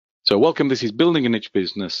So welcome, this is Building a Niche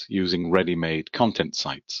Business Using Ready-Made Content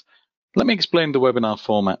Sites. Let me explain the webinar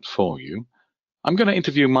format for you. I'm going to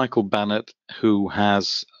interview Michael Bannett, who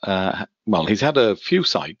has, he's had a few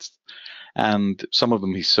sites, and some of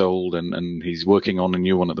them he's sold, and he's working on a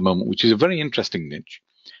new one at the moment, which is a very interesting niche.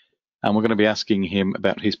 And we're going to be asking him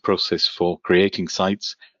about his process for creating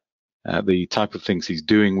sites, the type of things he's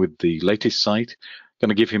doing with the latest site. Going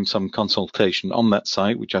to give him some consultation on that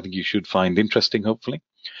site, which I think you should find interesting, hopefully,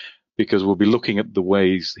 because we'll be looking at the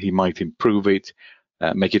ways he might improve it,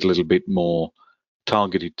 make it a little bit more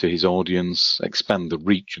targeted to his audience, expand the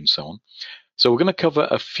reach and so on. So we're going to cover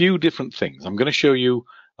a few different things. I'm going to show you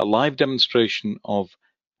a live demonstration of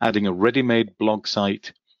adding a ready-made blog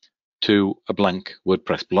site to a blank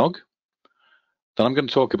WordPress blog. Then I'm going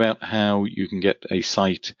to talk about how you can get a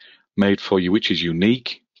site made for you which is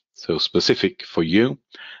unique, so specific for you,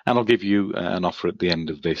 and I'll give you an offer at the end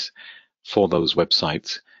of this for those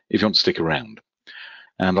websites if you want to stick around.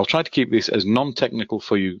 And I'll try to keep this as non-technical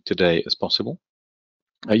for you today as possible.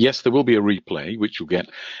 Yes, there will be a replay, which you'll get.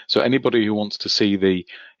 So anybody who wants to see the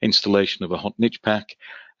installation of a hot niche pack,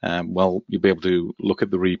 you'll be able to look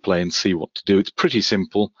at the replay and see what to do. It's pretty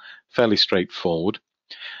simple, fairly straightforward.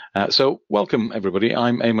 So welcome, everybody.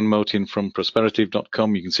 I'm Eamon Motin from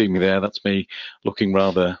Prosperative.com. You can see me there. That's me looking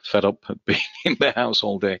rather fed up at being in the house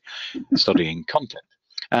all day studying content.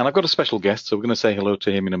 And I've got a special guest, so we're going to say hello to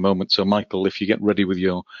him in a moment. So Michael, if you get ready with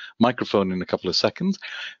your microphone in a couple of seconds.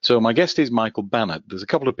 So my guest is Michael Bannett. There's a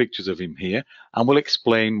couple of pictures of him here, and we'll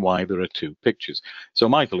explain why there are two pictures. So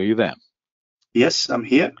Michael, are you there? Yes, I'm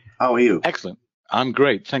here. How are you? Excellent. I'm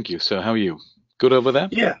great, thank you. So how are you? Good over there?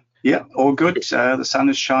 Yeah, all good. The sun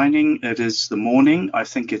is shining. It is the morning. I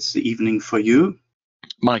think it's the evening for you.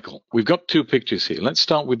 Michael, we've got two pictures here. Let's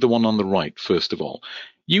start with the one on the right, first of all.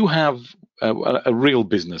 You have a real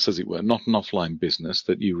business, as it were, not an offline business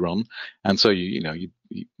that you run, and so you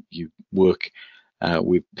work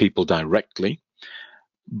with people directly,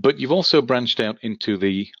 but you've also branched out into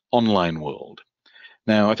the online world.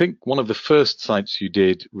 Now, I think one of the first sites you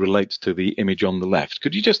did relates to the image on the left.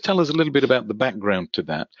 Could you just tell us a little bit about the background to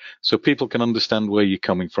that so people can understand where you're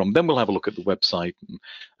coming from? Then we'll have a look at the website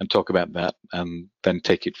and talk about that, and then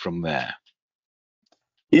take it from there.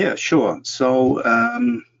 Yeah, sure. So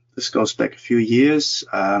this goes back a few years.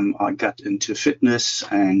 I got into fitness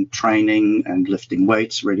and training and lifting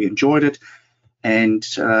weights, really enjoyed it, and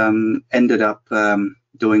ended up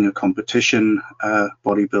doing a competition,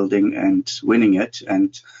 bodybuilding, and winning it.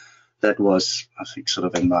 And that was, I think, sort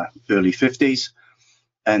of in my early 50s.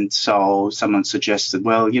 And so someone suggested,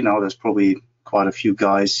 well, there's probably quite a few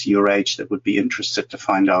guys your age that would be interested to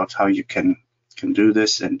find out how you can do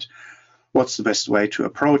this and what's the best way to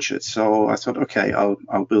approach it. So I thought, okay,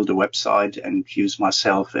 I'll build a website and use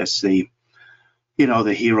myself as the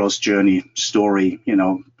hero's journey story,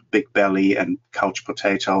 big belly and couch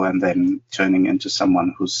potato, and then turning into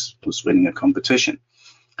someone who's winning a competition.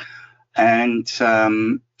 And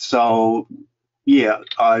so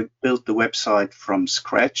I built the website from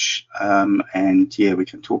scratch, and we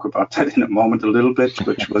can talk about that in a moment a little bit,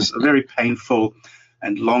 which was a very painful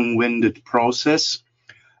and long-winded process.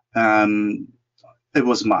 It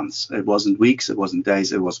was months. It wasn't weeks, it wasn't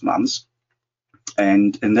days, it was months.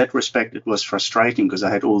 And in that respect, it was frustrating because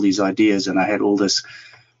I had all these ideas and I had all this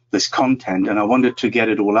content, and I wanted to get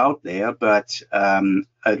it all out there, but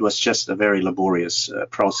it was just a very laborious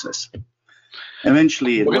process.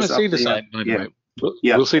 Eventually, we're going to see the site, by the way.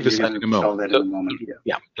 We'll see the site in a moment. In a moment.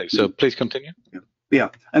 Please. So please continue. Yeah,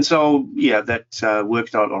 and so that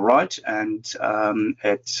worked out all right, and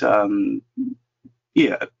it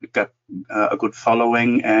got a good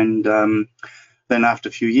following, and then after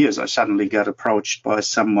a few years, I suddenly got approached by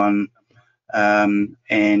someone. And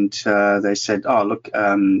they said, "Oh, look,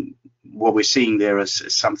 what we're seeing there is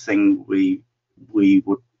something we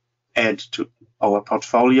would add to our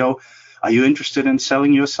portfolio. Are you interested in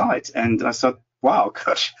selling your site?" And I thought, wow,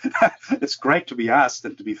 gosh, it's great to be asked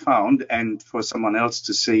and to be found, and for someone else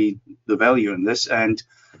to see the value in this. And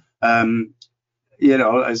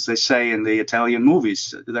as they say in the Italian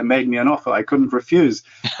movies, they made me an offer I couldn't refuse.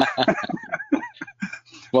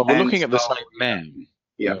 Well, we're looking at the site now.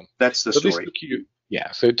 Yeah, that's the story.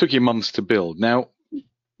 So it took you months to build. Now,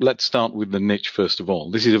 let's start with the niche first of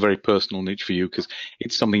all. This is a very personal niche for you because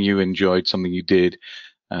it's something you enjoyed, something you did.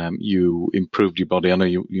 You improved your body. I know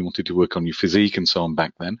you wanted to work on your physique and so on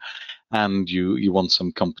back then, and you won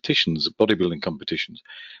some competitions, bodybuilding competitions.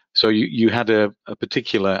 So you had a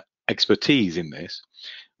particular expertise in this,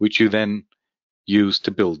 which you then used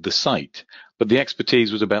to build the site. But the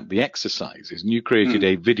expertise was about the exercises, and you created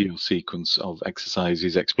a video sequence of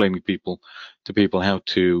exercises explaining to people how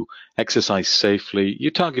to exercise safely.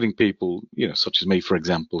 You're targeting people, such as me, for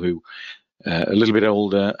example, who a little bit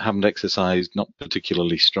older, haven't exercised, not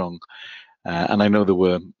particularly strong. And I know there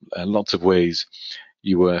were lots of ways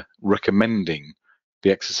you were recommending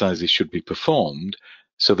the exercises should be performed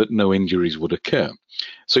so that no injuries would occur.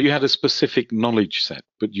 So you had a specific knowledge set,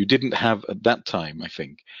 but you didn't have at that time, I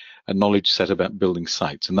think, a knowledge set about building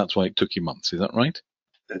sites, and that's why it took you months. Is that right?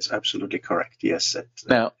 That's absolutely correct. Yes. It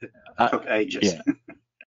took ages. Yeah.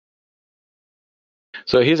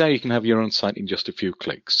 So here's how you can have your own site in just a few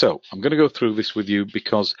clicks. So I'm going to go through this with you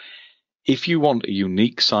because if you want a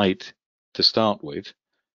unique site to start with,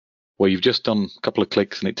 where you've just done a couple of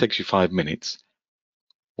clicks and it takes you 5 minutes,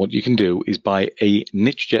 what you can do is buy a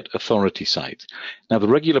NicheJet Authority site. Now, the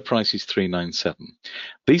regular price is $397.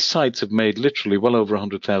 These sites have made literally well over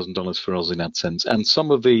 $100,000 for us in AdSense, and some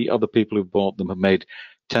of the other people who bought them have made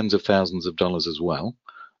tens of thousands of dollars as well.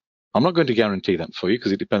 I'm not going to guarantee that for you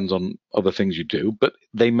because it depends on other things you do, but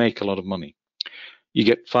they make a lot of money. You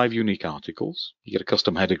get 5 unique articles, you get a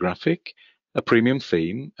custom header graphic, a premium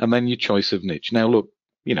theme, and then your choice of niche. Now, look,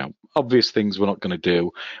 obvious things we're not going to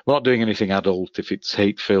do. We're not doing anything adult if it's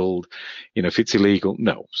hate-filled, if it's illegal.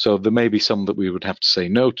 No. So there may be some that we would have to say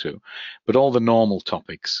no to, but all the normal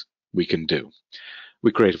topics we can do.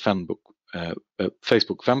 We create a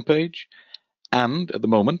Facebook fan page, and at the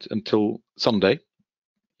moment, until Sunday,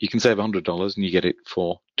 you can save $100 and you get it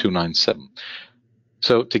for $297.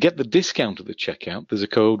 So to get the discount at the checkout, there's a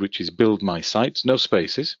code which is Build My Sites, no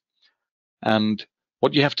spaces. And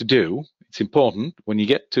what you have to do, it's important, when you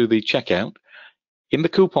get to the checkout, in the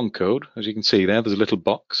coupon code, as you can see there's a little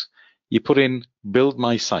box. You put in Build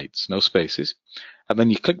My Sites, no spaces, and then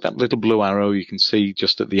you click that little blue arrow you can see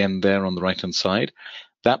just at the end there on the right-hand side.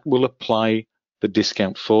 That will apply the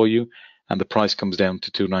discount for you, and the price comes down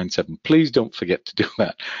to $297. Please don't forget to do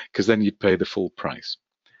that, because then you'd pay the full price.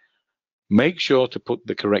 Make sure to put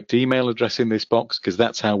the correct email address in this box, because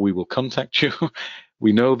that's how we will contact you.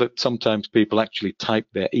 We know that sometimes people actually type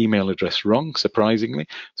their email address wrong, surprisingly.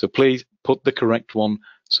 So please put the correct one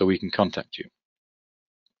so we can contact you.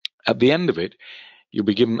 At the end of it, you'll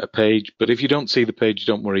be given a page, but if you don't see the page,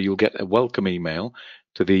 don't worry, you'll get a welcome email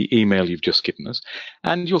to the email you've just given us.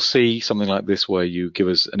 And you'll see something like this where you give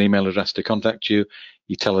us an email address to contact you.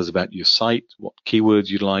 You tell us about your site, what keywords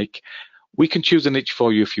you'd like. We can choose a niche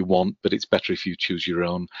for you if you want, but it's better if you choose your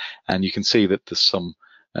own. And you can see that there's some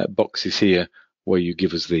boxes here where you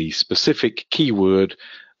give us the specific keyword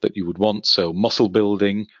that you would want. So muscle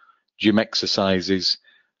building, gym exercises,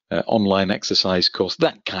 online exercise course,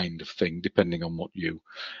 that kind of thing, depending on what you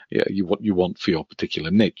want for your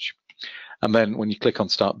particular niche. And then when you click on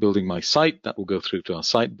Start Building My Site, that will go through to our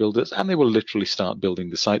site builders, and they will literally start building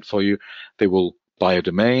the site for you. They will buy a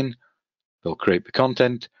domain, they'll create the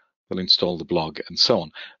content, they'll install the blog, and so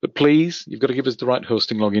on. But please, you've got to give us the right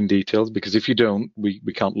hosting login details, because if you don't, we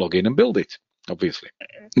can't log in and build it, obviously.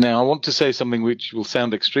 Now, I want to say something which will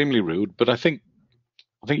sound extremely rude, but I think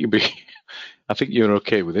you're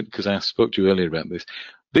okay with it, because I spoke to you earlier about this.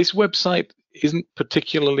 This website isn't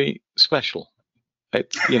particularly special.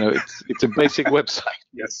 It's a basic website.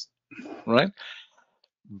 Yes. Right?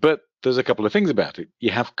 But there's a couple of things about it.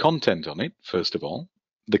 You have content on it, first of all.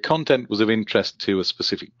 The content was of interest to a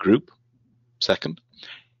specific group, second.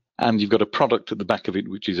 And you've got a product at the back of it,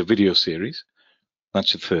 which is a video series.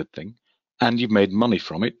 That's the third thing. And you've made money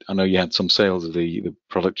from it. I know you had some sales of the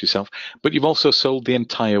product yourself, but you've also sold the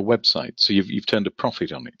entire website. So you've turned a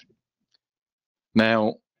profit on it.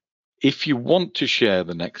 Now, if you want to share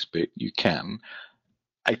the next bit, you can.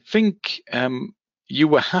 I think you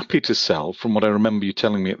were happy to sell, from what I remember you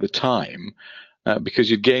telling me at the time,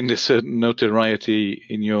 because you'd gained a certain notoriety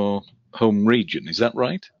in your home region. Is that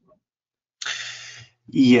right?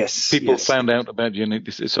 Yes. People found out about you, and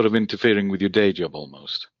it's sort of interfering with your day job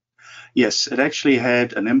almost. Yes, it actually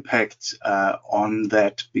had an impact on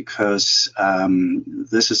that, because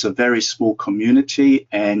this is a very small community,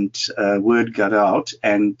 and word got out,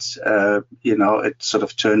 and it sort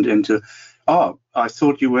of turned into, oh, I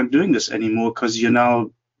thought you weren't doing this anymore because you're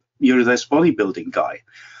this bodybuilding guy.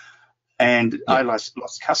 And yeah. I lost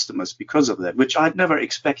customers because of that, which I'd never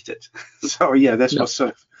expected. So yeah, that's what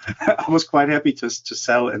sort of, I was quite happy to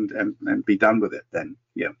sell and be done with it then.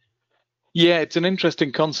 Yeah. Yeah, it's an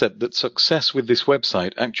interesting concept that success with this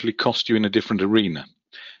website actually cost you in a different arena.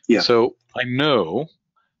 Yeah. So I know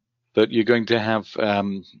that you're going to have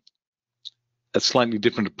a slightly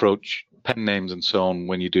different approach pen names and so on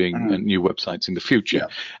when you're doing new websites in the future,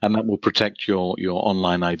 and that will protect your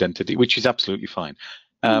online identity, which is absolutely fine.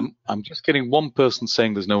 I'm just getting one person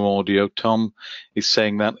saying there's no audio. Tom is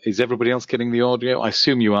saying that. Is everybody else getting the audio? I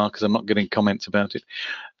assume you are, because I'm not getting comments about it.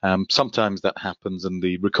 Sometimes that happens, and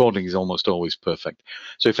the recording is almost always perfect.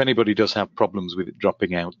 So if anybody does have problems with it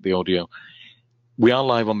dropping out, the audio, we are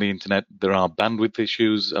live on the internet. There are bandwidth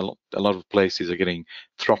issues. A lot of places are getting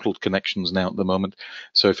throttled connections now at the moment.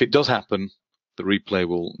 So if it does happen, the replay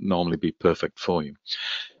will normally be perfect for you.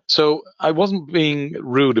 So I wasn't being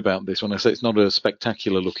rude about this when I say it's not a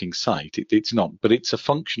spectacular looking site. It's not, but it's a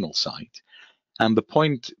functional site. And the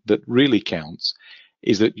point that really counts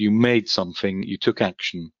is that you made something, you took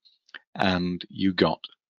action, and you got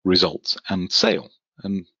results and sale.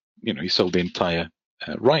 And, you sold the entire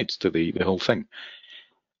rights to the whole thing.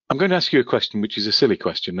 I'm going to ask you a question, which is a silly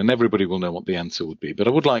question, and everybody will know what the answer would be, but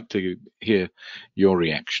I would like to hear your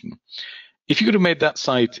reaction. If you could have made that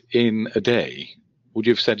site in a day, would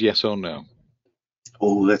you have said yes or no?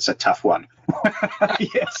 Oh, that's a tough one.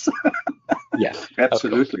 Yes. Yeah,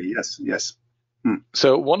 absolutely. Yes.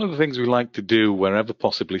 So one of the things we like to do wherever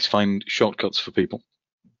possible is find shortcuts for people.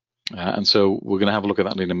 And so we're going to have a look at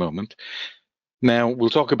that in a moment. Now, we'll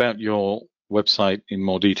talk about your website in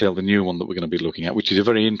more detail, the new one that we're going to be looking at, which is a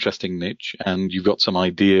very interesting niche. And you've got some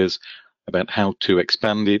ideas about how to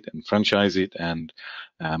expand it and franchise it, and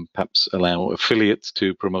perhaps allow affiliates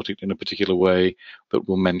to promote it in a particular way that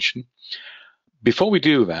we'll mention. Before we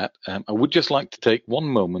do that, I would just like to take one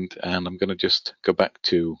moment, and I'm going to just go back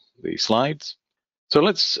to the slides. So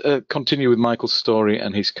let's continue with Michael's story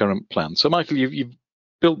and his current plan. So Michael, you've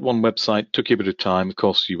built one website, took you a bit of time. Of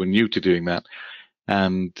course, you were new to doing that.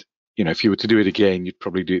 And, if you were to do it again, you'd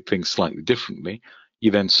probably do things slightly differently. You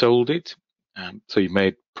then sold it. So you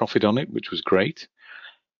made profit on it, which was great.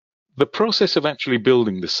 The process of actually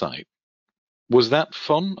building the site, was that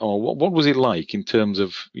fun, or what was it like in terms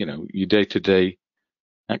of, your day-to-day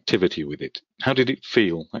activity with it? How did it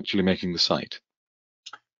feel actually making the site?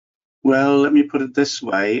 Well, let me put it this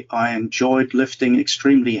way. I enjoyed lifting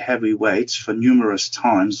extremely heavy weights for numerous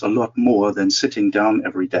times, a lot more than sitting down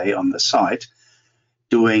every day on the site,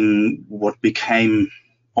 doing what became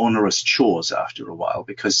onerous chores after a while,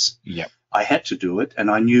 because I had to do it,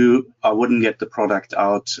 and I knew I wouldn't get the product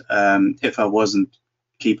out if I wasn't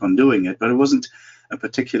keep on doing it. But it wasn't a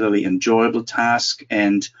particularly enjoyable task,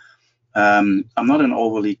 and I'm not an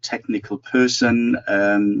overly technical person.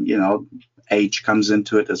 Age comes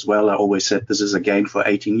into it as well. I always said this is a game for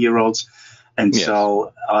 18-year-olds, and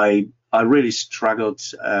so I really struggled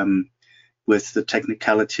with the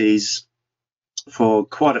technicalities for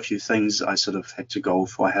quite a few things. I sort of had to go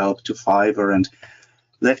for help to Fiverr, and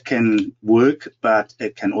that can work, but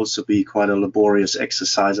it can also be quite a laborious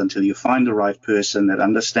exercise until you find the right person that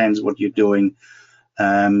understands what you're doing.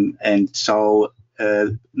 And so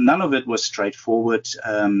none of it was straightforward.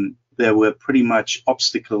 There were pretty much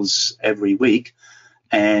obstacles every week,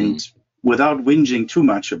 and without whinging too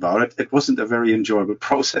much about it, it wasn't a very enjoyable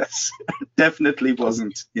process. Definitely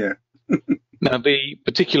wasn't. Yeah. Now, the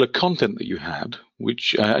particular content that you had,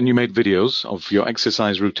 which and you made videos of your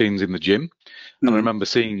exercise routines in the gym, and I remember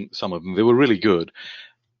seeing some of them. They were really good.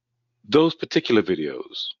 Those particular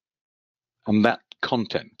videos and that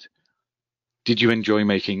content, did you enjoy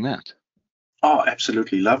making that? Oh,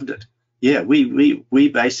 absolutely loved it. Yeah, we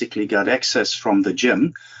basically got access from the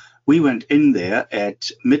gym. We went in there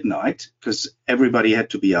at midnight because everybody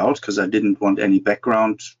had to be out, because I didn't want any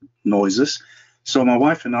background noises. So my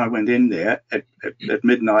wife and I went in there at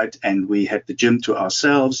midnight, and we had the gym to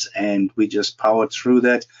ourselves, and we just powered through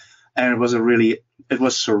that. And it was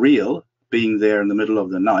surreal being there in the middle of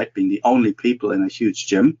the night, being the only people in a huge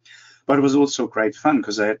gym. But it was also great fun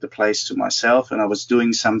because I had the place to myself, and I was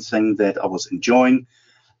doing something that I was enjoying.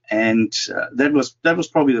 And that was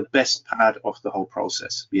probably the best part of the whole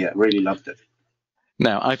process. Yeah, really loved it.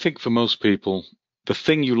 Now, I think for most people, the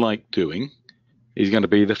thing you like doing is going to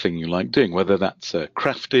be the thing you like doing, whether that's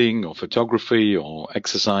crafting or photography or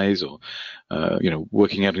exercise or,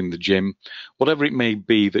 working out in the gym, whatever it may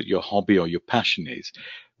be that your hobby or your passion is.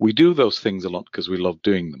 We do those things a lot because we love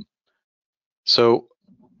doing them. So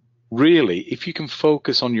really, if you can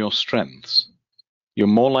focus on your strengths, you're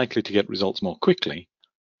more likely to get results more quickly,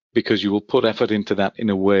 because you will put effort into that in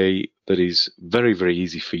a way that is very, very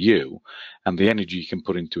easy for you, and the energy you can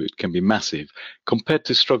put into it can be massive compared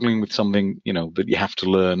to struggling with something, that you have to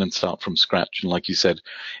learn and start from scratch. And like you said,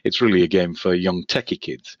 it's really a game for young techie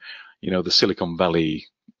kids, the Silicon Valley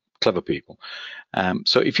clever people.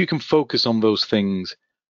 So if you can focus on those things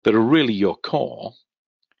that are really your core,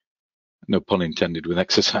 No pun intended with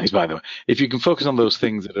exercise, by the way. If you can focus on those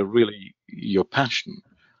things that are really your passion,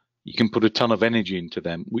 you can put a ton of energy into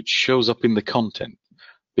them, which shows up in the content,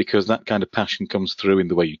 because that kind of passion comes through in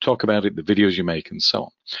the way you talk about it, the videos you make, and so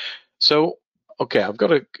on. So, okay, I've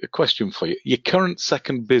got a question for you. Your current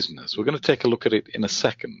second business, we're going to take a look at it in a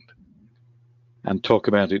second and talk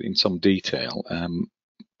about it in some detail.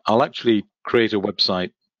 I'll actually create a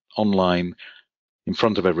website online in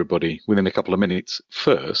front of everybody within a couple of minutes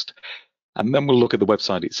first, and then we'll look at the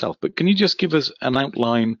website itself. But can you just give us an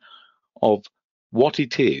outline of what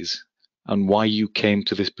it is and why you came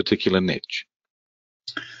to this particular niche?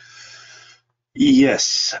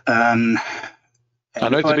 Yes. I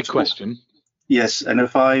know it's a big question. Yes, and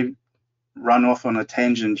if I run off on a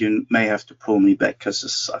tangent, you may have to pull me back,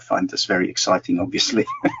 because I find this very exciting, obviously.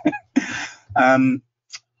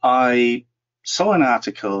 I saw an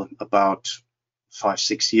article about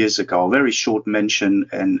 5-6 years ago, a very short mention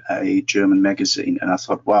in a German magazine, and I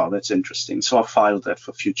thought, wow, that's interesting. So I filed that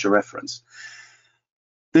for future reference.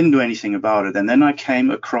 Didn't do anything about it. And then I came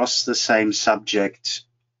across the same subject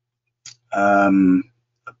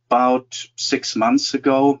about 6 months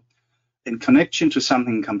ago in connection to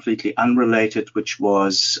something completely unrelated, which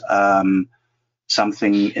was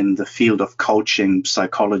something in the field of coaching,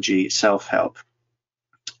 psychology, self-help.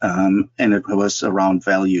 And it was around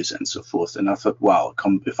values and so forth. And I thought, wow,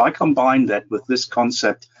 if I combine that with this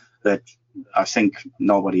concept that I think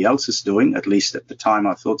nobody else is doing, at least at the time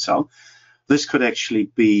I thought so, this could actually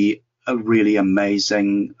be a really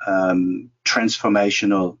amazing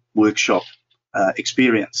transformational workshop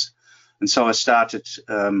experience. And so I started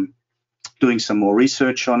doing some more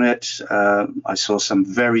research on it. I saw some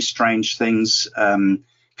very strange things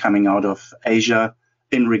coming out of Asia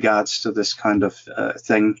in regards to this kind of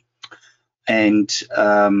thing. And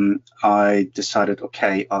I decided,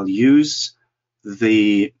 okay, I'll use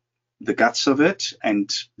the guts of it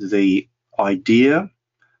and the idea,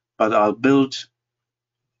 but I'll build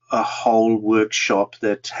a whole workshop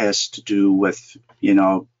that has to do with,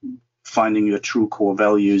 finding your true core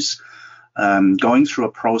values, going through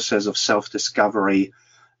a process of self-discovery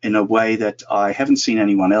in a way that I haven't seen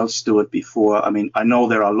anyone else do it before. I mean, I know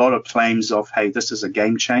there are a lot of claims of, hey, this is a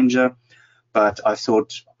game changer, but I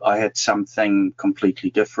thought I had something completely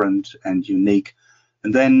different and unique.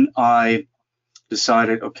 And then I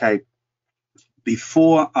decided, okay,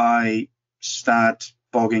 before I start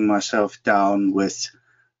bogging myself down with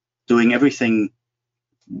doing everything,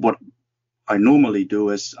 what I normally do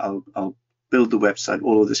is I'll build the website,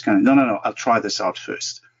 all of this kind of, no, I'll try this out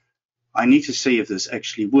first. I need to see if this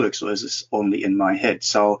actually works, or is this only in my head?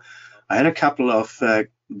 So I had a couple of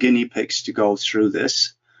guinea pigs to go through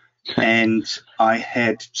this. And I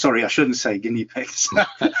had, sorry, I shouldn't say guinea pigs. Can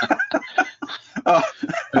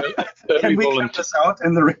we cut this out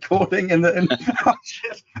in the recording? Oh,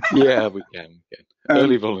 shit. Yeah, we can.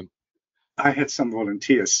 Early volunteers. I had some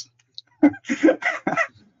volunteers.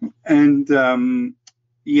 And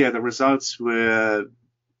the results were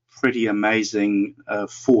pretty amazing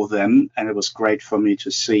for them, and it was great for me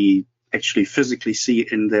to actually physically see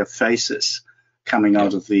in their faces coming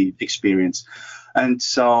out of the experience. And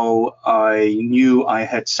so I knew I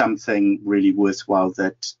had something really worthwhile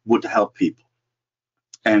that would help people.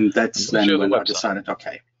 And that's then when I decided,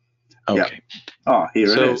 okay. Yeah. Oh,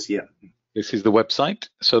 here it is. Yeah. This is the website.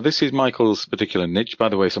 So this is Michael's particular niche. By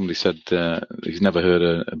the way, somebody said he's never heard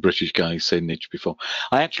a British guy say niche before.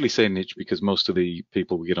 I actually say niche because most of the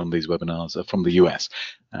people we get on these webinars are from the US.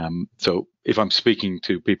 So if I'm speaking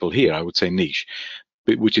to people here, I would say niche,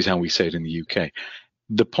 which is how we say it in the UK.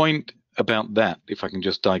 The point about that, if I can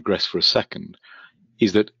just digress for a second,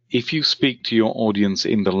 is that if you speak to your audience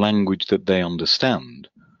in the language that they understand,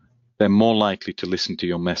 they're more likely to listen to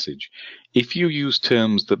your message. If you use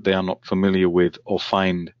terms that they are not familiar with or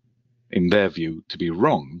find, in their view, to be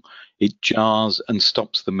wrong, it jars and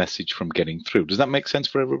stops the message from getting through. Does that make sense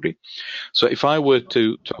for everybody? So if I were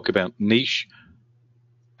to talk about niche,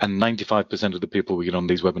 and 95% of the people we get on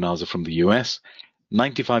these webinars are from the US,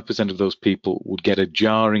 95% of those people would get a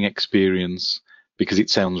jarring experience because it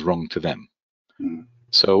sounds wrong to them.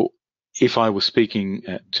 So if I was speaking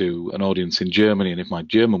to an audience in Germany, and if my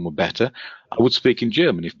German were better, I would speak in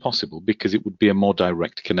German if possible, because it would be a more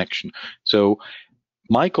direct connection. So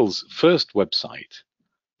Michael's first website,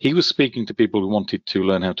 he was speaking to people who wanted to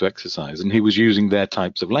learn how to exercise, and he was using their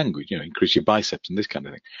types of language, increase your biceps and this kind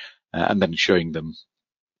of thing, and then showing them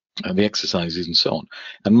the exercises and so on.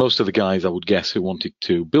 And most of the guys, I would guess, who wanted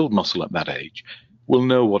to build muscle at that age will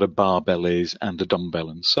know what a barbell is and a dumbbell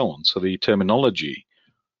and so on. So the terminology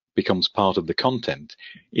becomes part of the content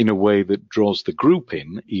in a way that draws the group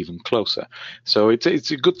in even closer. So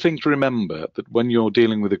it's a good thing to remember that when you're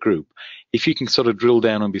dealing with a group, if you can sort of drill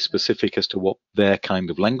down and be specific as to what their kind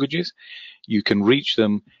of language is, you can reach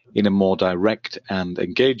them in a more direct and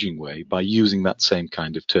engaging way by using that same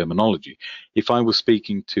kind of terminology. If I was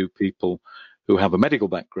speaking to people who have a medical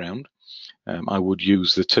background, I would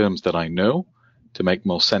use the terms that I know to make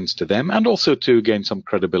more sense to them, and also to gain some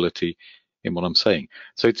credibility in what I'm saying.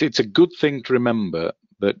 So it's a good thing to remember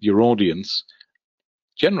that your audience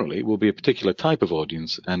generally will be a particular type of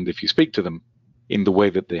audience, and if you speak to them in the way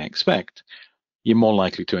that they expect, you're more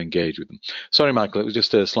likely to engage with them. Sorry, Michael, it was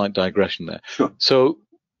just a slight digression there. Sure. So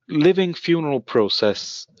living funeral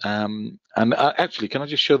process, and actually, can I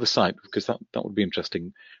just show the site, because that would be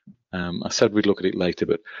interesting. I said we'd look at it later,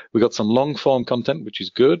 but we got some long form content, which is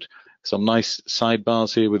good. Some nice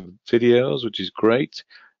sidebars here with videos, which is great.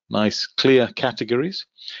 Nice clear categories.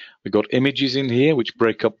 We've got images in here which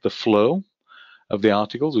break up the flow of the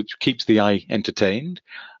articles, which keeps the eye entertained.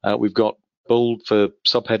 We've got bold for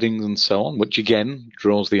subheadings and so on, which again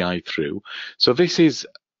draws the eye through. So this is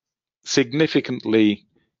significantly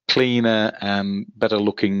cleaner and better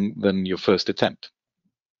looking than your first attempt.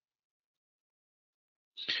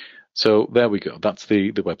 So there we go. That's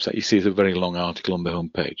the website. You see it's a very long article on the home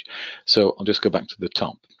page. So I'll just go back to the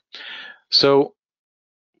top. So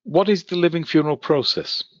what is the living funeral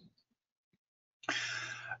process?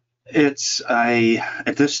 It's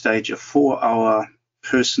at this stage, a 4-hour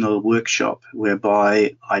personal workshop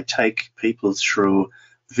whereby I take people through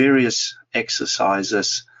various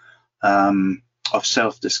exercises of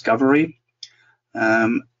self-discovery.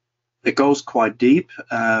 It goes quite deep.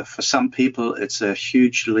 For some people, it's a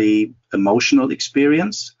hugely emotional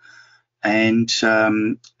experience. And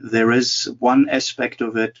there is one aspect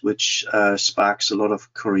of it which sparks a lot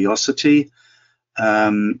of curiosity.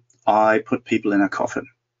 I put people in a coffin,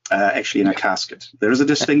 actually in a casket. There is a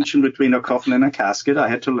distinction between a coffin and a casket. I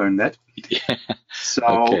had to learn that. Yeah.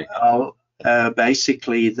 So Okay.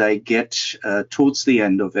 basically they get towards the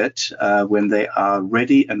end of it, when they are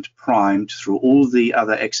ready and primed through all the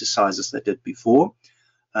other exercises they did before,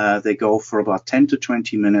 they go for about 10 to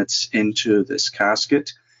 20 minutes into this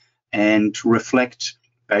casket and reflect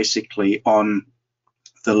basically on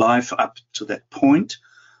the life up to that point.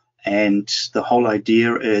 And the whole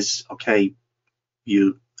idea is, okay,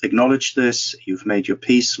 you acknowledge this, you've made your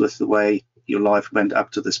peace with the way your life went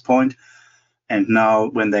up to this point. And now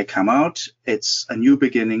when they come out, it's a new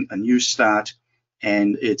beginning, a new start.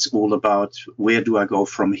 And it's all about, where do I go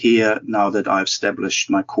from here now that I've established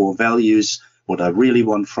my core values, what I really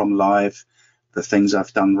want from life, the things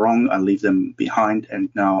I've done wrong, I leave them behind. And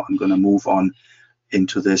now I'm going to move on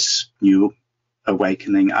into this new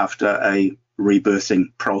awakening after a rebirthing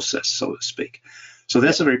process, so to speak. So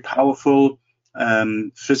that's a very powerful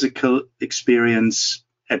physical experience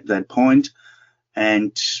at that point.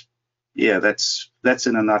 And yeah, that's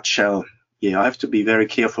in a nutshell. Yeah, I have to be very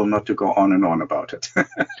careful not to go on and on about it.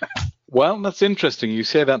 Well, that's interesting. You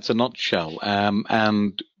say that's a nutshell.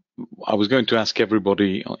 And I was going to ask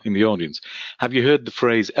everybody in the audience, have you heard the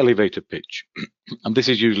phrase elevator pitch? And this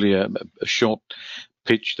is usually a short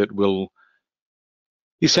pitch that will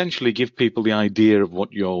essentially give people the idea of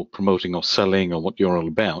what you're promoting or selling or what you're all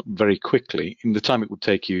about very quickly in the time it would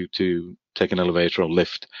take you to take an elevator or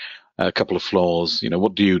lift a couple of floors.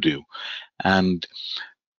 What do you do? And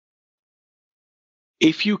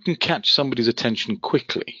if you can catch somebody's attention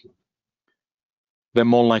quickly, they're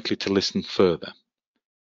more likely to listen further.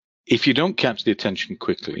 If you don't catch the attention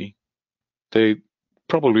quickly, they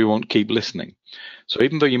probably won't keep listening. So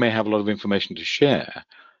even though you may have a lot of information to share,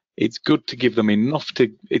 it's good to give them enough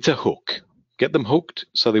it's a hook. Get them hooked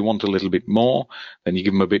so they want a little bit more. Then you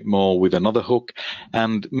give them a bit more with another hook.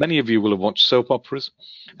 And many of you will have watched soap operas.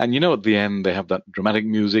 And at the end, they have that dramatic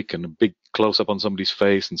music and a big close-up on somebody's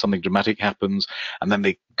face and something dramatic happens. And then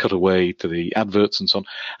they cut away to the adverts and so on.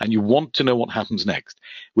 And you want to know what happens next.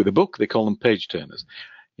 With a book, they call them page turners.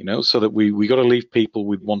 So that we got to leave people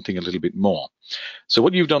with wanting a little bit more. So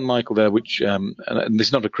what you've done, Michael, there, which, and this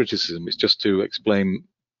is not a criticism, it's just to explain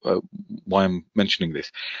why I'm mentioning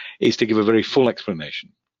this, is to give a very full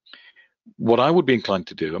explanation. What I would be inclined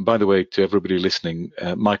to do, and by the way, to everybody listening,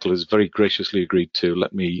 Michael has very graciously agreed to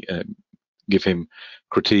let me give him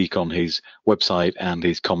critique on his website and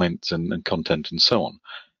his comments and content and so on.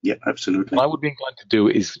 Yeah, absolutely. What I would be inclined to do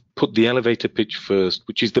is put the elevator pitch first,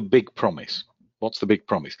 which is the big promise. What's the big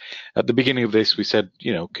promise? At the beginning of this, we said,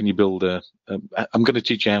 can you build I'm going to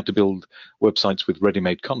teach you how to build websites with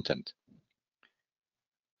ready-made content.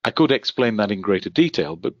 I could explain that in greater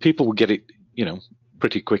detail, but people will get it,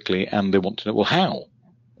 pretty quickly, and they want to know, well, how?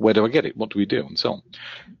 where do I get it? What do we do? And so on.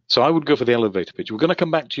 So I would go for the elevator pitch. We're going to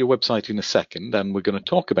come back to your website in a second, and we're going to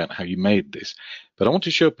talk about how you made this. But I want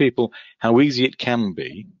to show people how easy it can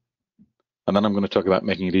be, and then I'm going to talk about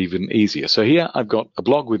making it even easier. So here I've got a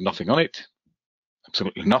blog with nothing on it,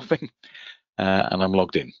 absolutely nothing, and I'm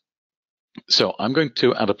logged in. So I'm going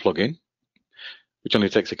to add a plugin, which only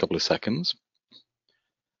takes a couple of seconds,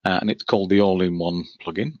 and it's called the All-in-One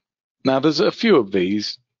plugin. Now, there's a few of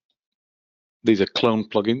these. These are clone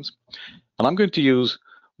plugins, and I'm going to use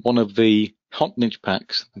one of the hot niche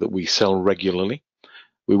packs that we sell regularly.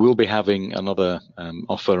 We will be having another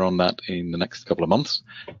offer on that in the next couple of months,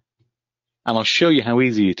 and I'll show you how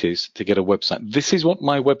easy it is to get a website. This is what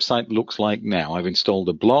my website looks like now. I've installed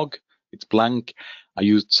a blog. It's blank. I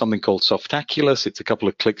used something called Softaculous. It's a couple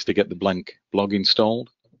of clicks to get the blank blog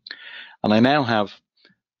installed. And I now have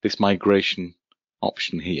this migration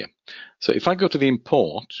option here. So if I go to the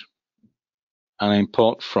import, and I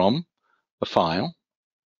import from a file,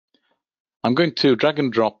 I'm going to drag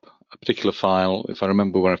and drop a particular file. If I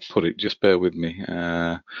remember where I've put it, just bear with me.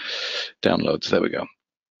 Downloads, there we go.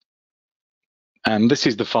 And this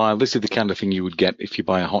is the file. This is the kind of thing you would get if you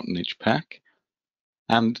buy a hot niche pack.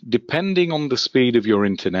 And depending on the speed of your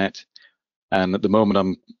internet, and at the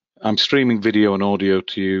moment I'm streaming video and audio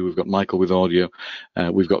to you. We've got Michael with audio.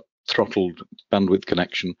 We've got throttled bandwidth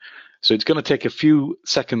connection. So it's going to take a few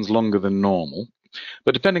seconds longer than normal.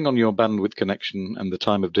 But depending on your bandwidth connection and the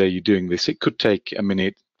time of day you're doing this, it could take a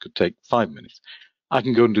minute, could take 5 minutes. I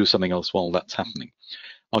can go and do something else while that's happening.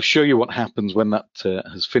 I'll show you what happens when that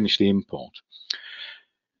has finished the import.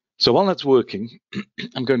 So while that's working,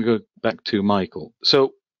 I'm going to go back to Michael.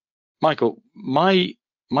 So, Michael, my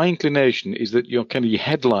inclination is that your kind of your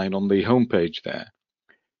headline on the homepage there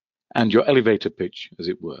and your elevator pitch, as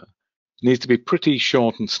it were, needs to be pretty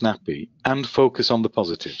short and snappy and focus on the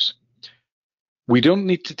positives. We don't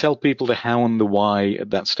need to tell people the how and the why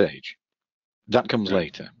at that stage. That comes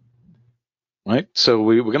later, right? So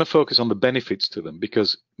we're going to focus on the benefits to them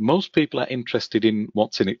because most people are interested in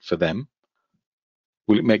what's in it for them.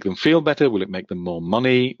 Will it make them feel better? Will it make them more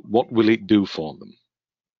money? What will it do for them?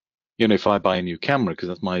 You know, if I buy a new camera, because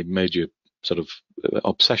that's my major sort of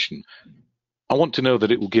obsession, I want to know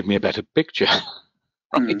that it will give me a better picture,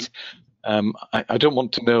 right? I don't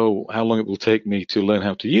want to know how long it will take me to learn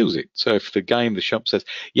how to use it. So if the guy in the shop says,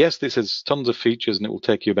 yes, this has tons of features and it will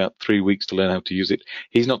take you about 3 weeks to learn how to use it,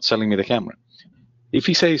 he's not selling me the camera. If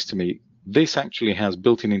he says to me, this actually has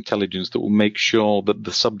built-in intelligence that will make sure that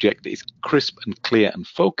the subject is crisp and clear and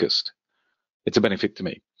focused, it's a benefit to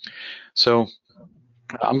me. So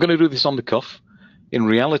I'm going to do this on the cuff. In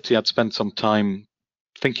reality, I'd spent some time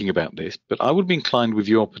thinking about this, but I would be inclined with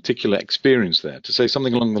your particular experience there to say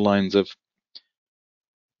something along the lines of,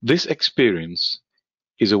 this experience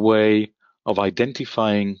is a way of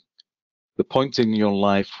identifying the points in your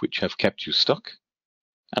life which have kept you stuck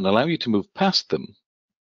and allow you to move past them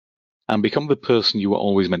and become the person you were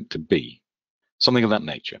always meant to be, something of that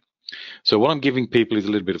nature. So what I'm giving people is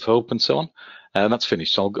a little bit of hope and so on, and that's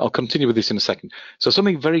finished. So I'll continue with this in a second. So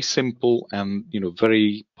something very simple and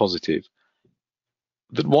very positive.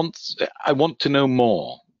 That I want to know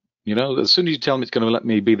more. As soon as you tell me it's going to let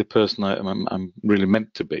me be the person I'm really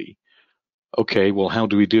meant to be, okay, well, how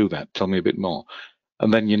do we do that? Tell me a bit more.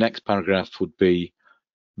 And then your next paragraph would be,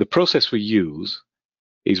 the process we use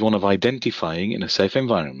is one of identifying in a safe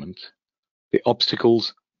environment the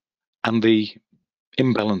obstacles and the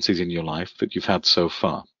imbalances in your life that you've had so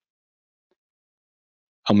far.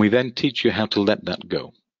 And we then teach you how to let that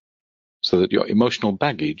go so that your emotional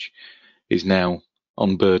baggage is now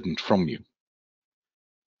unburdened from you.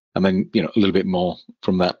 And then, a little bit more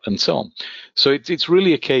from that and so on. So it's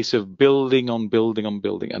really a case of building on building on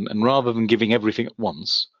building. And rather than giving everything at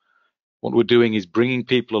once, what we're doing is bringing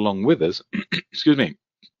people along with us, excuse me,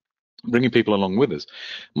 bringing people along with us.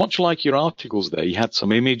 Much like your articles there, you had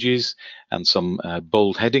some images and some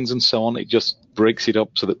bold headings and so on. It just breaks it up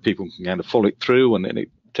so that people can kind of follow it through and it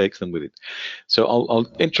takes them with it. So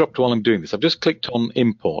I'll interrupt while I'm doing this. I've just clicked on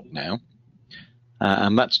import now.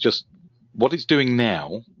 And that's just what it's doing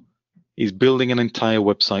now is building an entire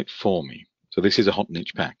website for me. So this is a hot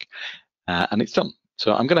niche pack and it's done.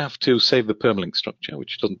 So I'm going to have to save the permalink structure,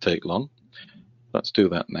 which doesn't take long. Let's do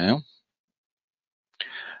that now.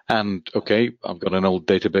 And okay, I've got an old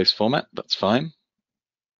database format. That's fine.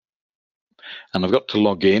 And I've got to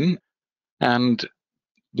log in. And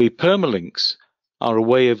the permalinks are a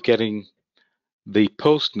way of getting the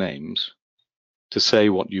post names to say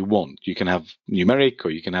what you want. You can have numeric or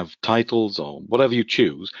you can have titles or whatever you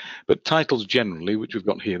choose, but titles generally, which we've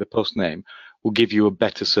got here, the post name, will give you a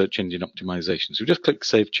better search engine optimization. So just click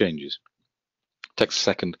Save Changes. Takes a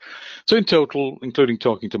second. So in total, including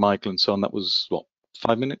talking to Michael and so on, that was what,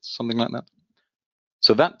 5 minutes, something like that.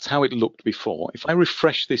 So that's how it looked before. If I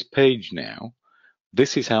refresh this page now,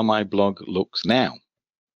 this is how my blog looks now,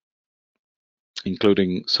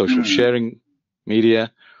 including social sharing,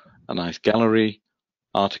 media, a nice gallery,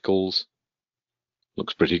 articles.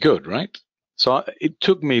 Looks pretty good, right? So it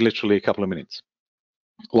took me literally a couple of minutes.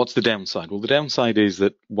 What's the downside? Well, the downside is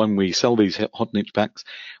that when we sell these hot niche packs,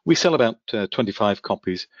 we sell about 25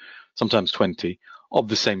 copies, sometimes 20, of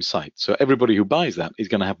the same site. So everybody who buys that is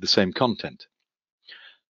going to have the same content.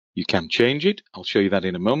 You can change it. I'll show you that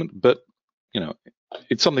in a moment, but you know,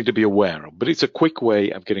 it's something to be aware of. But it's a quick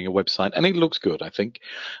way of getting a website, and it looks good, I think.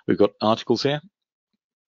 We've got articles here.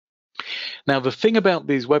 Now, the thing about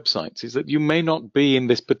these websites is that you may not be in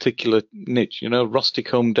this particular niche, you know, rustic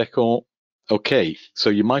home decor. Okay, so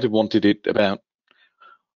you might have wanted it about,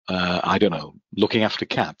 I don't know, looking after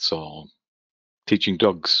cats or teaching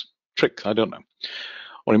dogs tricks, I don't know.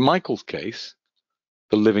 Or in Michael's case,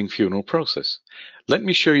 the living funeral process. Let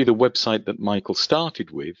me show you the website that Michael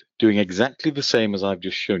started with, doing exactly the same as I've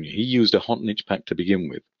just shown you. He used a hot niche pack to begin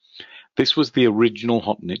with. This was the original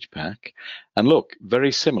hot niche pack. And look,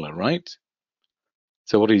 very similar, right?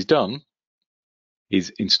 So what he's done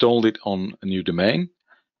is installed it on a new domain,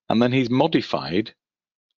 and then he's modified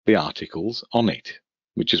the articles on it,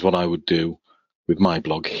 which is what I would do with my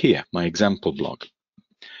blog here, my example blog.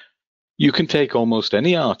 You can take almost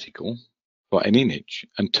any article for any niche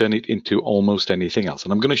and turn it into almost anything else.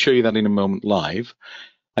 And I'm going to show you that in a moment live.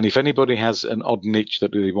 And if anybody has an odd niche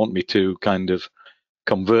that they want me to kind of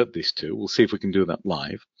convert this to, we'll see if we can do that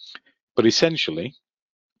live. But essentially,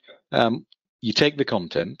 you take the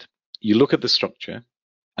content, you look at the structure,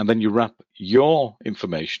 and then you wrap your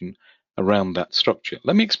information around that structure.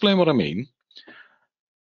 Let me explain what I mean.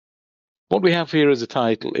 What we have here as a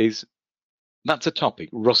title is, that's a topic: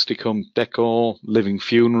 rustic home decor, living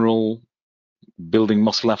funeral, building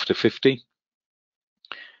muscle after 50.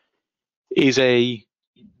 Is a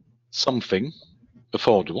something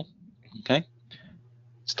affordable, okay?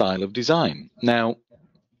 Style of design. Now,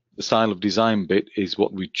 the style of design bit is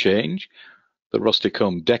what we change. The rustic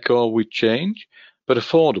home decor we change, but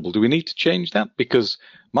affordable. Do we need to change that? Because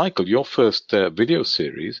Michael, your first video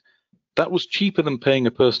series, that was cheaper than paying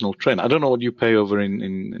a personal trainer. I don't know what you pay over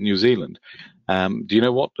in New Zealand. Do you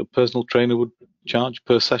know what a personal trainer would charge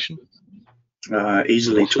per session?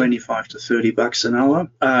 Easily 25 to 30 bucks an hour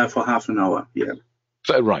for half an hour. Yeah.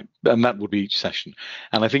 So, right, and that would be each session.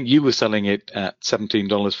 And I think you were selling it at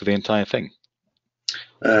 $17 for the entire thing.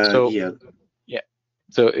 Yeah.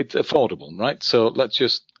 So it's affordable, right? So let's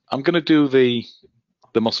just, I'm going to do the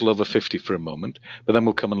muscle over 50 for a moment, but then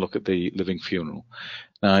we'll come and look at the living funeral.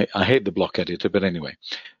 Now, I hate the block editor, but anyway.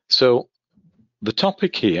 So the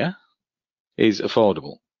topic here is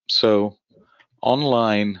affordable. So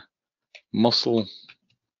online muscle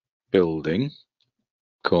building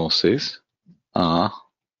courses are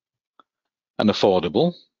an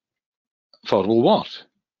affordable what?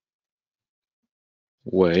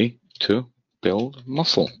 Way to build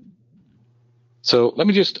muscle. So let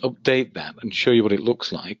me just update that and show you what it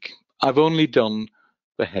looks like. I've only done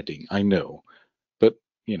the heading, I know, but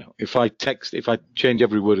you know, if I change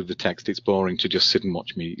every word of the text, it's boring to just sit and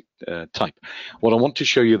watch me type. What I want to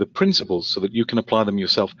show you the principles so that you can apply them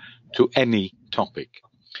yourself to any topic.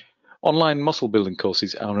 Online muscle building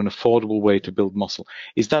courses are an affordable way to build muscle.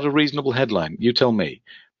 Is that a reasonable headline? You tell me,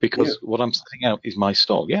 because what I'm setting out is my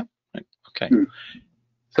stall. Yeah, right. Okay.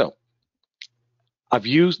 So I've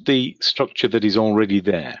used the structure that is already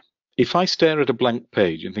there. If I stare at a blank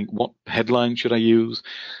page and think, what headline should I use?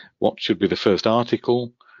 What should be the first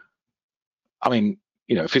article? I mean,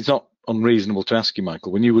 you know, if it's not unreasonable to ask you,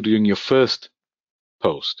 Michael, when you were doing your first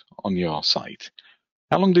post on your site,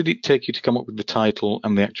 how long did it take you to come up with the title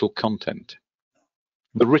and the actual content?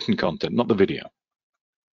 The written content, not the video.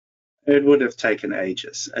 It would have taken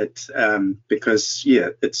ages. Because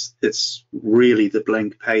it's really the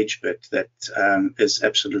blank page bit that is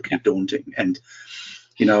absolutely daunting, and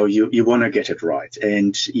you know you want to get it right,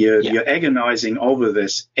 and you're agonizing over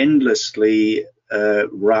this endlessly,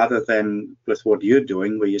 rather than with what you're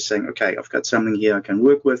doing, where you're saying, okay, I've got something here I can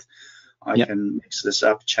work with. I can mix this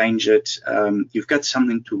up, change it. You've got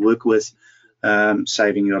something to work with,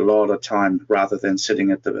 saving you a lot of time rather than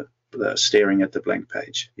sitting at staring at the blank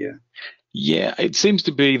page. Yeah, it seems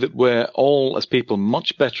to be that we're all, as people,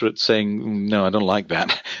 much better at saying, no, I don't like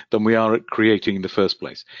that, than we are at creating in the first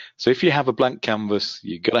place. So if you have a blank canvas,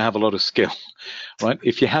 you've got to have a lot of skill, right?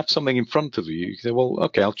 If you have something in front of you, you can say, well,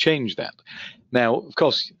 okay, I'll change that. Now, of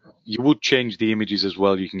course, you would change the images as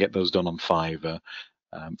well. You can get those done on Fiverr.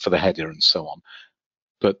 for the header and so on.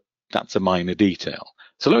 But that's a minor detail.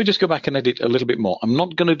 So let me just go back and edit a little bit more. I'm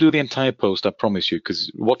not going to do the entire post, I promise you,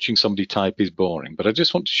 because watching somebody type is boring, but I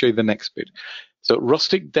just want to show you the next bit. So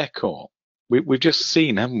rustic decor, we've just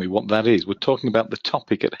seen, haven't we, what that is? We're talking about the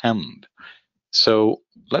topic at hand. So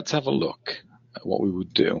let's have a look at what we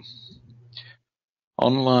would do.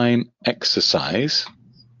 Online exercise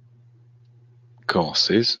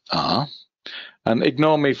courses are, and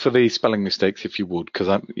ignore me for the spelling mistakes if you would, because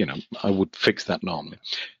I would fix that normally.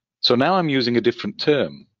 So now I'm using a different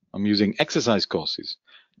term. I'm using exercise courses,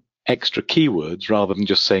 extra keywords rather than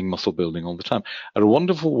just saying muscle building all the time. And a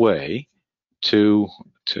wonderful way to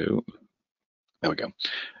there we go.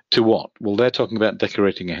 To what? Well, they're talking about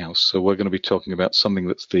decorating a house, so we're going to be talking about something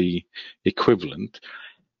that's the equivalent.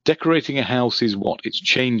 Decorating a house is what? It's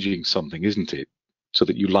changing something, isn't it? So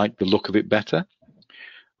that you like the look of it better.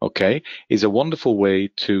 Okay, is a wonderful way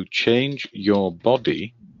to change your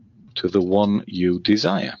body to the one you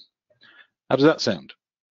desire. How does that sound?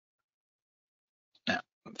 Now,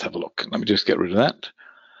 let's have a look. Let me just get rid of that.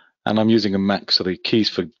 And I'm using a Mac, so the keys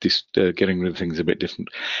for getting rid of things are a bit different.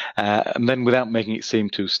 And then without making it seem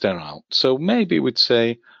too sterile. So maybe we'd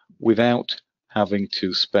say without having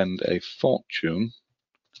to spend a fortune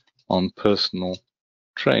on personal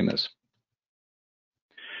trainers.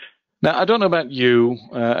 Now, I don't know about you,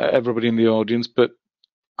 everybody in the audience, but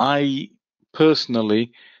I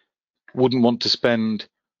personally wouldn't want to spend,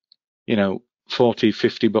 40,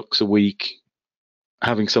 50 bucks a week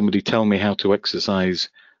having somebody tell me how to exercise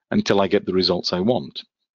until I get the results I want.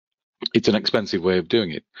 It's an expensive way of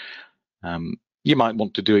doing it. You might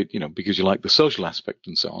want to do it, because you like the social aspect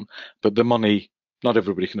and so on, but the money, not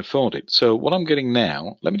everybody can afford it. So what I'm getting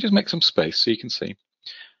now, let me just make some space so you can see.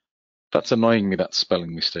 That's annoying me, that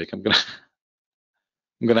spelling mistake. I'm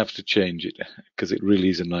gonna have to change it because it really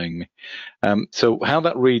is annoying me. So how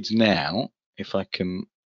that reads now, if I can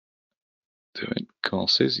do it,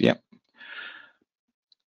 courses, yep,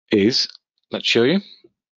 is, let's show you.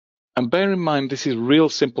 And bear in mind, this is real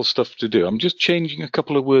simple stuff to do. I'm just changing a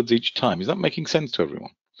couple of words each time. Is that making sense to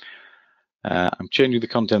everyone? I'm changing the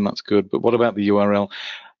content, that's good. But what about the URL?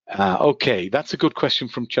 Okay, that's a good question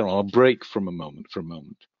from Cheryl. I'll break for a moment.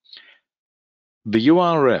 The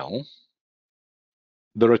URL,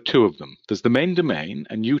 there are two of them. There's the main domain,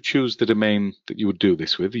 and you choose the domain that you would do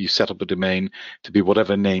this with. You set up a domain to be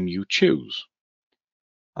whatever name you choose.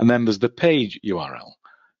 And then there's the page URL.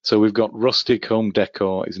 So we've got rustic home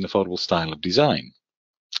decor is an affordable style of design.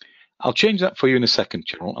 I'll change that for you in a second,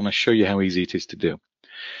 Cheryl, and I'll show you how easy it is to do.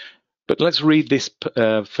 But let's read this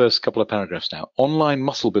first couple of paragraphs now. Online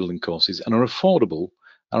muscle building courses are an affordable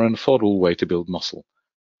way to build muscle.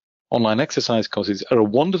 Online exercise courses are a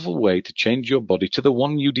wonderful way to change your body to the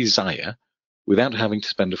one you desire without having to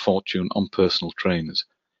spend a fortune on personal trainers.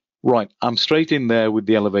 Right, I'm straight in there with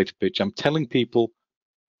the elevator pitch. I'm telling people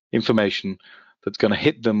information that's going to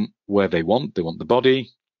hit them where they want. They want the body.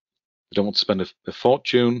 They don't want to spend a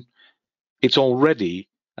fortune. It's already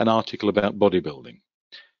an article about bodybuilding.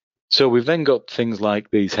 So we've then got things like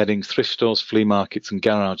these headings: thrift stores, flea markets, and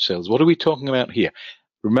garage sales. What are we talking about here?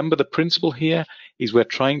 Remember, the principle here is we're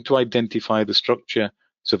trying to identify the structure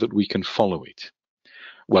so that we can follow it.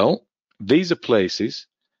 Well, these are places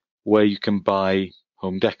where you can buy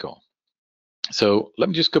home decor. So let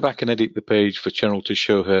me just go back and edit the page for Cheryl to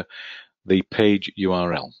show her the page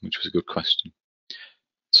URL, which was a good question.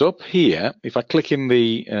 So up here, if I click in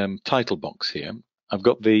the title box here, I've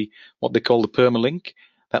got what they call the permalink.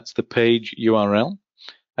 That's the page URL.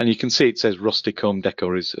 And you can see it says rustic home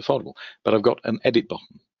decor is affordable, but I've got an edit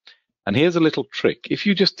button. And here's a little trick. If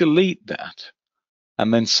you just delete that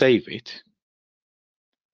and then save it,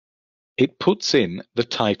 it puts in the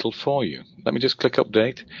title for you. Let me just click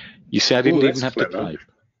update. You see, I didn't even have to type.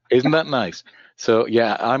 Isn't that nice? So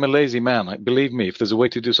yeah, I'm a lazy man. Believe me, if there's a way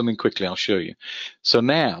to do something quickly, I'll show you. So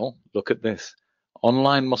now, look at this.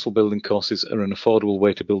 Online muscle building courses are an affordable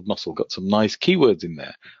way to build muscle. Got some nice keywords in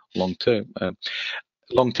there, long tail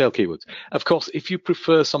keywords. Of course, if you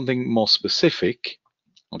prefer something more specific,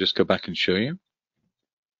 I'll just go back and show you.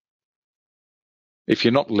 If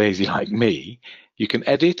you're not lazy like me, you can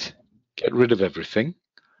edit, get rid of everything,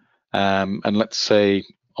 and let's say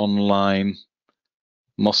online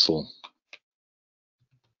muscle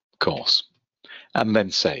course, and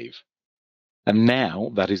then save. And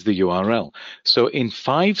now that is the URL. So in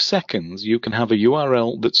 5 seconds, you can have a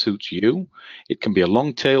URL that suits you. It can be a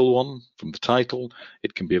long tail one from the title.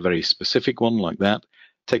 It can be a very specific one like that.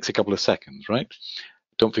 It takes a couple of seconds, right?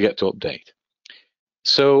 Don't forget to update.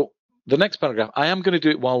 So the next paragraph, I am going to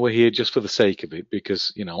do it while we're here just for the sake of it,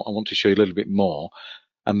 because, I want to show you a little bit more.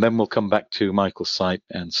 and then we'll come back to Michael's site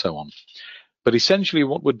and so on. But essentially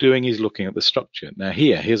what we're doing is looking at the structure. Now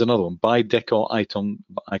here's another one, buy decor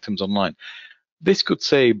items online. This could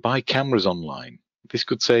say buy cameras online. This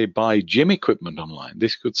could say buy gym equipment online.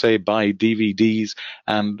 This could say buy DVDs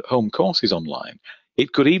and home courses online.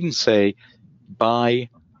 It could even say buy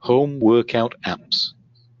home workout apps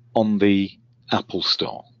on the Apple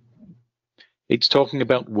Store. It's talking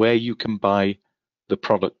about where you can buy the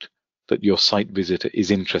product that your site visitor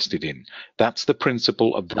is interested in. That's the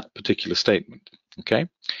principle of that particular statement, okay?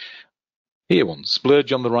 Here one,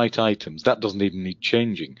 splurge on the right items. That doesn't even need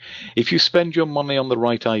changing. If you spend your money on the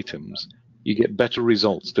right items, you get better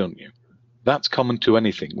results, don't you? That's common to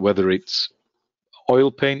anything, whether it's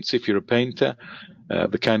oil paints if you're a painter,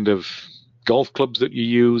 the kind of golf clubs that you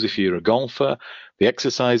use if you're a golfer, the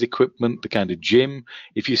exercise equipment, the kind of gym.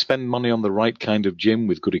 If you spend money on the right kind of gym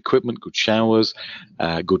with good equipment, good showers,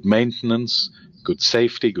 good maintenance, good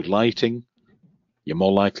safety, good lighting, you're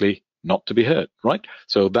more likely not to be hurt, right?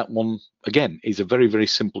 So that one, again, is a very, very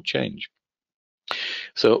simple change.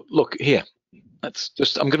 So look here,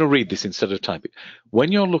 I'm going to read this instead of type it.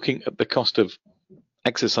 When you're looking at the cost of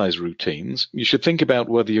exercise routines, you should think about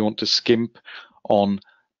whether you want to skimp on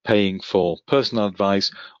paying for personal advice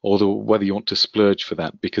or whether you want to splurge for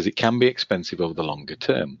that, because it can be expensive over the longer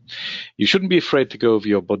term. You shouldn't be afraid to go over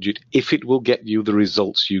your budget if it will get you the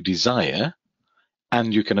results you desire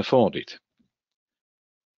and you can afford it.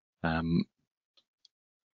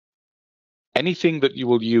 Anything that you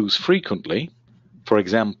will use frequently, for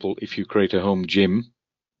example, if you create a home gym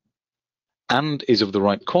and is of the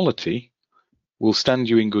right quality, will stand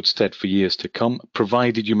you in good stead for years to come,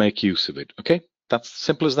 provided you make use of it, okay? That's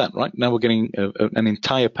simple as that, right? Now we're getting an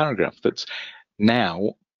entire paragraph that's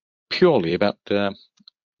now purely about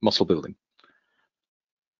muscle building.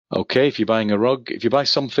 Okay, if you're buying a rug, if you buy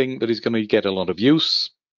something that is going to get a lot of use,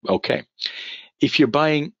 okay. If you're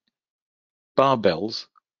buying barbells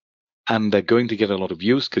and they're going to get a lot of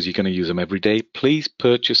use because you're going to use them every day, please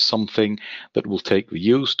purchase something that will take the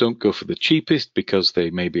use. Don't go for the cheapest because they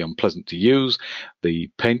may be unpleasant to use. The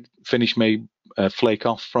paint finish may flake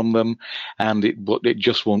off from them, and it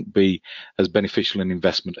just won't be as beneficial an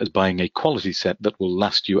investment as buying a quality set that will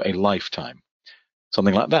last you a lifetime.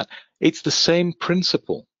 Something like that. It's the same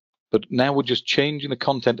principle, but now we're just changing the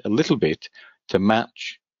content a little bit to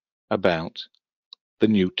match about the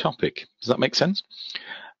new topic. Does that make sense?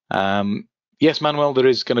 Yes, Manuel, there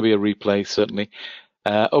is going to be a replay, certainly.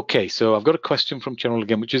 Okay, so I've got a question from Cheryl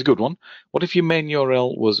again, which is a good one. What if your main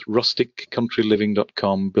URL was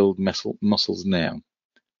rusticcountryLiving.com, build muscles now?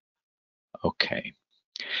 Okay.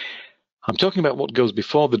 I'm talking about what goes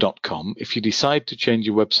before the .com. If you decide to change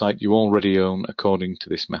your website you already own according to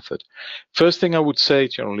this method. First thing I would say,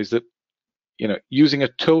 Cheryl, is that using a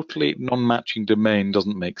totally non-matching domain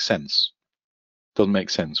doesn't make sense. Doesn't make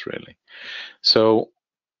sense, really. So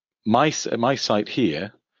my site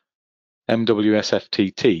here,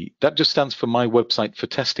 MWSFTT, that just stands for my website for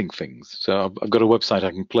testing things. So I've got a website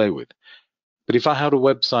I can play with. But if I had a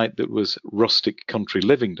website that was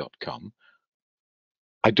rusticcountryLiving.com,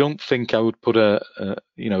 I don't think I would put a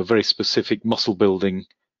very specific muscle building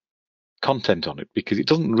content on it, because it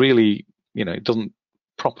doesn't really, it doesn't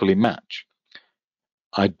properly match.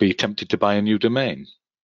 I'd be tempted to buy a new domain,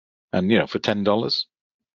 and for $10,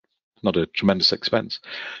 not a tremendous expense.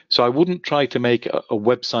 So I wouldn't try to make a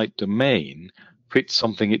website domain fit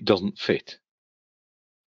something it doesn't fit.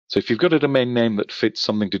 So if you've got a domain name that fits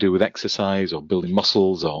something to do with exercise or building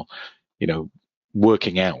muscles or,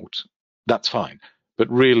 working out, that's fine. But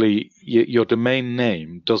really, your domain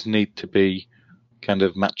name does need to be kind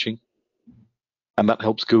of matching. And that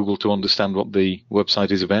helps Google to understand what the website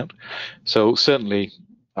is about. So certainly,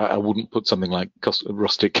 I wouldn't put something like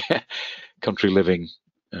rustic country living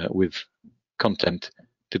with content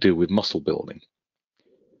to do with muscle building.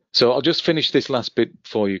 So I'll just finish this last bit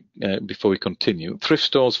for you before we continue. Thrift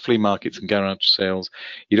stores, flea markets, and garage sales.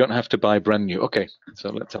 You don't have to buy brand new. Okay, so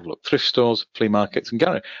let's have a look. Thrift stores, flea markets, and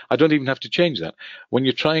garage. I don't even have to change that. When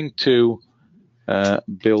you're trying to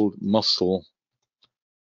build muscle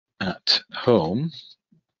at home,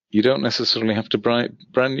 you don't necessarily have to buy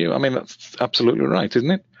brand new. I mean, that's absolutely right,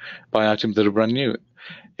 isn't it? Buy items that are brand new.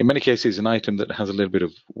 In many cases, an item that has a little bit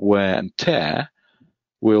of wear and tear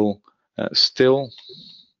will still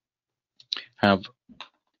have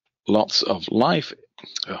lots of life.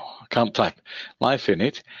 Oh, I can't type. Life in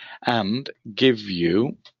it, and give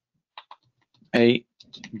you a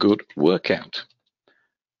good workout.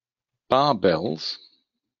 Barbells,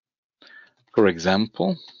 for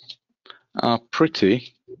example, are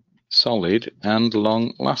pretty solid and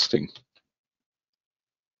long lasting.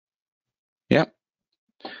 Yeah.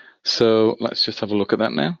 So let's just have a look at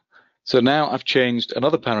that now. So now I've changed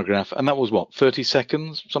another paragraph, and that was what, 30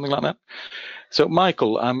 seconds, something like that. So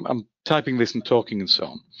Michael, I'm typing this and talking and so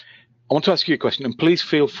on. I want to ask you a question, and please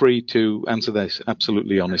feel free to answer this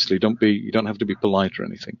absolutely honestly. You don't have to be polite or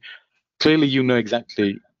anything. Clearly, you know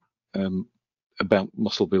exactly about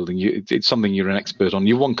muscle building. It's something you're an expert on.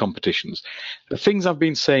 You've won competitions. The things I've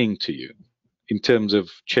been saying to you in terms of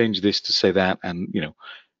change this to say that, and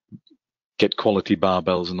get quality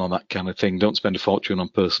barbells and all that kind of thing. Don't spend a fortune on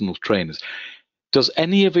personal trainers. Does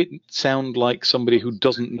any of it sound like somebody who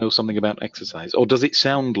doesn't know something about exercise, or does it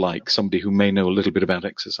sound like somebody who may know a little bit about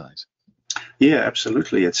exercise? Yeah,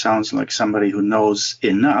 absolutely. It sounds like somebody who knows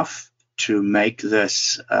enough to make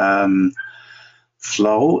this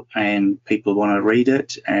flow, and people want to read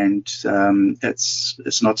it, and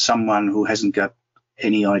it's not someone who hasn't got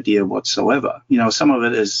any idea whatsoever. Some of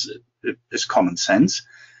it is common sense,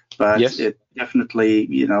 but yes, it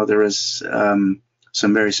definitely, there is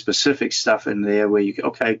some very specific stuff in there where you go,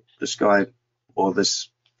 okay, this guy or this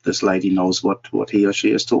lady knows what he or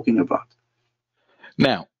she is talking about.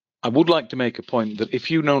 Now, I would like to make a point that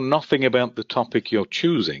if you know nothing about the topic you're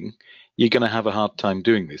choosing, you're going to have a hard time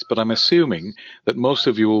doing this. But I'm assuming that most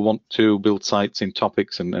of you will want to build sites in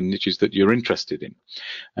topics and niches that you're interested in.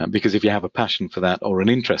 Because if you have a passion for that or an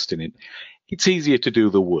interest in it, it's easier to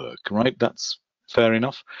do the work, right? That's fair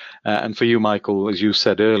enough. And for you, Michael, as you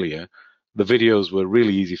said earlier, the videos were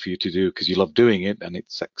really easy for you to do because you love doing it, and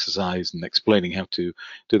it's exercise and explaining how to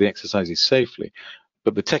do the exercises safely.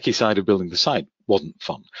 But the techie side of building the site wasn't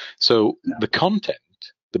fun. So the content,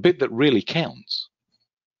 the bit that really counts,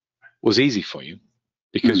 was easy for you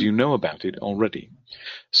because you know about it already.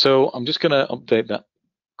 So I'm just going to update that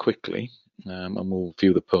quickly, and we'll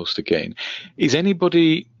view the post again. Is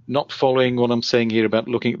anybody not following what I'm saying here about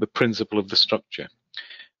looking at the principle of the structure?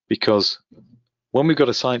 Because when we've got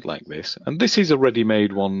a site like this, and this is a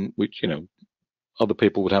ready-made one, which, other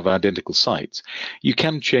people would have identical sites, you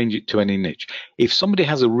can change it to any niche. If somebody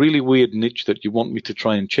has a really weird niche that you want me to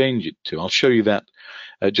try and change it to, I'll show you that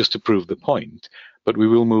just to prove the point, but we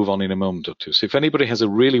will move on in a moment or two. So if anybody has a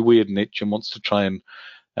really weird niche and wants to try and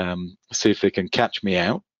see if they can catch me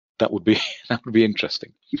out, that would be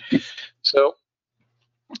interesting. So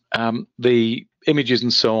the images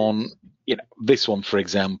and so on, this one, for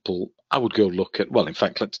example, I would go look at, well, in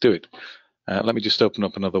fact, let's do it. Let me just open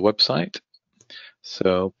up another website.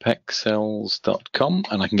 So pexels.com,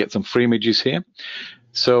 and I can get some free images here.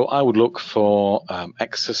 So I would look for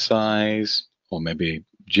exercise, or maybe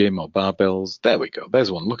gym or barbells. There we go.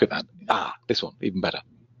 There's one. Look at that. Ah, this one, even better.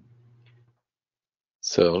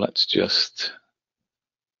 So let's just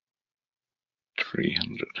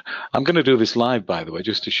 300. I'm going to do this live, by the way,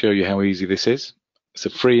 just to show you how easy this is. It's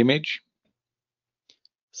a free image.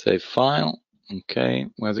 Save file. Okay,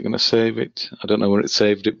 where's it going to save it? I don't know where it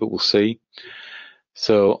saved it, but we'll see.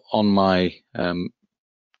 So on my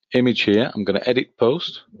image here, I'm going to edit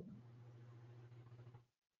post.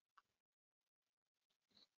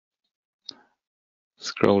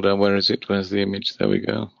 Scroll down, where is it? Where's the image? There we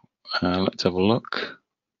go. Let's have a look.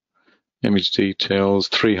 Image details,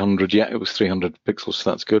 300. Yeah, it was 300 pixels, so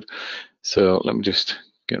that's good. So let me just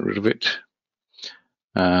get rid of it.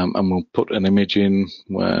 And we'll put an image in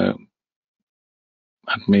where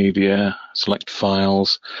add media, select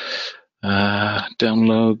files,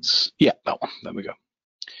 downloads. Yeah, that one. There we go.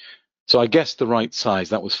 So I guessed the right size.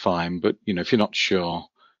 That was fine. But if you're not sure,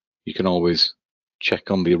 you can always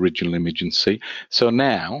check on the original image and see. So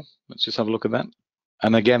now let's just have a look at that.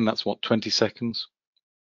 And again, that's what, 20 seconds.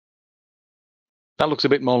 That looks a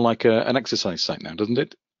bit more like an exercise site now, doesn't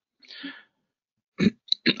it?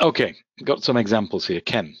 Okay, got some examples here.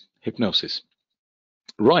 Ken, hypnosis.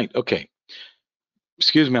 Right, okay.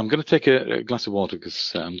 Excuse me, I'm going to take a glass of water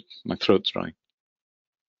because my throat's dry.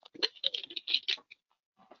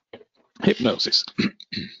 Hypnosis.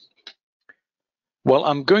 Well,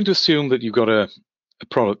 I'm going to assume that you've got a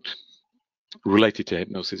product related to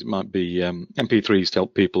hypnosis. It might be MP3s to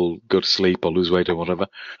help people go to sleep or lose weight or whatever,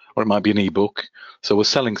 or it might be an ebook. So we're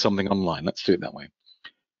selling something online. Let's do it that way.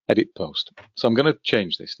 Edit post. So I'm going to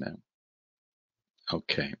change this now.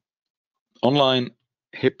 Okay. Online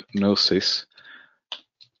hypnosis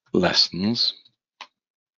lessons.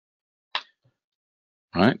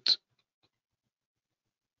 Right.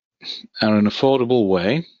 Are an affordable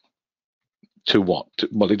way to what?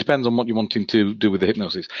 Well, it depends on what you're wanting to do with the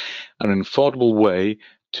hypnosis. Are an affordable way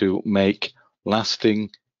to make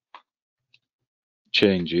lasting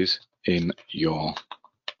changes in your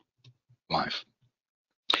life.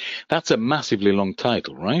 That's a massively long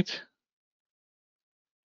title, right?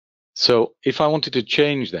 So if I wanted to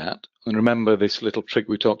change that, and remember this little trick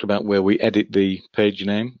we talked about where we edit the page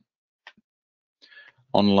name,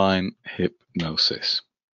 online hypnosis.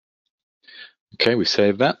 Okay, we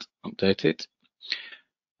save that, update it.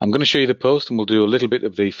 I'm going to show you the post and we'll do a little bit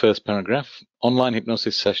of the first paragraph. Online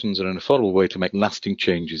hypnosis sessions are an affordable way to make lasting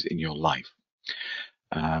changes in your life.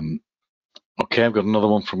 Okay, I've got another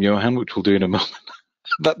one from Johan, which we'll do in a moment.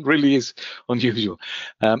 That really is unusual.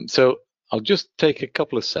 So I'll just take a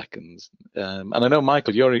couple of seconds. And I know,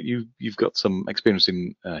 Michael, you've got some experience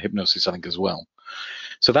in hypnosis, I think, as well.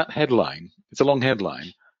 So that headline, it's a long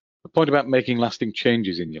headline. The point about making lasting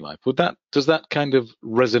changes in your life, does that kind of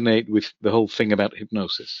resonate with the whole thing about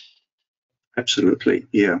hypnosis? Absolutely,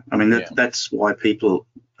 yeah. I mean, that's why people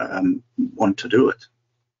want to do it.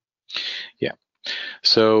 Yeah.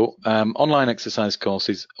 So online exercise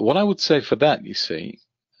courses, what I would say for that, you see,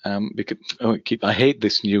 because I hate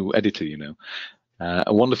this new editor, you know,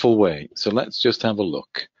 a wonderful way. So let's just have a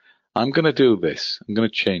look. I'm going to do this. I'm going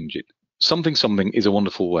to change it. Something is a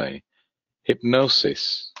wonderful way.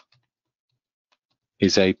 Hypnosis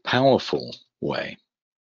is a powerful way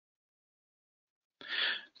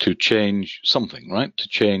to change something, right? To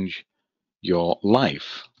change your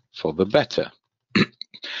life for the better.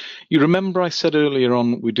 You remember I said earlier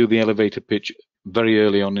on, we do the elevator pitch very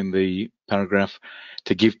early on in the paragraph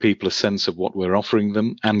to give people a sense of what we're offering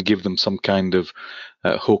them and give them some kind of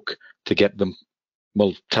hook to get them,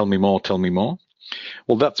 well, tell me more, tell me more.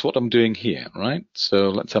 Well, that's what I'm doing here, right? So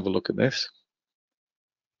let's have a look at this.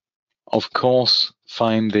 Of course,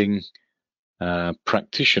 finding a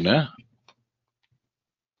practitioner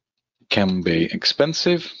can be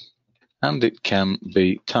expensive and it can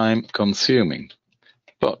be time consuming,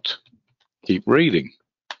 but keep reading.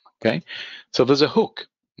 Okay, so there's a hook,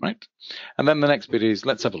 right? And then the next bit is,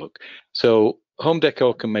 let's have a look. So home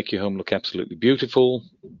decor can make your home look absolutely beautiful.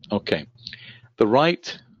 Okay, the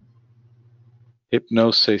right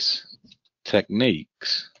hypnosis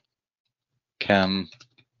techniques can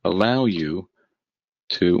allow you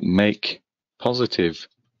to make positive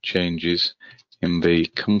changes in the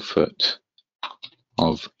comfort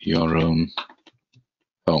of your own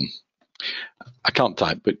home. I can't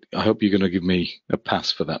type, but I hope you're going to give me a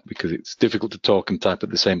pass for that because it's difficult to talk and type at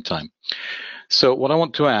the same time. So what I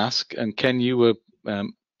want to ask, and Ken, you were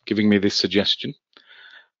giving me this suggestion.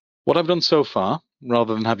 What I've done so far,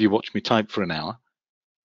 rather than have you watch me type for an hour,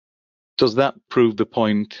 does that prove the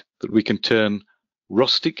point that we can turn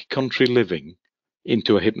rustic country living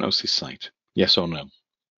into a hypnosis site? Yes or no?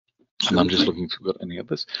 And I'm just looking if we've got any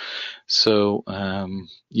others. So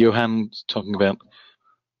Johan's talking about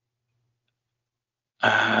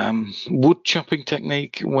wood chopping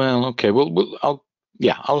technique. Well, okay. Well,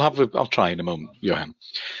 I'll try in a moment, Johan.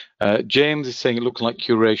 James is saying it looks like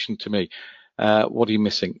curation to me. What are you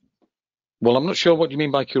missing? Well, I'm not sure what you mean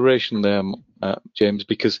by curation there, James,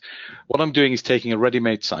 because what I'm doing is taking a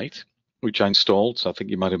ready-made site, which I installed, so I think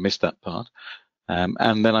you might have missed that part,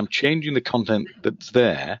 and then I'm changing the content that's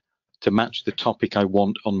there to match the topic I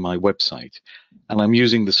want on my website. And I'm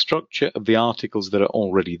using the structure of the articles that are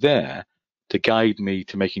already there to guide me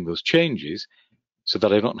to making those changes so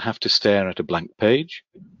that I don't have to stare at a blank page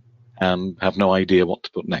and have no idea what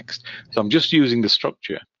to put next. So I'm just using the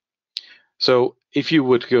structure. So if you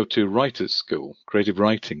were to go to writer's school, creative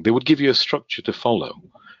writing, they would give you a structure to follow.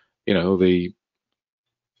 You know, the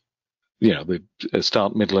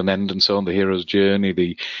start, middle, and end, and so on. The hero's journey.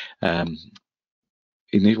 The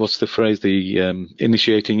what's the phrase? The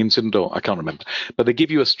initiating incident, or I can't remember. But they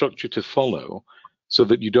give you a structure to follow, so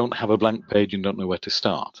that you don't have a blank page and don't know where to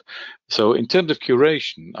start. So in terms of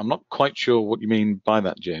curation, I'm not quite sure what you mean by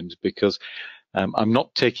that, James, because I'm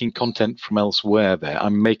not taking content from elsewhere there.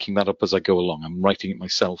 I'm making that up as I go along. I'm writing it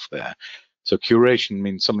myself there. So curation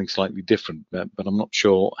means something slightly different, but I'm not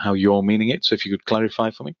sure how you're meaning it. So if you could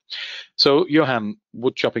clarify for me. So Johan,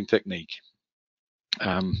 wood chopping technique.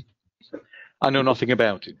 I know nothing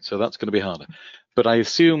about it, so that's going to be harder. But I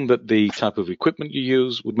assume that the type of equipment you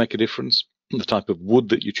use would make a difference. The type of wood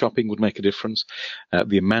that you're chopping would make a difference.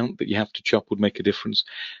 The amount that you have to chop would make a difference.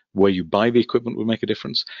 Where you buy the equipment would make a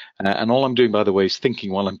difference. And all I'm doing, by the way, is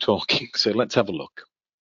thinking while I'm talking. So let's have a look.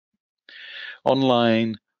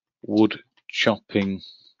 Online wood chopping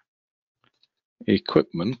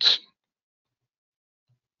equipment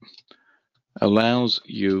allows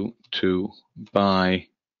you to buy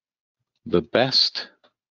the best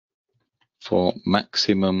for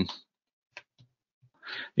maximum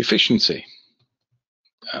efficiency.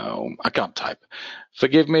 Oh, I can't type.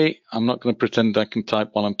 Forgive me, I'm not going to pretend I can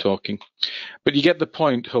type while I'm talking. But you get the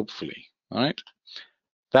point, hopefully, all right?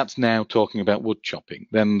 That's now talking about wood chopping.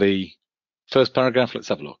 Then the first paragraph, let's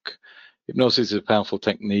have a look. Hypnosis is a powerful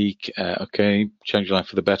technique. Okay, change your life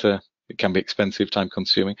for the better. It can be expensive,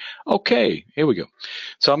 time-consuming. Okay, here we go.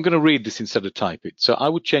 So I'm going to read this instead of type it. So I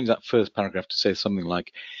would change that first paragraph to say something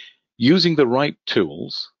like, using the right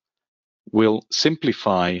tools will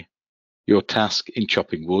simplify your task in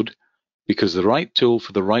chopping wood, because the right tool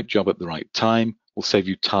for the right job at the right time will save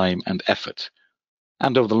you time and effort.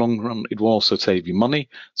 And over the long run, it will also save you money,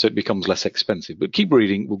 so it becomes less expensive. But keep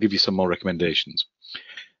reading, we'll give you some more recommendations.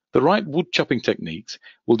 The right wood chopping techniques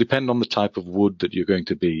will depend on the type of wood that you're going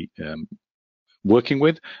to be working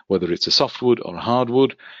with, whether it's a softwood or a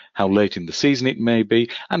hardwood, how late in the season it may be,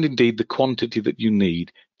 and indeed the quantity that you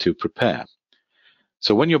need to prepare.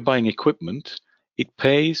 So when you're buying equipment, it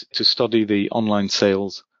pays to study the online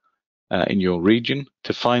sales in your region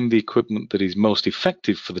to find the equipment that is most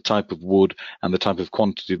effective for the type of wood and the type of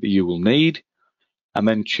quantity that you will need, and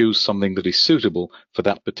then choose something that is suitable for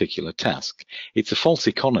that particular task. It's a false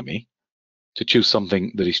economy to choose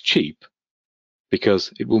something that is cheap, because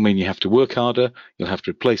it will mean you have to work harder, you'll have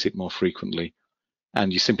to replace it more frequently,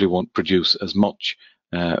 and you simply won't produce as much.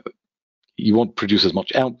 You won't produce as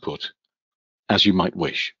much output as you might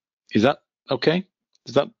wish. Is that okay?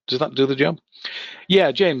 Does that do the job?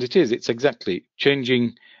 Yeah, James, it is. It's exactly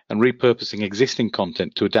changing and repurposing existing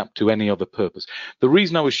content to adapt to any other purpose. The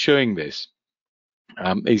reason I was showing this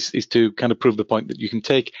is to kind of prove the point that you can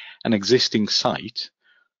take an existing site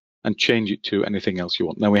and change it to anything else you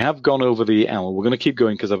want. Now, we have gone over the hour. We're going to keep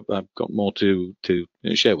going because I've got more to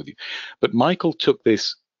share with you. But Michael took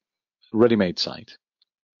this ready-made site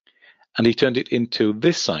and he turned it into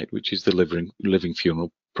this site, which is the living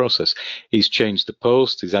funeral process. He's changed the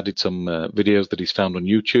post. He's added some videos that he's found on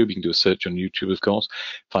YouTube. You can do a search on YouTube, of course,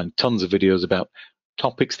 find tons of videos about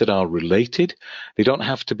topics that are related. They don't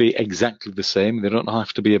have to be exactly the same. They don't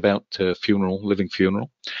have to be about living funeral.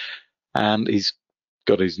 And he's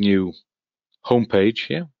got his new homepage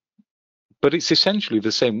here, but it's essentially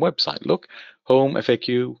the same website. Look, home,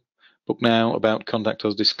 FAQ, book now, about, contact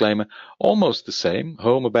us, disclaimer, almost the same.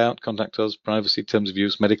 Home, about, contact us, privacy, terms of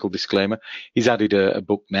use, medical disclaimer. He's added a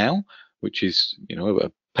book now, which is,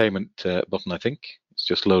 a payment button, I think. It's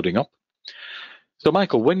just loading up. So,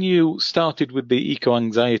 Michael, when you started with the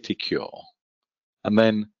eco-anxiety cure and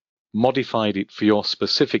then modified it for your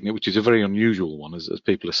specific, which is a very unusual one, as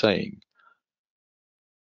people are saying,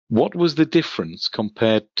 what was the difference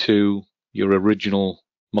compared to your original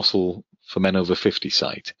Muscle for Men Over 50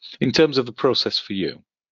 site in terms of the process for you?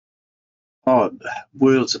 Oh,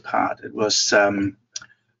 worlds apart. It was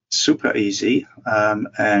super easy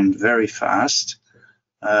and very fast.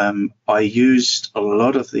 I used a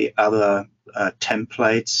lot of the other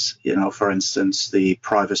templates, for instance, the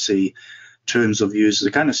privacy, terms of use,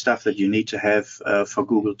 the kind of stuff that you need to have for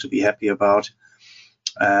Google to be happy about.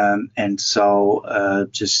 And so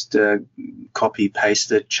just copy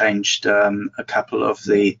pasted, changed a couple of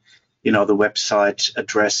the, the website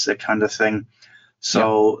address, that kind of thing.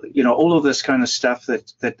 So, all of this kind of stuff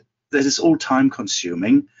that is all time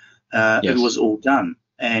consuming. Yes. It was all done.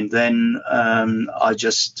 And then I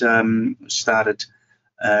just started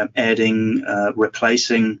adding,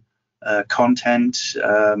 replacing content,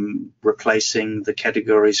 replacing the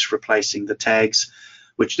categories, replacing the tags,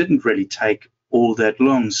 which didn't really take all that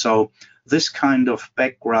long. So this kind of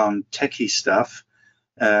background techie stuff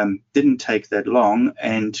didn't take that long,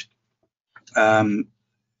 and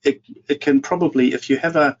it can probably, if you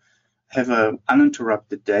have a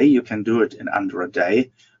uninterrupted day, you can do it in under a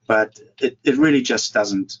day, but it really just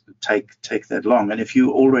doesn't take that long. And if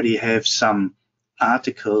you already have some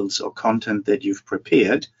articles or content that you've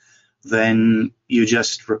prepared, then you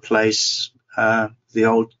just replace the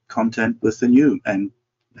old content with the new, and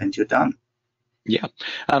you're done. Yeah,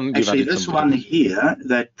 actually, this one here,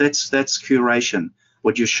 that's curation.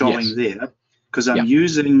 What you're showing there, because I'm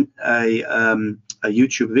using a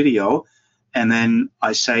YouTube video, and then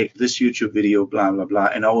I say this YouTube video, blah blah blah,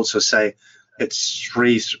 and I also say it's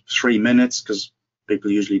three minutes because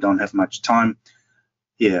people usually don't have much time.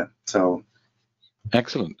 Yeah, so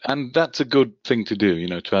excellent, and that's a good thing to do,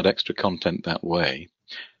 to add extra content that way.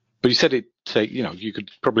 But you said you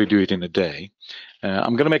could probably do it in a day.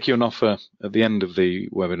 I'm going to make you an offer at the end of the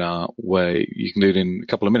webinar where you can do it in a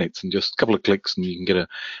couple of minutes and just a couple of clicks, and you can get a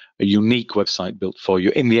unique website built for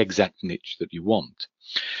you in the exact niche that you want.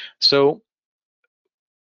 So,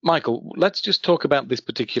 Michael, let's just talk about this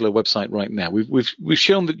particular website right now. We've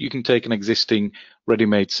shown that you can take an existing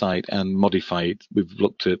ready-made site and modify it. We've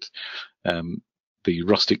looked at the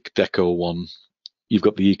rustic deco one. You've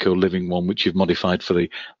got the eco-living one, which you've modified for the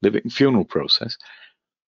living funeral process.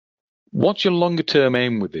 What's your longer-term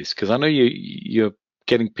aim with this? Because I know you're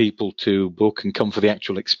getting people to book and come for the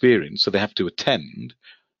actual experience, so they have to attend,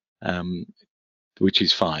 which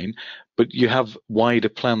is fine, but you have wider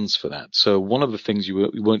plans for that. So one of the things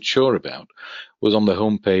you weren't sure about was on the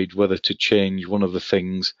homepage whether to change one of the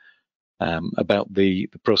things about the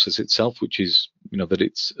process itself, which is, that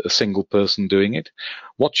it's a single person doing it.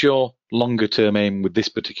 What's your longer term aim with this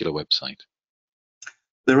particular website?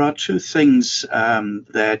 There are two things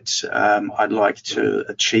that I'd like to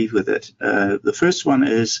achieve with it. The first one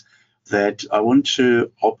is that I want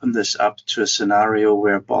to open this up to a scenario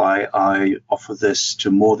whereby I offer this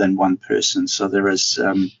to more than one person. So there is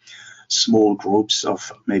small groups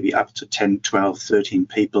of maybe up to 10, 12, 13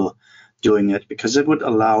 people doing it, because it would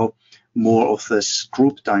allow more of this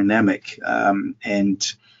group dynamic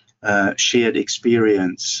and shared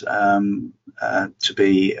experience to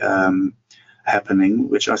be happening,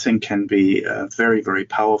 which I think can be very, very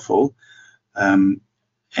powerful.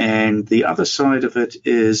 And the other side of it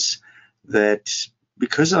is that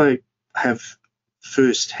because I have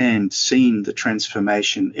firsthand seen the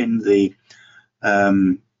transformation in the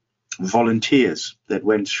volunteers that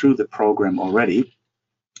went through the program already,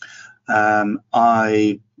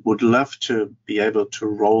 I would love to be able to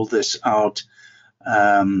roll this out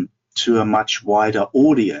to a much wider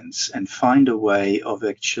audience and find a way of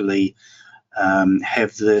actually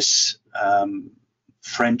have this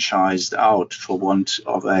franchised out, for want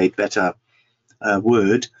of a better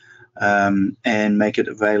word, and make it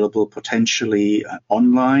available potentially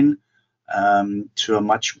online to a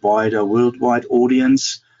much wider worldwide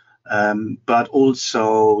audience. But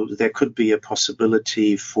also there could be a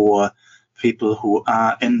possibility for people who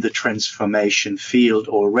are in the transformation field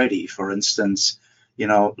already, for instance,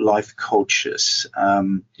 life coaches,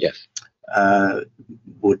 yes,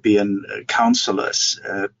 would be counselors,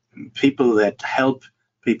 people that help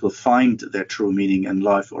people find their true meaning in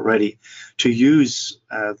life already, to use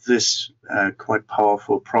this quite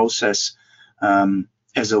powerful process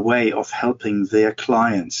as a way of helping their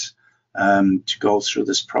clients to go through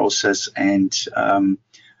this process and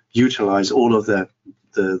utilize all of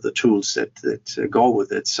the tools that go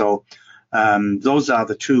with it. So those are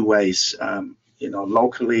the two ways,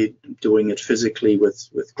 locally doing it physically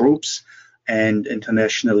with groups, and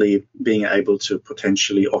internationally being able to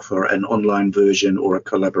potentially offer an online version or a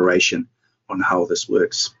collaboration on how this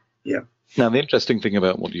works. Yeah. Now, the interesting thing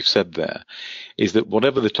about what you've said there is that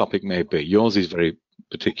whatever the topic may be, yours is very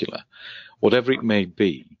particular. Whatever it may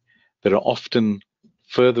be, there are often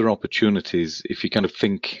further opportunities if you kind of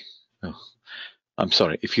think,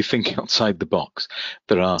 if you think outside the box,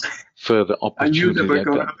 there are further opportunities. I knew there were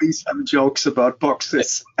going to be some jokes about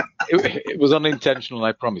boxes. It was unintentional,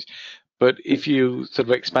 I promise. But if you sort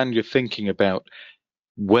of expand your thinking about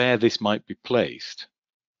where this might be placed,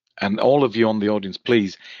 and all of you on the audience,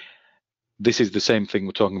 please, this is the same thing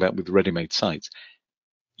we're talking about with ready-made sites.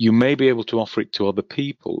 You may be able to offer it to other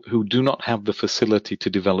people who do not have the facility to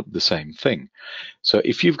develop the same thing. So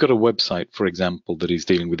if you've got a website, for example, that is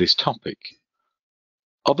dealing with this topic,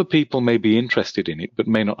 other people may be interested in it, but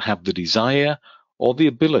may not have the desire or the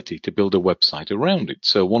ability to build a website around it.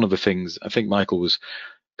 So one of the things I think Michael was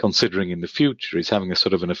considering in the future is having a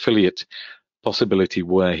sort of an affiliate possibility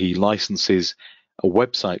where he licenses a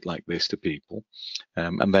website like this to people,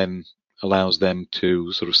 and then allows them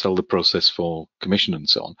to sort of sell the process for commission and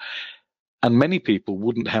so on. And many people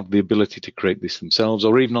wouldn't have the ability to create this themselves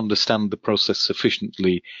or even understand the process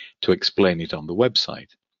sufficiently to explain it on the website.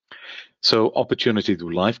 So opportunities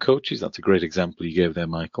with life coaches, that's a great example you gave there,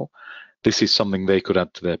 Michael. This is something they could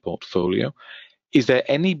add to their portfolio. Is there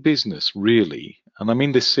any business really, and I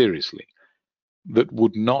mean this seriously, that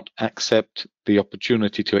would not accept the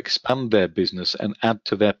opportunity to expand their business and add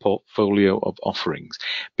to their portfolio of offerings?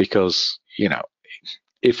 Because,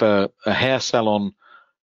 if a hair salon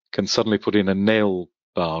can suddenly put in a nail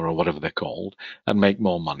bar or whatever they're called and make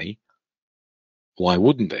more money, why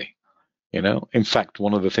wouldn't they? In fact,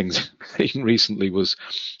 one of the things recently was,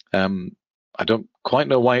 I don't quite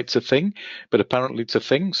know why it's a thing, but apparently it's a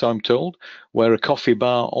thing, so I'm told, where a coffee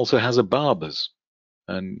bar also has a barber's.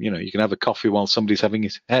 And, you can have a coffee while somebody's having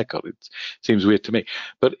his haircut. It seems weird to me.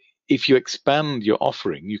 But if you expand your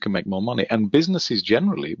offering, you can make more money. And businesses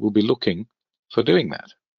generally will be looking for doing that.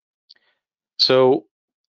 So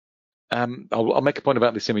I'll make a point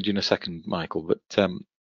about this image in a second, Michael, but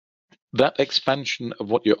that expansion of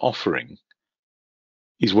what you're offering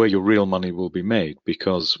is where your real money will be made,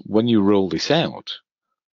 because when you roll this out,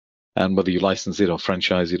 and whether you license it or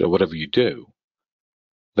franchise it or whatever you do,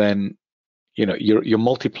 then you're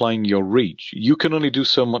multiplying your reach. You can only do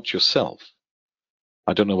so much yourself.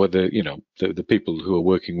 I don't know whether the people who are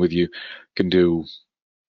working with you can do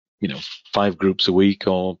 5 groups a week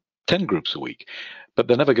or 10 groups a week, but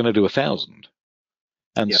they're never going to do 1,000.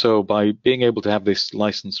 And so by being able to have this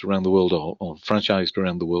licensed around the world or franchised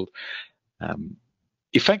around the world,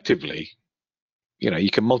 effectively,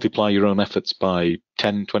 you can multiply your own efforts by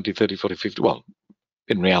 10, 20, 30, 40, 50. Well,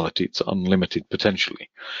 in reality, it's unlimited potentially.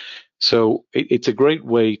 So it's a great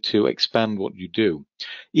way to expand what you do.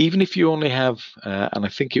 Even if you only have, and I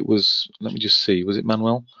think it was, let me just see, was it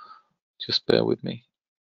Manuel? Just bear with me.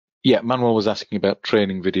 Yeah, Manuel was asking about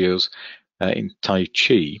training videos in Tai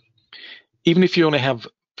Chi. Even if you only have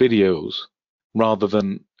videos rather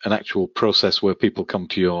than an actual process where people come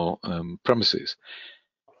to your premises,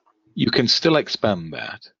 you can still expand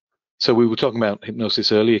that. So we were talking about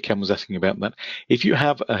hypnosis earlier. Ken was asking about that. If you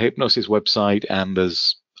have a hypnosis website and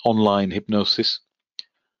there's online hypnosis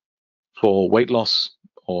for weight loss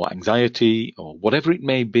or anxiety or whatever it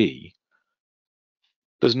may be,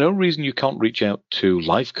 there's no reason you can't reach out to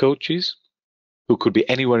life coaches who could be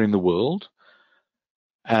anywhere in the world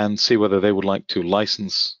and see whether they would like to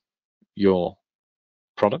license your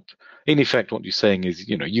product. In effect, what you're saying is,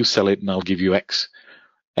 you sell it and I'll give you X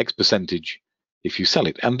percentage if you sell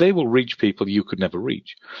it. And they will reach people you could never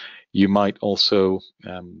reach. You might also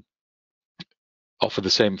offer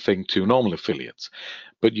the same thing to normal affiliates,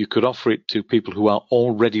 but you could offer it to people who are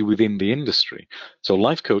already within the industry. So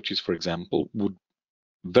life coaches, for example, would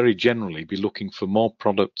very generally be looking for more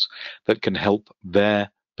products that can help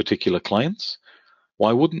their particular clients.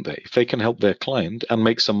 Why wouldn't they? If they can help their client and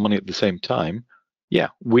make some money at the same time, yeah,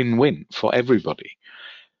 win-win for everybody.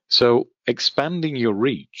 So expanding your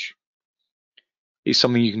reach is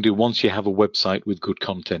something you can do once you have a website with good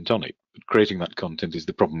content on it. But creating that content is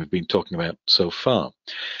the problem we've been talking about so far.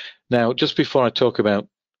 Now, just before I talk about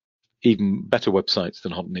even better websites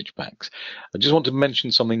than Hot Niche Packs, I just want to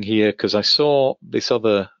mention something here because I saw this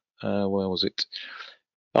other, where was it?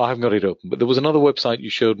 Oh, I haven't got it open, but there was another website you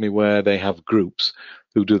showed me where they have groups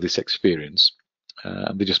who do this experience.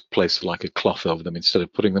 And they just place like a cloth over them instead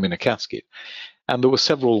of putting them in a casket. And there were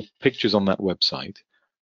several pictures on that website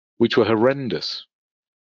which were horrendous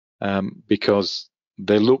because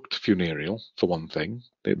they looked funereal, for one thing.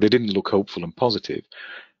 They didn't look hopeful and positive.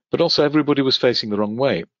 But also everybody was facing the wrong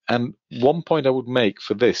way. And one point I would make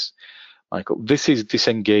for this, Michael, this is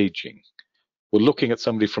disengaging. We're looking at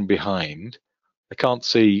somebody from behind. I can't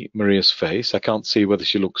see Maria's face. I can't see whether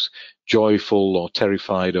she looks joyful or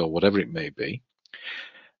terrified or whatever it may be.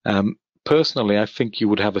 Personally, I think you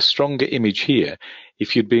would have a stronger image here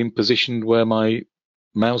if you'd been positioned where my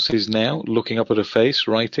mouse is now, looking up at her face,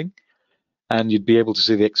 writing, and you'd be able to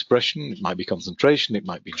see the expression. It might be concentration, it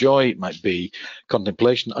might be joy, it might be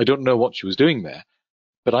contemplation. I don't know what she was doing there,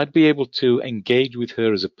 but I'd be able to engage with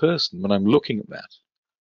her as a person when I'm looking at that.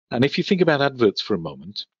 And if you think about adverts for a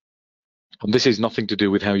moment, and this is nothing to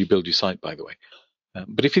do with how you build your site, by the way,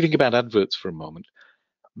 but if you think about adverts for a moment,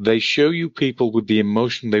 they show you people with the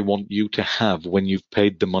emotion they want you to have when you've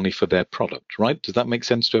paid the money for their product, right? Does that make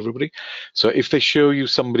sense to everybody? So if they show you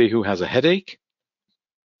somebody who has a headache,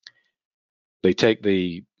 they take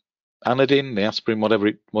the Anadin, the aspirin,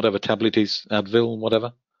 whatever tablet is, Advil,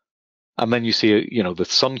 whatever, and then you see, the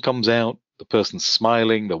sun comes out, the person's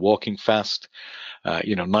smiling, they're walking fast,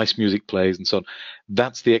 nice music plays and so on.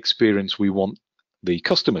 That's the experience we want the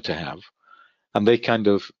customer to have, and they kind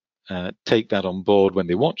of take that on board when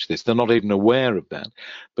they watch this. They're not even aware of that,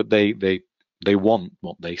 but they want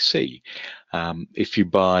what they see. If you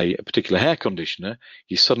buy a particular hair conditioner,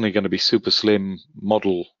 you're suddenly going to be super slim,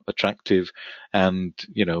 model, attractive, and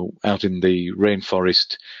out in the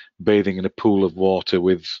rainforest, bathing in a pool of water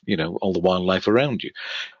with all the wildlife around you.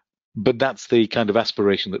 But that's the kind of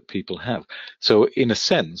aspiration that people have. So in a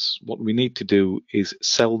sense, what we need to do is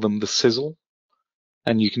sell them the sizzle.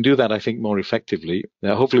 And you can do that, I think, more effectively.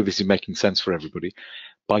 Now, hopefully this is making sense for everybody,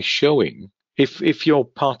 by showing, if your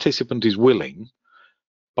participant is willing,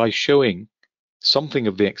 by showing something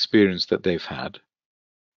of the experience that they've had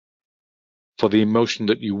for the emotion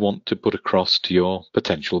that you want to put across to your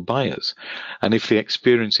potential buyers. And if the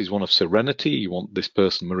experience is one of serenity, you want this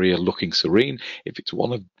person, Maria, looking serene. If it's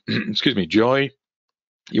one of, joy,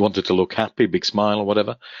 you want it to look happy, big smile or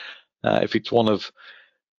whatever. If it's one of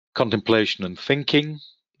contemplation and thinking,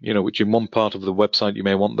 which in one part of the website you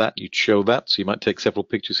may want that, you'd show that. So you might take several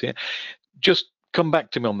pictures here. Just come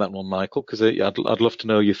back to me on that one, Michael, because I'd love to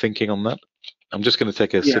know your thinking on that. I'm just going to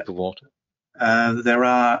take a sip of water. There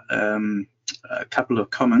are a couple of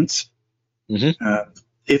comments. Mm-hmm.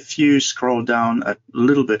 If you scroll down a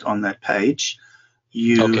little bit on that page,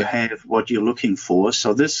 you have what you're looking for.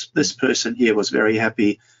 So this person here was very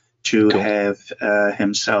happy to have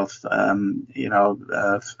himself,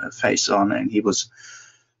 face on, and he was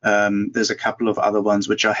There's a couple of other ones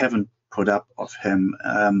which I haven't put up of him,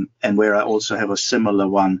 and where I also have a similar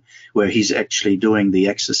one where he's actually doing the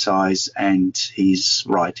exercise and he's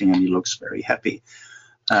writing and he looks very happy.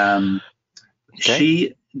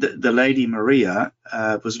 Okay. The lady Maria,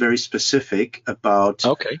 was very specific about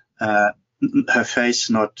her face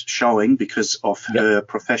not showing because of her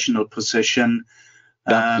professional position.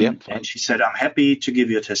 And she said, I'm happy to give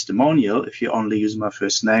you a testimonial if you only use my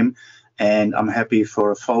first name, and I'm happy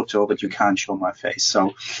for a photo, but you can't show my face.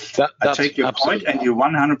 So I take your point, and you're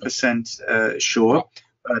 100% sure.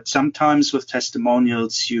 But sometimes with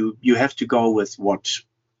testimonials, you have to go with what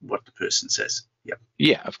the person says.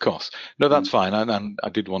 Yeah, of course. No, that's fine. And I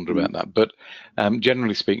did wonder about that. But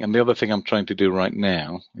generally speaking, and the other thing I'm trying to do right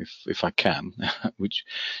now, if I can, which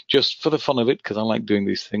just for the fun of it, because I like doing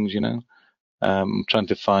these things, you know, I'm trying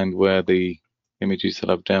to find where the images that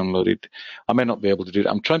I've downloaded. I may not be able to do it.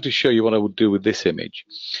 I'm trying to show you what I would do with this image,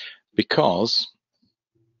 because,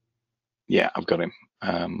 yeah, I've got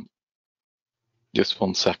him. Just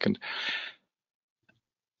 1 second.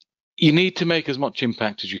 You need to make as much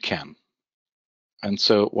impact as you can. And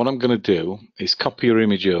so what I'm going to do is copy your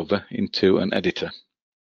image over into an editor,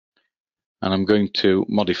 and I'm going to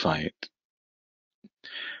modify it.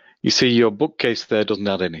 You see, your bookcase there doesn't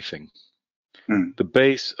add anything. The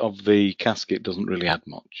base of the casket doesn't really add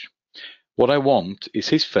much. What I want is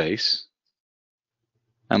his face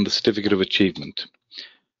and the certificate of achievement.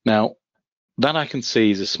 Now, that I can see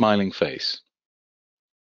is a smiling face.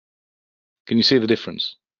 Can you see the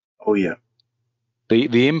difference? Oh, yeah.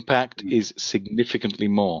 The impact is significantly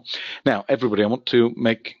more. Now, everybody, I want to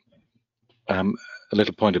make a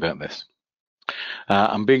little point about this.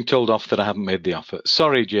 I'm being told off that I haven't made the offer.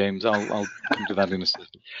 Sorry, James, I'll come to that in a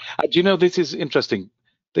second. Do you know, this is interesting.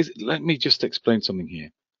 Let me just explain something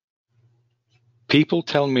here. People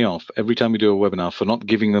tell me off every time we do a webinar for not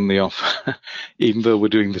giving them the offer, even though we're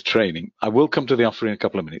doing the training. I will come to the offer in a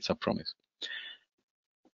couple of minutes, I promise.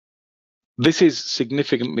 This is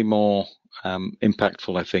significantly more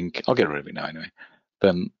impactful, I think. I'll get rid of it now anyway,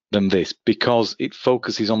 than this, because it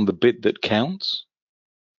focuses on the bit that counts.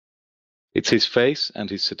 It's his face and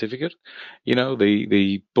his certificate, you know,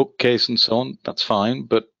 the bookcase and so on. That's fine,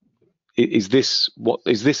 but is this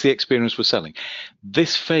the experience we're selling?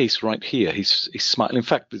 This face right here, he's smiling. In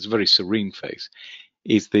fact, it's a very serene face.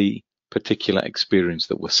 Is the particular experience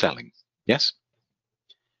that we're selling? Yes.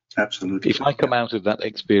 Absolutely. If I come out of that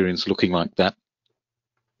experience looking like that,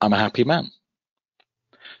 I'm a happy man.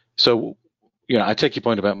 So, you know, I take your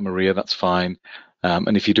point about Maria. That's fine.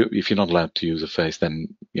 And if you're not allowed to use a face,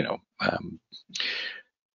 then you know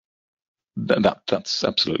that's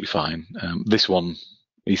absolutely fine. This one,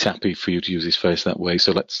 he's happy for you to use his face that way.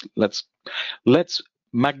 So let's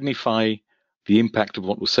magnify the impact of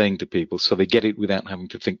what we're saying to people, so they get it without having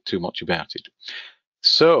to think too much about it.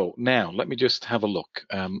 So now let me just have a look,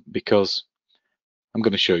 because I'm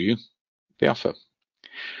going to show you the offer.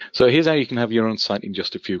 So here's how you can have your own site in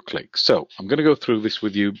just a few clicks. So I'm going to go through this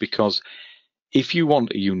with you, because if you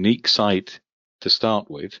want a unique site to start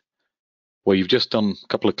with, where you've just done a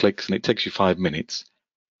couple of clicks and it takes you 5 minutes,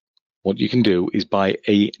 what you can do is buy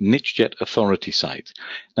a NicheJet Authority site.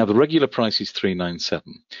 Now, the regular price is $397.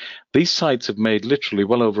 These sites have made literally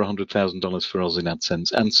well over $100,000 for us in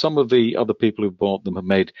AdSense, and some of the other people who bought them have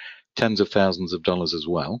made tens of thousands of dollars as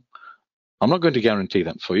well. I'm not going to guarantee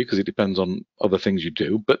that for you, because it depends on other things you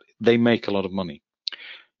do, but they make a lot of money.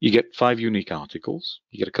 You get 5 unique articles,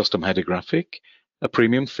 you get a custom header graphic, a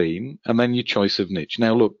premium theme, and then your choice of niche.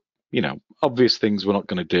 Now, look, you know, obvious things we're not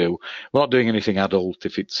going to do. We're not doing anything adult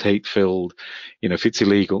if it's hate-filled, you know, if it's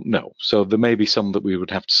illegal, no. So there may be some that we would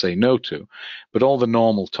have to say no to, but all the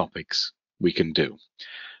normal topics we can do.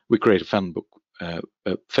 We create a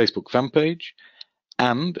Facebook fan page,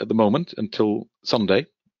 and at the moment, until Sunday,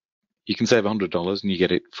 you can save $100 and you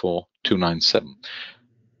get it for $297.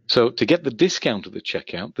 So to get the discount at the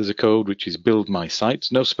checkout, there's a code which is Build My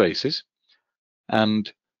Sites, no spaces.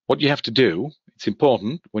 And what you have to do, it's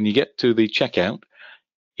important, when you get to the checkout,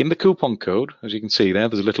 in the coupon code, as you can see there,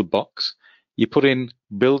 there's a little box. You put in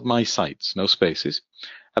Build My Sites, no spaces.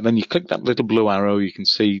 And then you click that little blue arrow you can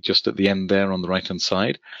see just at the end there on the right-hand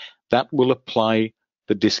side. That will apply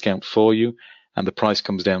the discount for you, and the price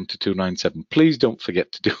comes down to $297. Please don't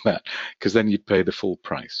forget to do that, because then you'd pay the full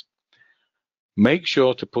price. Make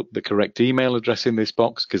sure to put the correct email address in this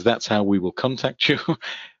box, because that's how we will contact you.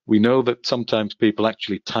 We know that sometimes people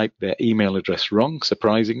actually type their email address wrong,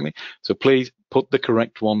 surprisingly. So please put the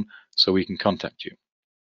correct one so we can contact you.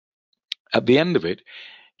 At the end of it,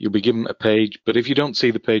 you'll be given a page, but if you don't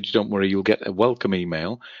see the page, don't worry, you'll get a welcome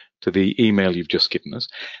email to the email you've just given us.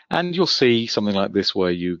 And you'll see something like this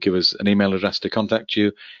where you give us an email address to contact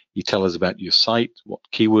you. You tell us about your site, what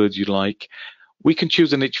keywords you'd like. We can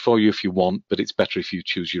choose a niche for you if you want, but it's better if you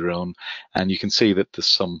choose your own. And you can see that there's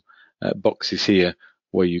some boxes here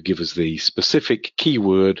where you give us the specific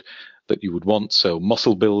keyword that you would want. So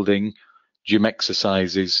muscle building, gym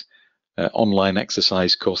exercises, online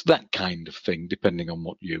exercise course, that kind of thing, depending on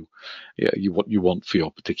what you want for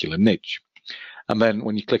your particular niche. And then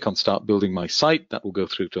when you click on Start Building My Site, that will go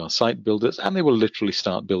through to our site builders, and they will literally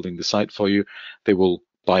start building the site for you. They will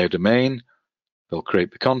buy a domain, they'll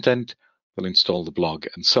create the content, they'll install the blog,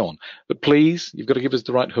 and so on. But please, you've got to give us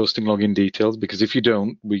the right hosting login details, because if you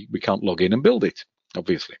don't, we can't log in and build it,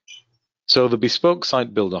 obviously. So the bespoke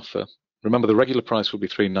site build offer, remember the regular price will be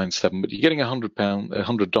 $397, but you're getting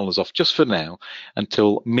 $100 off just for now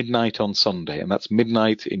until midnight on Sunday, and that's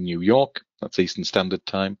midnight in New York. That's Eastern Standard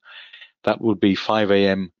Time. That would be 5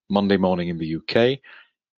 a.m. Monday morning in the UK.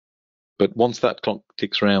 But once that clock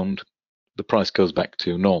ticks round, the price goes back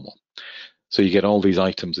to normal. So you get all these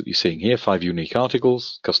items that you're seeing here, 5 unique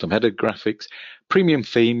articles, custom header graphics, premium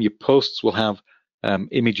theme. Your posts will have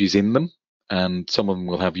images in them, and some of them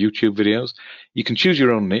will have YouTube videos. You can choose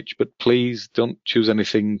your own niche, but please don't choose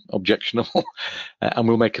anything objectionable. And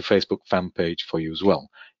we'll make a Facebook fan page for you as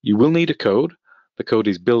well. You will need a code. The code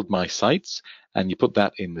is Build My Sites, and you put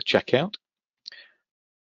that in the checkout.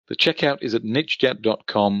 The checkout is at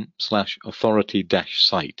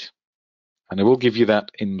nichejet.com/authority-site. And I will give you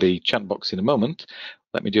that in the chat box in a moment.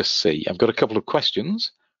 Let me just see. I've got a couple of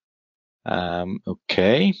questions.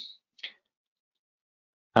 Okay.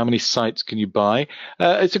 How many sites can you buy?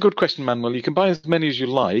 It's a good question, Manuel. You can buy as many as you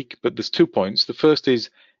like, but there's 2 points. The first is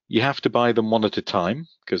you have to buy them one at a time,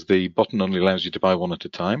 because the button only allows you to buy one at a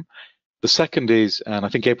time. The second is, and I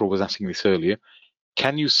think April was asking this earlier,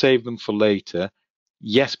 can you save them for later?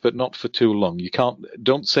 Yes, but not for too long.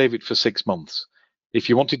 Don't save it for 6 months. If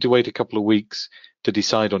you wanted to wait a couple of weeks to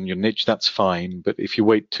decide on your niche, that's fine. But if you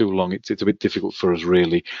wait too long, it's a bit difficult for us,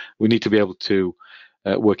 really. We need to be able to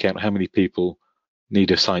work out how many people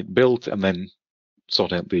need a site built and then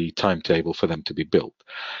sort out the timetable for them to be built.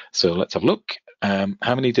 So let's have a look.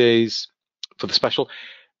 How many days for the special?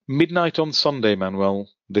 Midnight on Sunday, Manuel,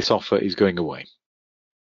 this offer is going away.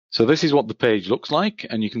 So this is what the page looks like,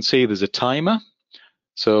 and you can see there's a timer.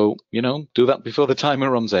 So, do that before the timer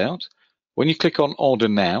runs out. When you click on Order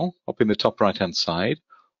Now, up in the top right-hand side,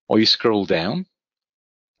 or you scroll down,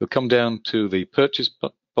 you'll come down to the Purchase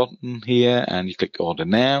button here, and you click Order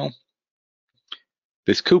Now.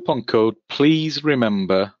 This coupon code, please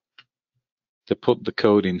remember to put the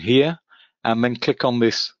code in here, and then click on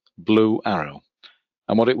this blue arrow.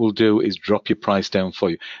 And what it will do is drop your price down for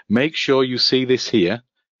you. Make sure you see this here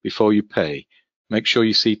before you pay. Make sure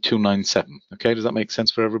you see $297. Okay, does that make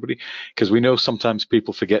sense for everybody? Because we know sometimes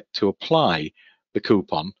people forget to apply the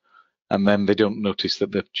coupon, and then they don't notice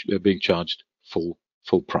that they're being charged full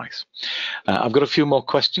price. I've got a few more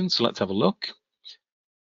questions, so let's have a look.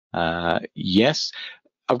 Yes,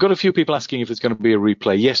 I've got a few people asking if there's going to be a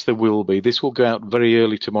replay. Yes, there will be. This will go out very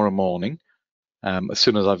early tomorrow morning. As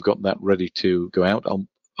soon as I've got that ready to go out, I'll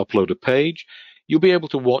upload a page. You'll be able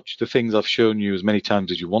to watch the things I've shown you as many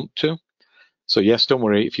times as you want to. So yes, don't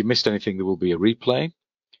worry. If you missed anything, there will be a replay.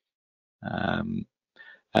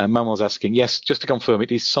 Manuel's asking, yes, just to confirm,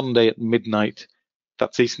 it is Sunday at midnight.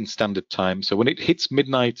 That's Eastern Standard Time. So when it hits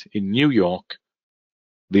midnight in New York,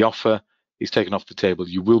 the offer is taken off the table.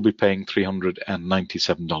 You will be paying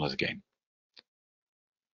 $397 again.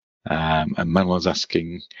 And Manuel's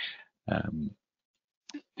asking,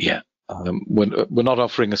 we're not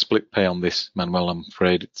offering a split pay on this, Manuel. I'm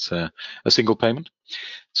afraid it's a single payment.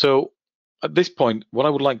 So at this point, what I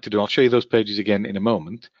would like to do, I'll show you those pages again in a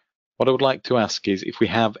moment. What I would like to ask is if we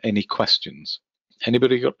have any questions.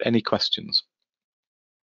 Anybody got any questions?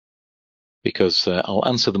 Because I'll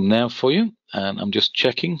answer them now for you, and I'm just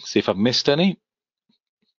checking, see if I've missed any.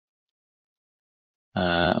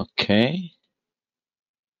 Okay.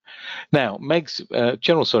 Now, Meg's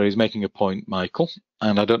General Sorry is making a point, Michael,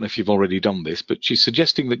 and I don't know if you've already done this, but she's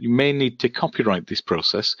suggesting that you may need to copyright this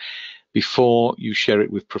process before you share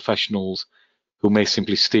it with professionals who may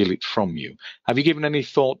simply steal it from you. Have you given any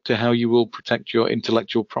thought to how you will protect your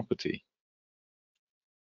intellectual property?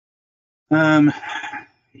 Yeah,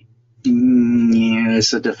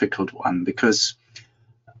 it's a difficult one, because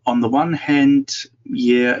on the one hand,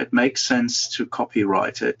 yeah, it makes sense to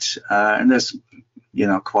copyright it, and there's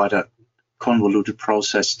quite a convoluted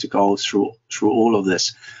process to go through all of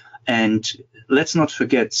this. And let's not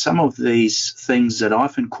forget, some of these things that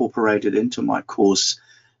I've incorporated into my course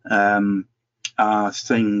are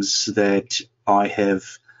things that I have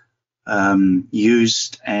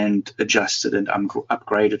used and adjusted and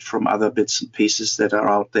upgraded from other bits and pieces that are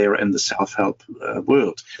out there in the self-help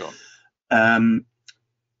world. Sure.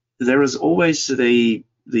 There is always the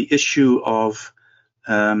issue of,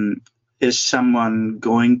 is someone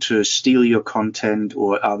going to steal your content,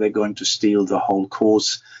 or are they going to steal the whole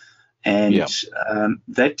course? And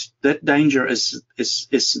that danger is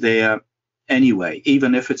there anyway,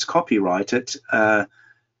 even if it's copyrighted.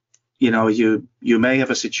 You may have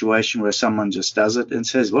a situation where someone just does it and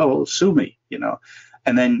says, well, sue me,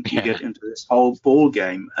 and then you get into this whole ball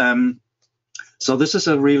game. So this is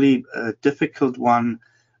a really difficult one.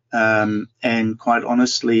 And quite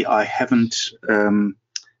honestly, I haven't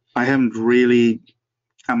really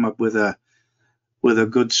come up with a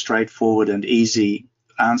good, straightforward and easy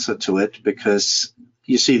answer to it, because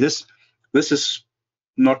you see, this is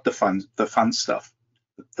not the fun stuff.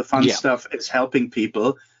 The fun stuff is helping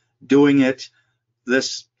people doing it.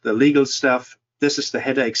 The legal stuff, this is the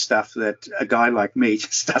headache stuff that a guy like me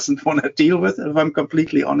just doesn't want to deal with, if I'm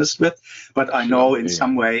completely honest with. But I know in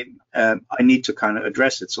some way I need to kind of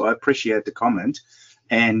address it. So I appreciate the comment,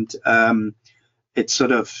 and it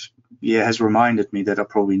sort of has reminded me that I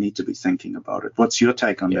probably need to be thinking about it. What's your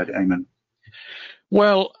take on that, Eamon?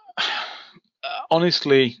 Well,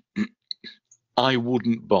 honestly, I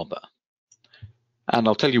wouldn't bother, and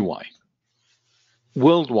I'll tell you why.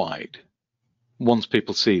 Worldwide, once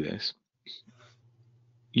people see this,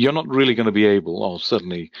 you're not really going to be able, or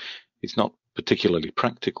certainly it's not particularly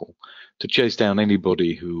practical, to chase down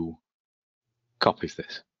anybody who copies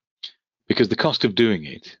this, because the cost of doing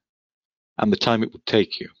it and the time it would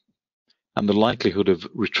take you and the likelihood of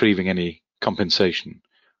retrieving any compensation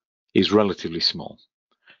is relatively small.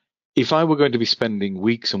 If I were going to be spending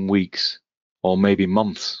weeks and weeks, or maybe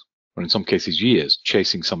months, or in some cases years,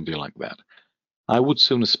 chasing somebody like that, I would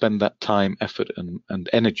sooner spend that time, effort, and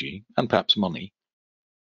energy, and perhaps money,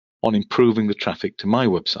 on improving the traffic to my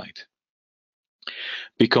website.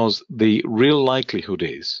 Because the real likelihood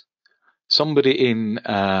is somebody in,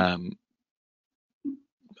 I'm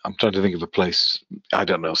trying to think of a place, I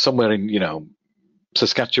don't know, somewhere in,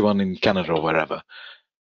 Saskatchewan in Canada or wherever,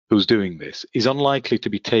 who's doing this, is unlikely to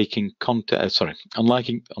be taking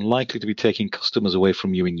unlikely to be taking customers away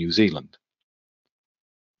from you in New Zealand.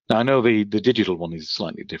 Now, I know the digital one is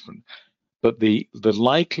slightly different, but the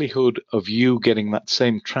likelihood of you getting that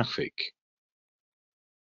same traffic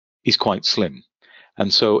is quite slim.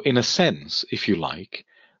 And so, in a sense, if you like,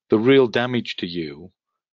 the real damage to you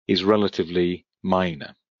is relatively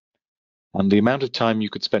minor. And the amount of time you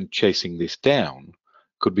could spend chasing this down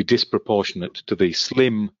could be disproportionate to the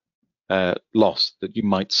slim loss that you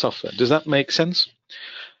might suffer. Does that make sense?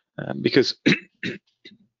 Because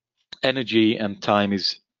energy and time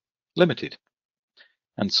is limited.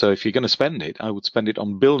 And so if you're going to spend it, I would spend it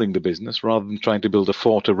on building the business rather than trying to build a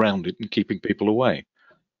fort around it and keeping people away.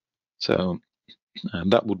 So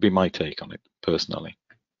that would be my take on it, personally.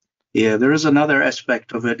 Yeah, there is another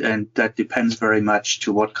aspect of it, and that depends very much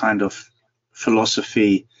to what kind of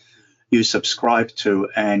philosophy you subscribe to.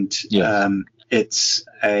 And it's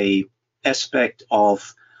a aspect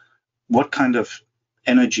of what kind of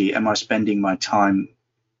energy am I spending my time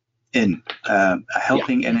in, a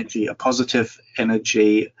helping energy, a positive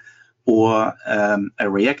energy, or a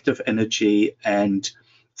reactive energy, and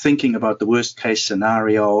thinking about the worst case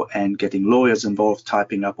scenario and getting lawyers involved,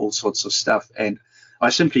 typing up all sorts of stuff. And I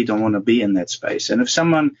simply don't want to be in that space. And if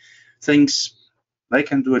someone thinks they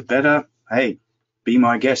can do it better, hey, be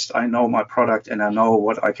my guest. I know my product and I know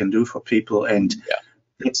what I can do for people, and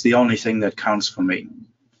it's the only thing that counts for me.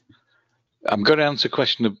 I'm going to answer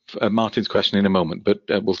Martin's question in a moment, but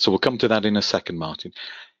we'll come to that in a second, Martin.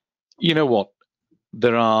 You know what?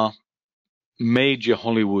 There are major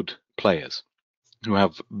Hollywood players who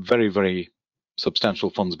have very, very substantial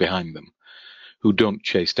funds behind them who don't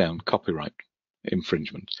chase down copyright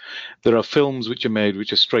infringement. There are films which are made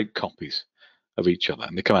which are straight copies of each other,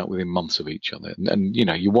 and they come out within months of each other. And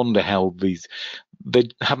you wonder how they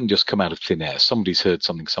haven't just come out of thin air. Somebody's heard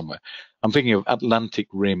something somewhere. I'm thinking of Atlantic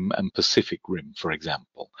Rim and Pacific Rim, for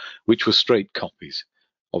example, which were straight copies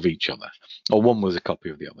of each other, or one was a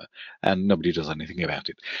copy of the other, and nobody does anything about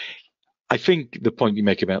it. I think the point you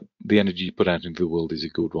make about the energy you put out into the world is a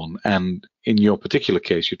good one. And in your particular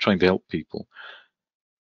case, you're trying to help people.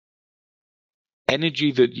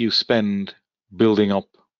 Energy that you spend building up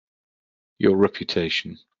your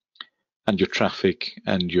reputation and your traffic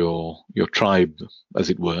and your tribe, as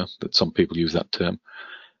it were, that some people use that term,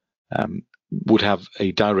 would have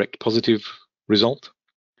a direct positive result.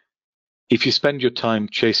 If you spend your time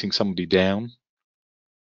chasing somebody down,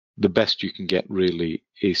 the best you can get really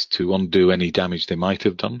is to undo any damage they might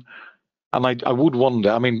have done And I would wonder,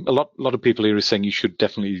 I mean, a lot of people here are saying you should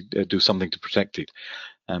definitely do something to protect it.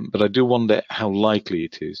 But I do wonder how likely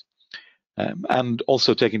it is. And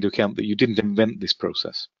also take into account that you didn't invent this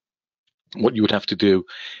process. What you would have to do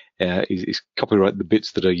is copyright the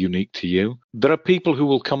bits that are unique to you. There are people who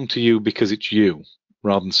will come to you because it's you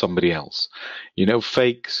rather than somebody else. You know,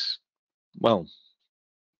 fakes, well,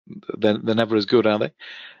 they're never as good, are they?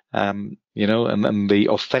 You know, and the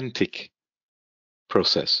authentic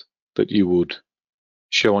process that you would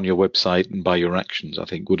show on your website and by your actions, I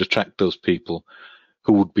think, would attract those people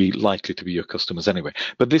who would be likely to be your customers anyway.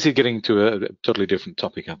 But this is getting to a totally different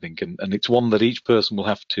topic, I think, and it's one that each person will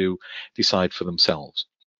have to decide for themselves.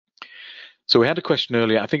 So we had a question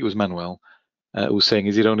earlier, I think it was Manuel, who was saying,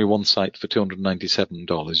 is it only one site for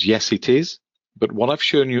 $297? Yes, it is. But what I've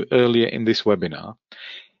shown you earlier in this webinar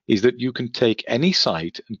is that you can take any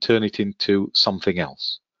site and turn it into something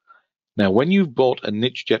else. Now, when you've bought a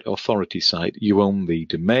NicheJet Authority site, you own the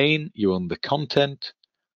domain, you own the content,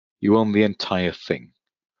 you own the entire thing.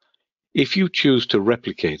 If you choose to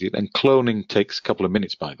replicate it, and cloning takes a couple of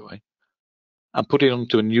minutes, by the way, and put it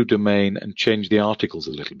onto a new domain and change the articles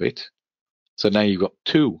a little bit, so now you've got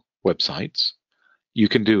 2 websites, you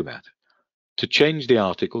can do that. To change the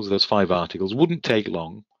articles, those 5 articles, wouldn't take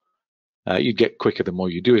long. You'd get quicker the more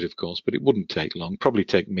you do it, of course, but it wouldn't take long. Probably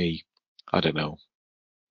take me, I don't know,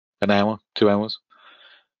 an hour, 2 hours.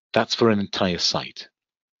 That's for an entire site.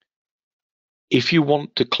 If you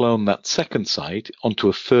want to clone that second site onto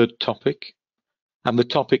a third topic, and the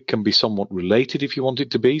topic can be somewhat related if you want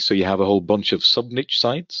it to be, so you have a whole bunch of sub-niche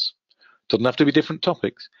sites, doesn't have to be different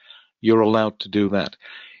topics, you're allowed to do that.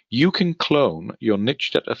 You can clone your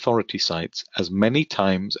NicheJet Authority sites as many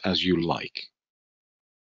times as you like,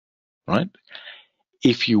 right?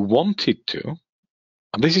 If you wanted to,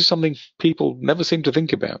 and this is something people never seem to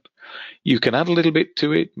think about, you can add a little bit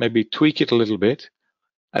to it, maybe tweak it a little bit,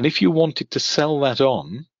 and if you wanted to sell that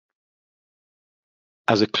on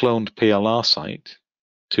as a cloned PLR site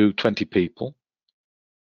to 20 people,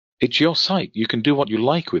 it's your site. You can do what you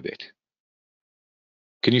like with it.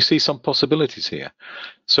 Can you see some possibilities here?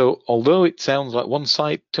 So although it sounds like one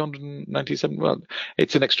site, 297, well,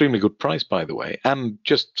 it's an extremely good price, by the way. And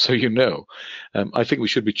just so you know, I think we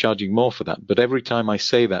should be charging more for that. But every time I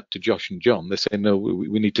say that to Josh and John, they say, no,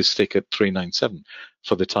 we need to stick at 397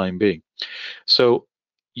 for the time being. So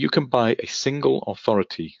you can buy a single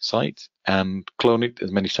authority site and clone it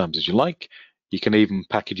as many times as you like. You can even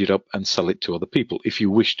package it up and sell it to other people if you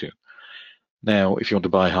wish to. Now, if you want to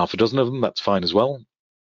buy half a dozen of them, that's fine as well.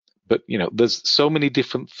 But, you know, there's so many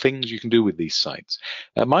different things you can do with these sites.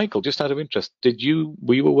 Michael, just out of interest, were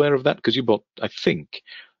you aware of that? Because you bought, I think,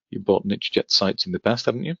 you bought NicheJet sites in the past,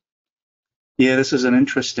 haven't you? Yeah, this is an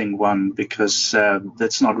interesting one because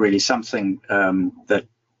that's not really something that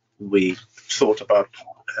we thought about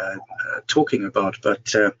talking about,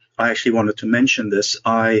 but I actually wanted to mention this.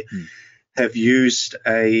 I have used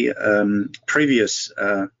a previous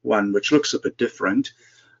one which looks a bit different,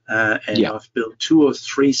 and I've built 2 or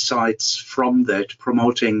 3 sites from that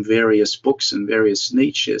promoting various books and various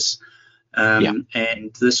niches.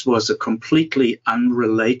 And this was a completely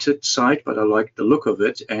unrelated site, but I liked the look of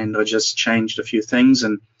it, and I just changed a few things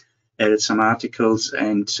and added some articles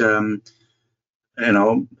and you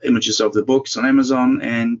know, images of the books on Amazon,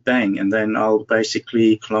 and bang, and then I'll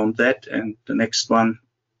basically clone that and the next one.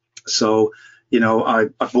 So, you know, I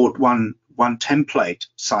bought one template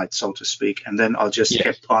site, so to speak, and then I'll just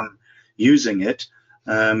kept on using it.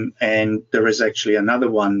 And there is actually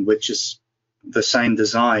another one which is the same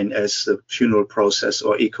design as the funeral process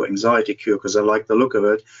or eco anxiety cure because I like the look of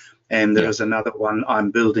it. And there's another one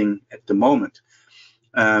I'm building at the moment.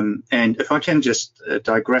 And if I can just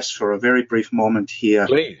digress for a very brief moment here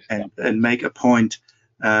and make a point,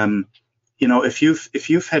 you know, if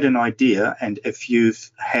you've had an idea and if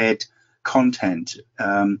you've had content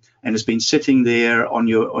and it's been sitting there on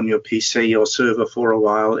your PC or server for a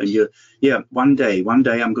while, and one day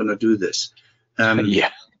I'm going to do this.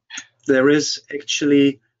 There is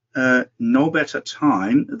actually no better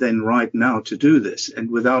time than right now to do this,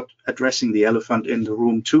 and without addressing the elephant in the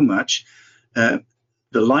room too much.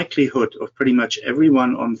 The likelihood of pretty much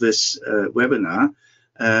everyone on this webinar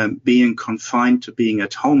being confined to being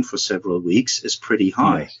at home for several weeks is pretty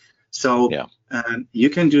high. So you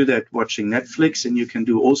can do that watching Netflix, and you can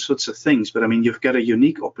do all sorts of things. But I mean, you've got a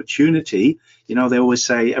unique opportunity. You know, they always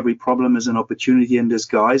say every problem is an opportunity in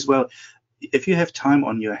disguise. Well, if you have time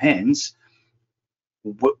on your hands,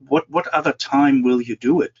 what other time will you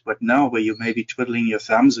do it? But now, where you may be twiddling your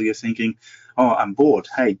thumbs or you're thinking, oh, I'm bored.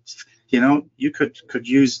 Hey, you know, you could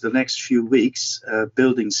use the next few weeks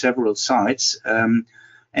building several sites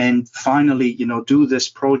and finally, do this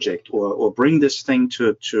project or bring this thing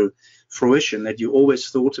to fruition that you always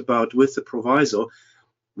thought about, with the proviso,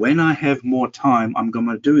 when I have more time, I'm going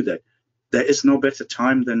to do that. There is no better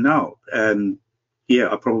time than now.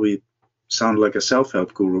 I probably sound like a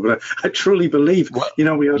self-help guru, but I truly believe, we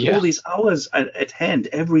have all these hours at hand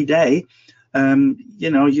every day.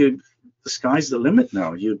 The sky's the limit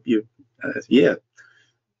now.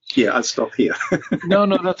 I'll stop here. No,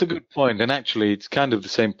 that's a good point. And actually, it's kind of the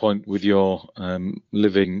same point with your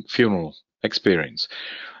living funeral experience.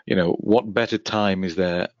 What better time is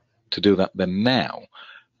there to do that than now?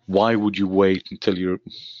 Why would you wait until you're,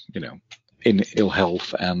 in ill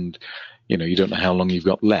health and, you don't know how long you've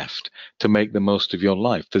got left to make the most of your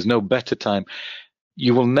life? There's no better time.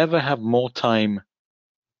 You will never have more time.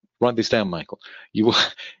 Write this down, Michael. You will,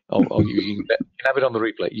 you can have it on the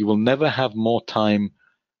replay. You will never have more time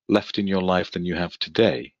left in your life than you have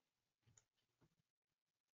today.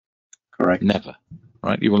 Correct. Never.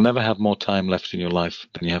 Right? You will never have more time left in your life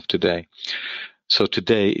than you have today. So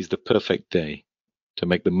today is the perfect day to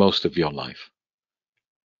make the most of your life.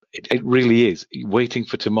 It really is. Waiting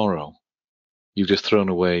for tomorrow, you've just thrown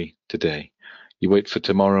away today. You wait for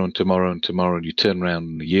tomorrow and tomorrow and tomorrow, and you turn around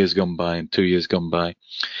and a year's gone by and 2 years gone by.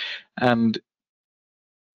 And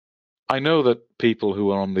I know that people who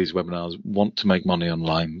are on these webinars want to make money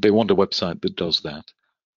online. They want a website that does that.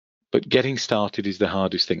 But getting started is the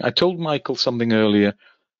hardest thing. I told Michael something earlier,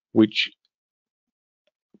 which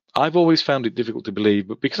I've always found it difficult to believe,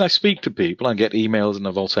 but because I speak to people, I get emails, and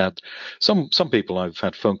I've also had some people I've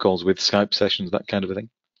had phone calls with, Skype sessions, that kind of a thing.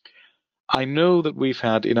 I know that we've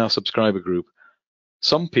had in our subscriber group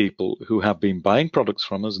some people who have been buying products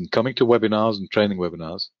from us and coming to webinars and training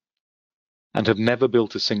webinars and have never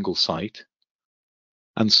built a single site.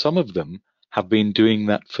 And some of them have been doing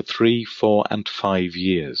that for 3, 4, and 5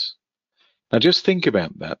 years. Now just think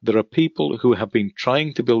about that. There are people who have been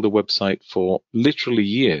trying to build a website for literally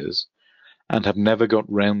years and have never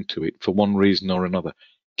got round to it for one reason or another.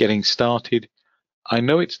 Getting started, I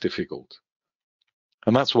know it's difficult.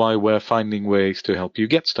 And that's why we're finding ways to help you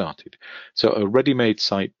get started. So a ready-made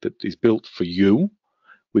site that is built for you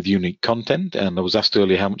with unique content. And I was asked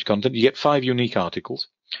earlier how much content. You get 5 unique articles,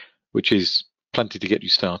 which is plenty to get you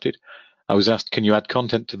started. I was asked, can you add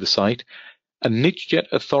content to the site? A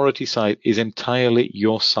NicheJet Authority site is entirely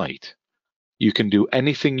your site. You can do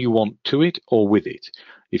anything you want to it or with it.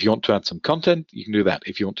 If you want to add some content, you can do that.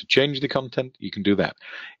 If you want to change the content, you can do that.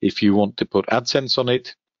 If you want to put AdSense on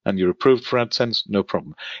it and you're approved for AdSense, no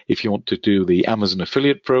problem. If you want to do the Amazon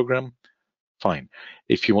affiliate program, fine.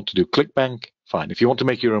 If you want to do ClickBank, fine. If you want to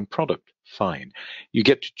make your own product, fine. You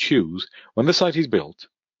get to choose. When the site is built,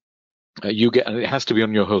 you get, and it has to be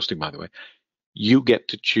on your hosting, by the way, you get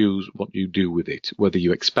to choose what you do with it, whether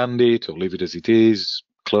you expand it or leave it as it is,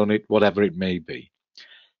 clone it, whatever it may be.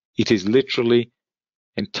 It is literally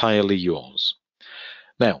entirely yours.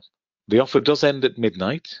 Now, the offer does end at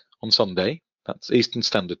midnight on Sunday. That's Eastern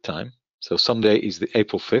Standard Time. So Sunday is the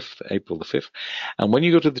April the 5th. And when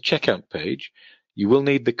you go to the checkout page, you will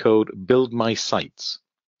need the code BuildMySites.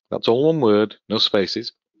 That's all one word, no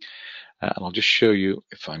spaces. And I'll just show you,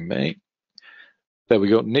 if I may. There we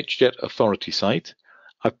go, NicheJet Authority site.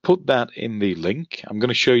 I've put that in the link. I'm going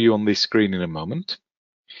to show you on this screen in a moment.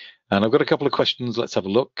 And I've got a couple of questions. Let's have a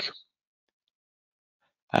look.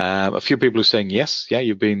 A few people are saying yes. Yeah,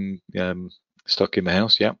 you've been stuck in the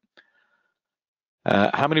house. Yeah.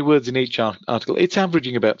 How many words in each article? It's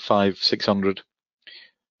averaging about 500-600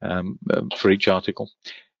 for each article.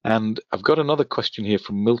 And I've got another question here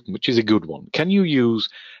from Milton, which is a good one. Can you use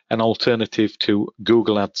an alternative to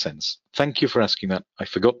Google AdSense? Thank you for asking that. I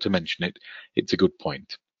forgot to mention it. It's a good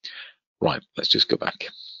point. Right, let's just go back.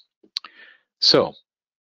 So,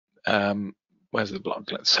 where's the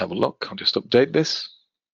blog? Let's have a look. I'll just update this.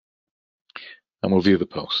 And we'll view the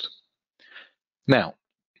post. Now,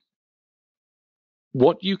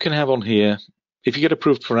 what you can have on here, if you get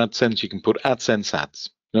approved for AdSense, you can put AdSense ads,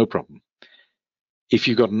 no problem. If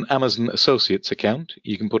you've got an Amazon Associates account,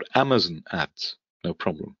 you can put Amazon ads, no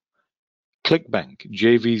problem. ClickBank,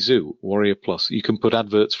 JVZoo, Warrior Plus, you can put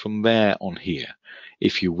adverts from there on here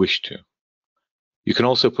if you wish to. You can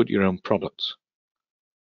also put your own products.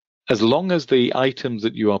 As long as the items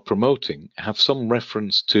that you are promoting have some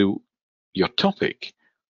reference to your topic,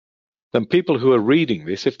 then people who are reading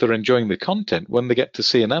this, if they're enjoying the content, when they get to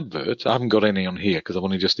see an advert, I haven't got any on here because I've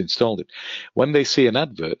only just installed it. When they see an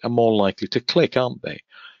advert, are more likely to click, aren't they?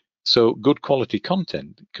 So good quality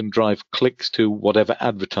content can drive clicks to whatever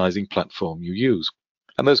advertising platform you use.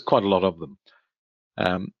 And there's quite a lot of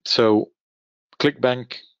them. So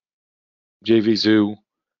ClickBank, JVZoo,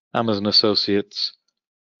 Amazon Associates,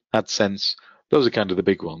 AdSense. Those are kind of the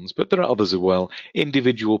big ones, but there are others as well.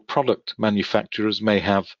 Individual product manufacturers may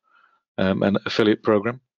have an affiliate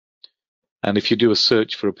program. And if you do a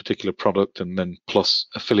search for a particular product and then plus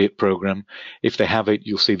affiliate program, if they have it,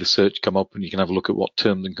 you'll see the search come up and you can have a look at what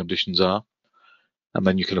terms and conditions are. And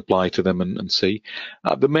then you can apply to them and see.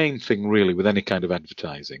 The main thing really with any kind of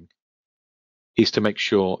advertising is to make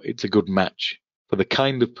sure it's a good match for the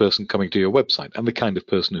kind of person coming to your website. And the kind of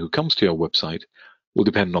person who comes to your website will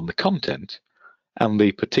depend on the content and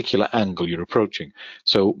the particular angle you're approaching.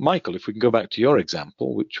 So, Michael, if we can go back to your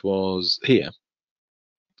example, which was here.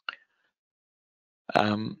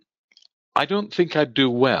 I don't think I'd do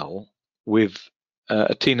well with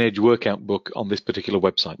a teenage workout book on this particular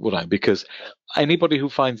website, would I? Because anybody who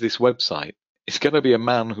finds this website is going to be a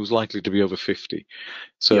man who's likely to be over 50.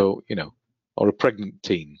 So, you know, or a pregnant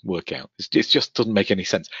teen workout. It just doesn't make any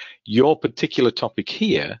sense. Your particular topic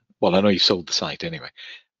here, well, I know you sold the site anyway.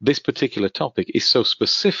 This particular topic is so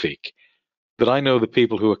specific that I know the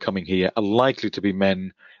people who are coming here are likely to be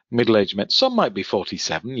men, middle-aged men. Some might be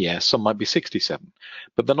 47, yes, some might be 67,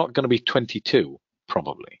 but they're not going to be 22,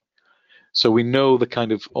 probably. So we know the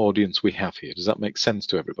kind of audience we have here. Does that make sense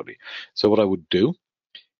to everybody? So what I would do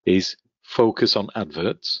is focus on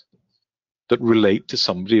adverts that relate to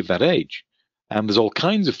somebody of that age. And there's all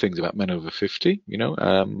kinds of things about men over 50, you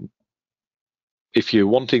know. If you're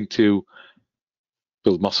wanting to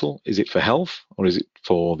build muscle, is it for health or is it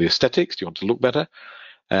for the aesthetics? Do you want to look better?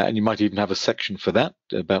 And you might even have a section for that,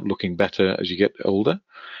 about looking better as you get older.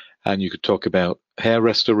 And you could talk about hair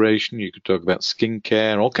restoration, you could talk about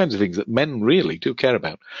skincare, all kinds of things that men really do care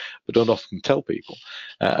about, but don't often tell people.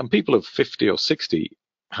 And people of 50 or 60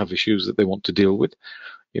 have issues that they want to deal with.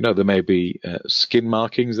 You know, there may be skin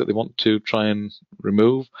markings that they want to try and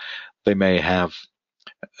remove. They may have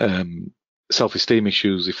self-esteem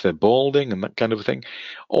issues if they're balding and that kind of a thing.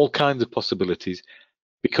 All kinds of possibilities,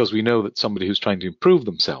 because we know that somebody who's trying to improve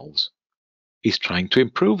themselves is trying to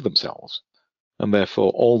improve themselves. And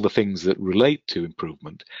therefore, all the things that relate to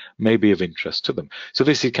improvement may be of interest to them. So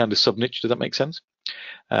this is kind of sub-niche. Does that make sense?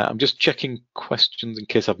 I'm just checking questions in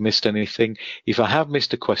case I've missed anything. If I have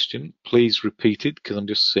missed a question, please repeat it, because I'm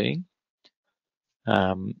just seeing.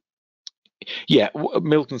 Yeah,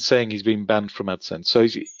 Milton's saying he's been banned from AdSense. So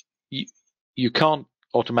you can't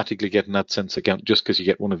automatically get an AdSense account just because you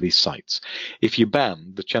get one of these sites. If you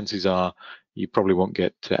ban, the chances are you probably won't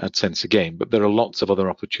get AdSense again, but there are lots of other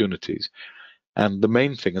opportunities. And the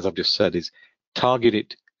main thing, as I've just said, is target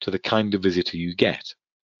it to the kind of visitor you get,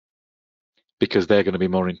 because they're going to be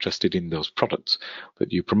more interested in those products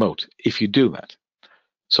that you promote if you do that.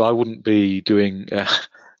 So I wouldn't be doing,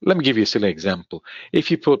 let me give you a silly example. If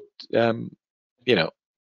you put, you know,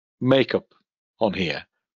 makeup on here,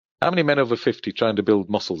 how many men over 50 trying to build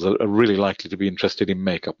muscles are really likely to be interested in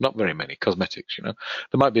makeup? Not very many. Cosmetics, you know.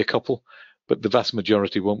 There might be a couple, but the vast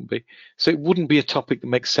majority won't be. So it wouldn't be a topic that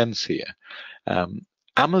makes sense here.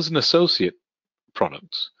 Amazon Associate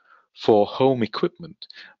products for home equipment,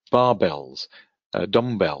 barbells,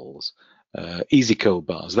 dumbbells, EasyCo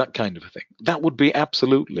bars, that kind of a thing. That would be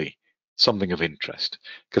absolutely something of interest,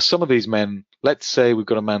 because some of these men, let's say we've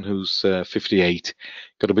got a man who's 58,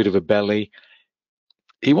 got a bit of a belly.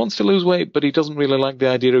 He wants to lose weight, but he doesn't really like the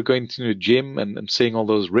idea of going to a gym and seeing all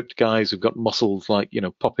those ripped guys who've got muscles like, you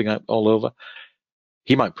know, popping out all over.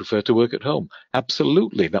 He might prefer to work at home.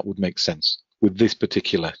 Absolutely, that would make sense with this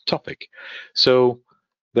particular topic. So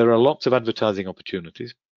there are lots of advertising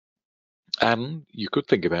opportunities. And you could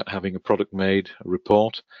think about having a product made, a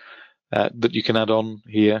report that you can add on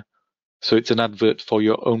here. So it's an advert for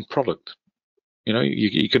your own product. You know,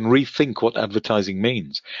 you can rethink what advertising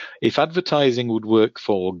means. If advertising would work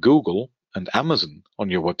for Google and Amazon on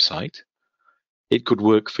your website, it could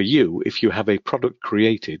work for you if you have a product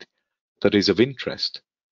created that is of interest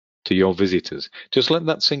to your visitors. Just let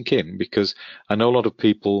that sink in, because I know a lot of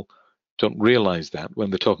people don't realize that when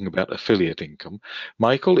they're talking about affiliate income.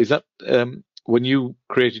 Michael, is that when you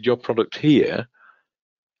created your product here,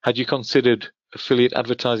 had you considered affiliate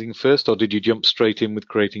advertising first, or did you jump straight in with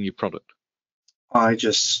creating your product? I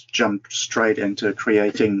just jumped straight into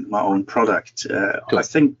creating my own product. I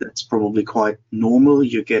think that's probably quite normal.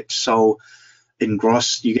 You get so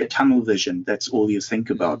engrossed, you get tunnel vision. That's all you think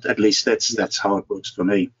about. At least that's how it works for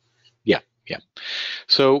me. Yeah.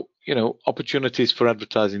 So, you know, opportunities for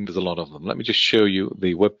advertising, there's a lot of them. Let me just show you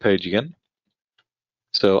the web page again.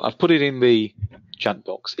 So I've put it in the chat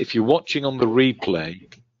box. If you're watching on the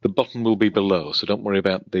replay, the button will be below. So don't worry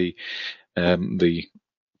about the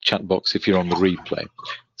chat box if you're on the replay.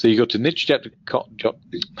 So you go to nichejet.com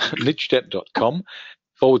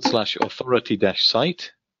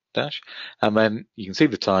 /authority-site. dash, and then you can see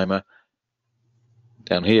the timer.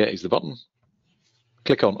 Down here is the button.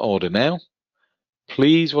 Click on order now.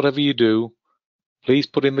 Please, whatever you do, please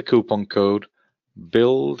put in the coupon code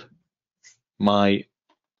build my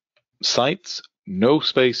sites, no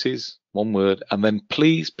spaces, one word, and then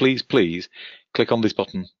please, please, please click on this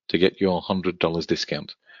button to get your $100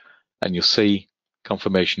 discount. And you'll see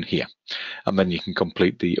confirmation here. And then you can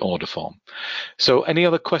complete the order form. So any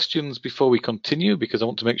other questions before we continue? Because I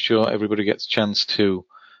want to make sure everybody gets a chance to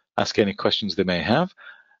ask any questions they may have.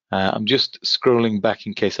 I'm just scrolling back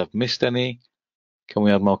in case I've missed any. Can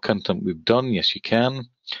we add more content? We've done. Yes, you can.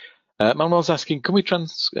 Manuel's asking, can we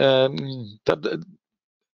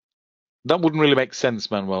that wouldn't really make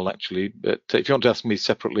sense, Manuel, actually. But if you want to ask me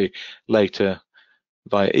separately later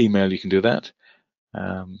via email, you can do that.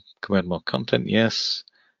 Can we add more content? Yes.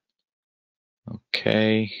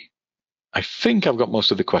 Okay. I think I've got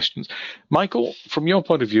most of the questions. Michael, from your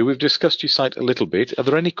point of view, we've discussed your site a little bit. Are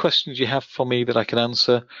there any questions you have for me that I can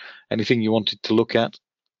answer? Anything you wanted to look at?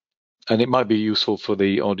 And it might be useful for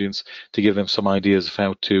the audience to give them some ideas of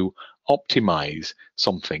how to optimize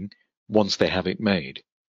something once they have it made.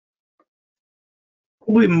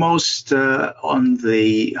 Probably most on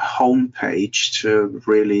the home page to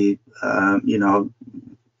really,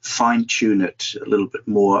 fine-tune it a little bit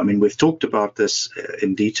more. I mean, we've talked about this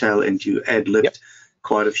in detail, and you ad-libbed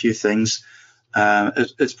quite a few things.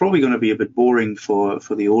 It's probably going to be a bit boring for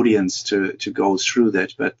the audience to go through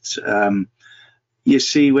that, but you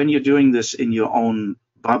see, when you're doing this in your own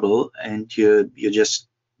bubble and you're just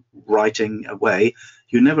writing away,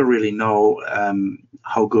 you never really know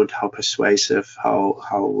how good, how persuasive,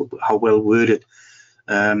 how well worded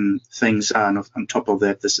things are. And on top of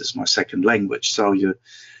that, this is my second language, so you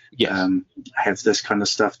have this kind of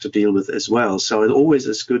stuff to deal with as well. So it always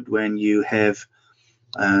is good when you have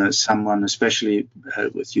someone, especially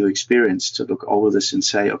with your experience, to look over this and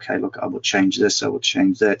say, okay, look, I will change this, I will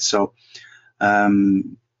change that. So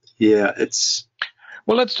it's...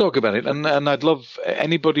 Well, let's talk about it. And I'd love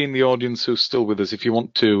anybody in the audience who's still with us, if you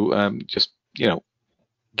want to just,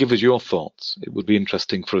 give us your thoughts. It would be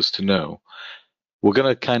interesting for us to know. We're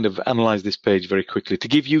going to kind of analyze this page very quickly to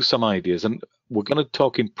give you some ideas. And we're going to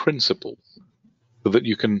talk in principle so that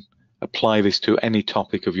you can apply this to any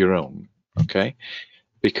topic of your own, okay?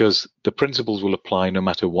 Because the principles will apply no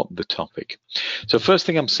matter what the topic. So first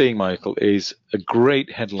thing I'm seeing, Michael, is a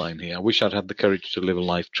great headline here. I wish I'd had the courage to live a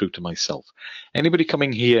life true to myself. Anybody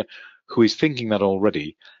coming here who is thinking that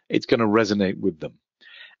already, it's going to resonate with them.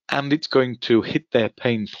 And it's going to hit their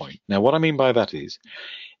pain point. Now, what I mean by that is,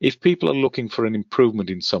 if people are looking for an improvement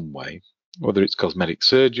in some way, whether it's cosmetic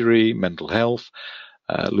surgery, mental health,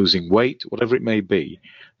 losing weight, whatever it may be,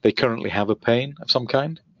 they currently have a pain of some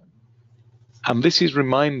kind. And this is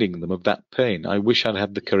reminding them of that pain. I wish I'd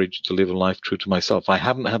had the courage to live a life true to myself. I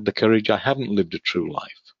haven't had the courage. I haven't lived a true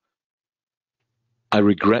life. I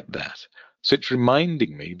regret that. So it's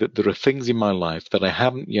reminding me that there are things in my life that I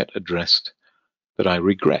haven't yet addressed that I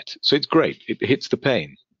regret. So it's great. It hits the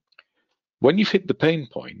pain. When you've hit the pain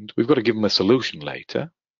point, we've got to give them a solution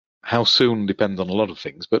later. How soon depends on a lot of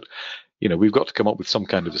things. But, we've got to come up with some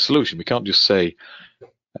kind of a solution. We can't just say...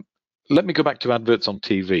 Let me go back to adverts on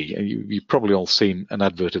TV. You've probably all seen an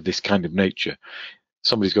advert of this kind of nature.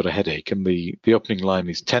 Somebody's got a headache, and the opening line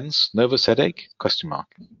is tense, nervous headache, ?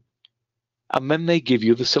 And then they give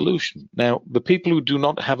you the solution. Now, the people who do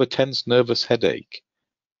not have a tense, nervous headache,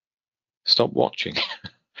 stop watching.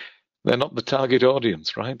 They're not the target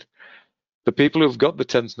audience, right? The people who've got the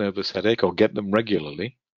tense, nervous headache or get them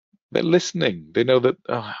regularly, they're listening. They know that,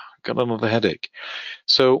 got another headache.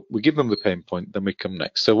 So we give them the pain point, then we come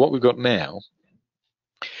next. So what we've got now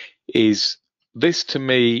is this. To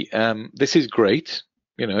me, this is great.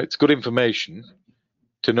 It's good information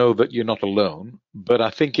to know that you're not alone, but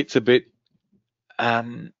I think it's a bit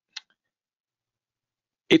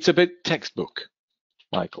textbook,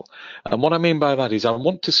 Michael. And what I mean by that is I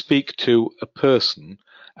want to speak to a person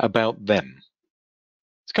about them.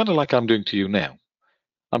 It's kind of like I'm doing to you now.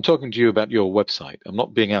 I'm talking to you about your website. I'm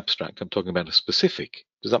not being abstract. I'm talking about a specific.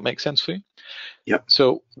 Does that make sense for you? Yep.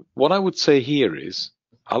 So what I would say here is,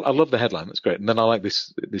 I love the headline. That's great. And then I like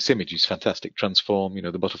this image. It's fantastic. Transform,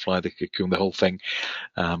 the butterfly, the cocoon, the whole thing.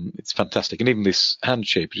 It's fantastic. And even this hand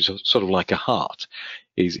shape, which is sort of like a heart,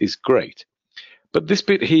 is great. But this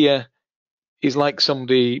bit here is like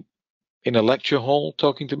somebody in a lecture hall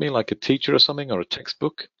talking to me, like a teacher or something, or a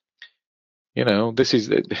textbook. This is...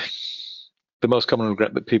 The most common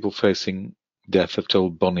regret that people facing death have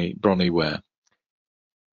told Bronnie Ware.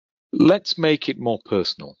 Let's make it more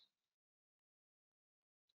personal.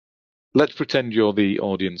 Let's pretend you're the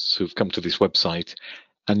audience who've come to this website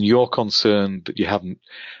and you're concerned that you haven't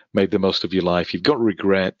made the most of your life, you've got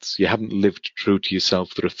regrets, you haven't lived true to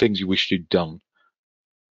yourself, there are things you wish you'd done,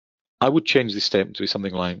 I would change this statement to be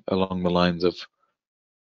something along the lines of,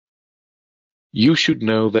 you should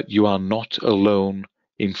know that you are not alone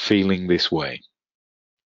in feeling this way.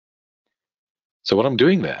 So what I'm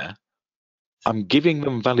doing there, I'm giving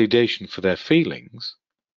them validation for their feelings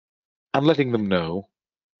and letting them know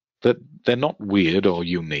that they're not weird or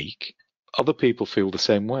unique. Other people feel the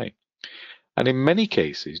same way. And in many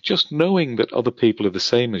cases, just knowing that other people are the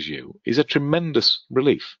same as you is a tremendous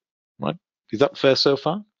relief, right? Is that fair so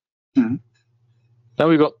far? Mm-hmm. Now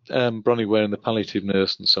we've got Bronnie Ware and the palliative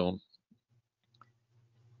nurse and so on.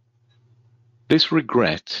 This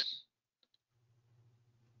regret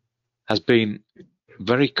has been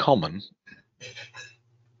very common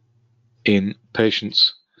in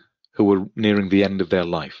patients who are nearing the end of their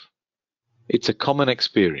life. It's a common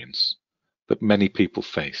experience that many people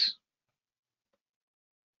face.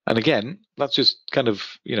 And again, that's just kind of,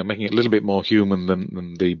 making it a little bit more human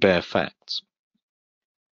than the bare facts.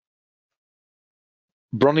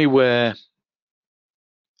 Bronnie Ware,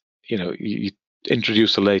 you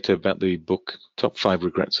introduced her later about the book, Top 5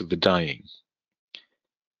 Regrets of the Dying.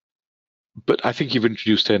 But I think you've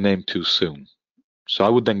introduced her name too soon. So I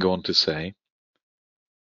would then go on to say,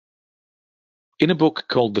 in a book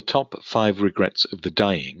called The Top 5 Regrets of the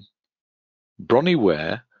Dying, Bronnie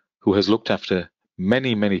Ware, who has looked after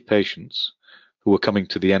many, many patients who were coming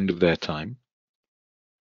to the end of their time,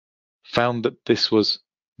 found that this was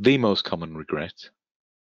the most common regret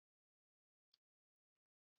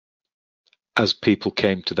as people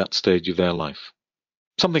came to that stage of their life.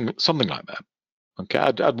 Something like that. Okay,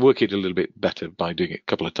 I'd work it a little bit better by doing it a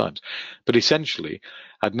couple of times. But essentially,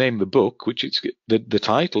 I'd name the book, which the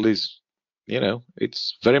title is,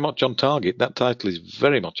 it's very much on target. That title is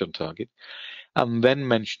very much on target. And then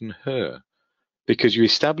mention her, because you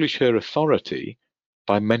establish her authority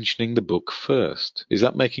by mentioning the book first. Is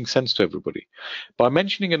that making sense to everybody? By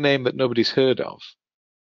mentioning a name that nobody's heard of.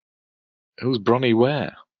 Who's Bronnie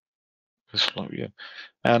Ware?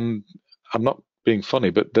 And I'm not being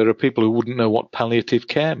funny, but there are people who wouldn't know what palliative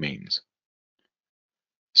care means.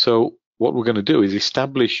 So what we're going to do is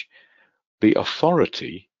establish the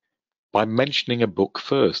authority by mentioning a book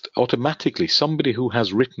first. Automatically, somebody who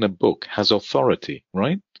has written a book has authority,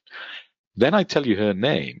 right? Then I tell you her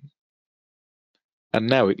name, and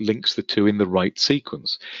now it links the two in the right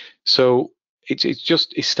sequence. So it's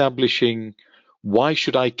just establishing, why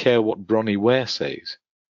should I care what Bronnie Ware says?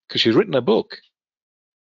 Because she's written a book.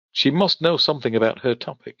 She must know something about her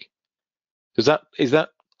topic. Is that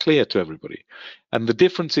clear to everybody? And the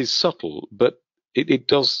difference is subtle, but it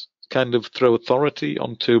does kind of throw authority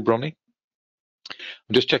onto Bronnie.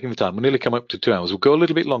 I'm just checking the time. We'll nearly come up to 2 hours. We'll go a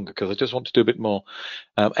little bit longer because I just want to do a bit more.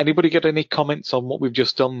 Anybody get any comments on what we've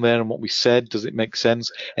just done there and what we said? Does it make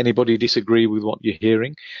sense? Anybody disagree with what you're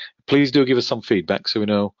hearing? Please do give us some feedback so we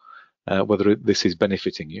know whether this is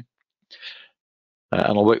benefiting you.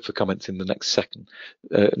 And I'll wait for comments in the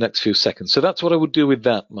next few seconds. So that's what I would do with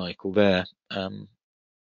that, Michael, there. Then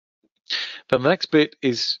the next bit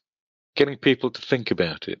is getting people to think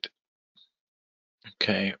about it.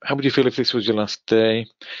 Okay, how would you feel if this was your last day?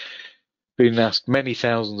 Been asked many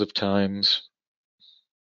thousands of times.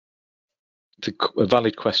 It's a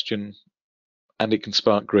valid question, and it can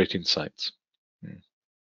spark great insights.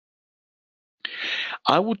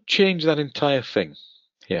 I would change that entire thing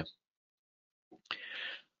here.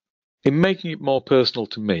 In making it more personal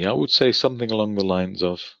to me, I would say something along the lines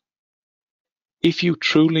of, if you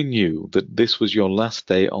truly knew that this was your last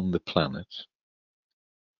day on the planet,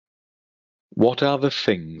 what are the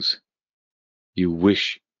things you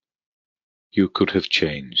wish you could have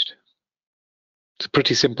changed? It's a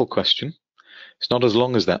pretty simple question. It's not as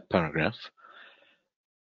long as that paragraph,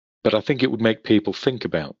 but I think it would make people think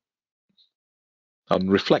about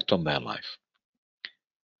and reflect on their life.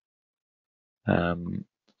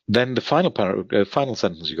 Then the final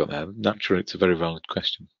sentence you got there, naturally it's a very valid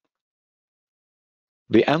question.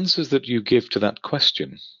 The answers that you give to that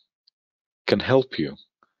question can help you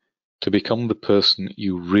to become the person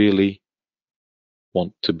you really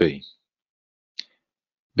want to be.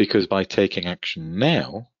 Because by taking action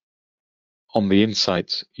now on the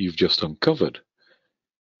insights you've just uncovered,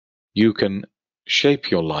 you can shape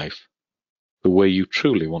your life the way you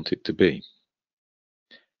truly want it to be.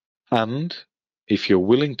 And if you're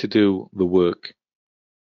willing to do the work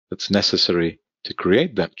that's necessary to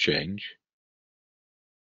create that change,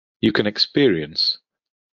 you can experience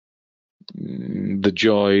the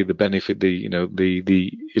joy, the benefit,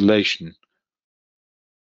 the elation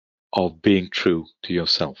of being true to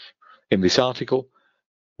yourself. In this article,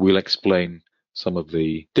 we'll explain some of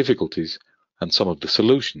the difficulties and some of the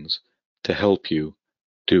solutions to help you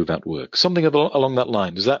do that work. Something along that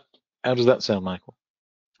line. How does that sound, Michael?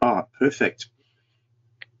 Ah, perfect.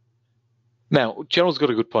 Now, Gerald's got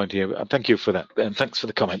a good point here. Thank you for that. And thanks for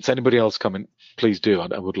the comments. Anybody else comment, please do.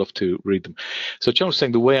 I would love to read them. So Gerald's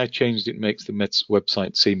saying the way I changed it makes the Met's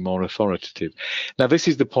website seem more authoritative. Now, this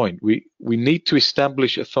is the point. We need to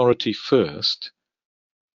establish authority first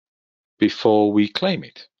before we claim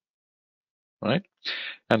it, right?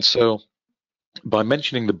 And so by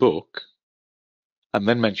mentioning the book and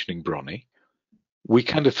then mentioning Bronnie, we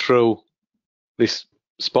kind of throw this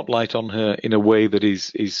spotlight on her in a way that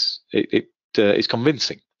is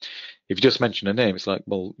convincing. If you just mention her name, it's like,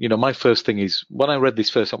 well, you know, my first thing is, when I read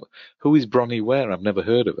this first, who is Bronnie Ware? I've never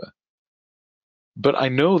heard of her. But I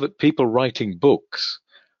know that people writing books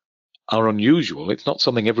are unusual. It's not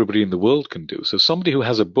something everybody in the world can do. So somebody who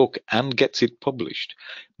has a book and gets it published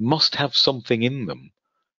must have something in them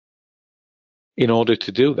in order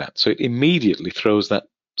to do that. So it immediately throws that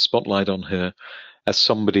spotlight on her as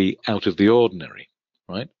somebody out of the ordinary,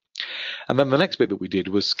 right? And then the next bit that we did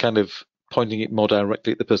was kind of pointing it more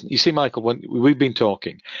directly at the person. You see, Michael, when we've been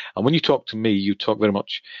talking, and when you talk to me, you talk very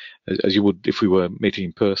much as you would if we were meeting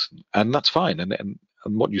in person, and that's fine. And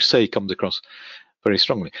what you say comes across very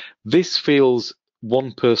strongly. This feels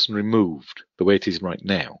one person removed, the way it is right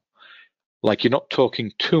now. Like you're not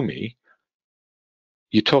talking to me,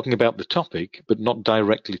 you're talking about the topic, but not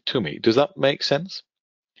directly to me. Does that make sense?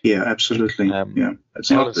 Yeah, absolutely. Yeah,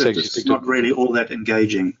 it's not really all that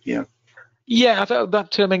engaging. Yeah. Yeah, I thought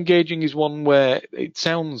that term engaging is one where it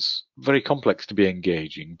sounds very complex to be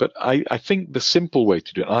engaging, but I think the simple way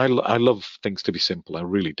to do it, I love things to be simple, I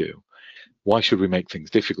really do. Why should we make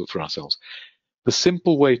things difficult for ourselves? The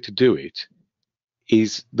simple way to do it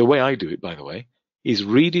is, the way I do it, by the way, is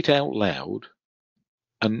read it out loud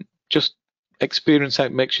and just experience how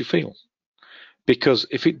it makes you feel. Because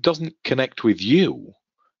if it doesn't connect with you,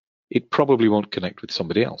 it probably won't connect with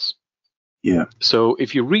somebody else. Yeah. So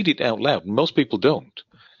if you read it out loud, most people don't.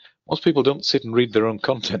 Most people don't sit and read their own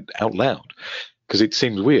content out loud because it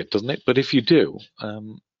seems weird, doesn't it? But if you do,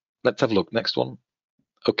 let's have a look. Next one.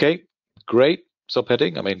 Okay, great.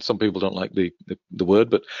 Subheading. I mean, some people don't like the word,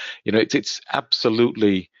 but you know, it's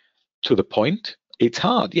absolutely to the point. It's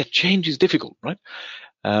hard. Yeah, change is difficult, right?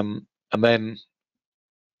 And then,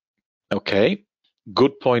 okay,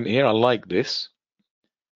 good point here. I like this.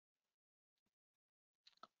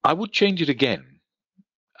 I would change it again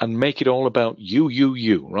and make it all about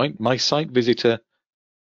you, right? My site visitor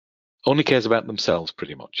only cares about themselves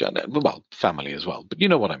pretty much. And, well, family as well. But you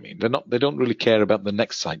know what I mean. They don't really care about the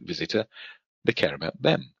next site visitor. They care about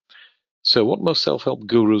them. So what most self-help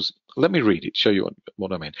gurus, let me read it, show you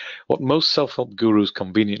what I mean. What most self-help gurus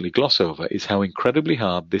conveniently gloss over is how incredibly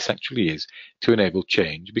hard this actually is to enable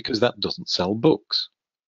change, because that doesn't sell books.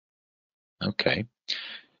 Okay.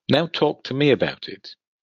 Now talk to me about it.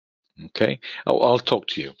 Okay. Oh, I'll talk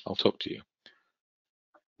to you. I'll talk to you.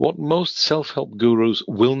 What most self-help gurus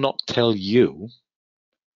will not tell you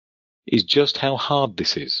is just how hard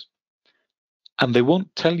this is. And they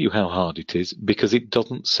won't tell you how hard it is because it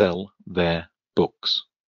doesn't sell their books.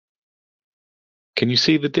 Can you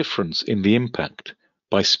see the difference in the impact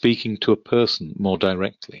by speaking to a person more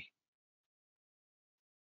directly?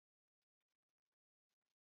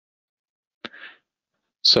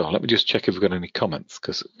 So let me just check if we've got any comments,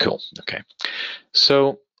 because cool. Okay.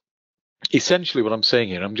 So essentially what I'm saying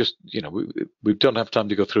here, I'm just, you know, we don't have time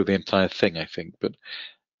to go through the entire thing, I think, but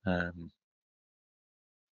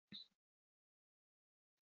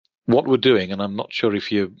what we're doing, and I'm not sure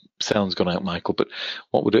if your sound's gone out, Michael, but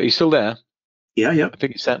what we're doing, are you still there? Yeah. I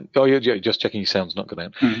think you sound, oh, you're just checking your sound's not gone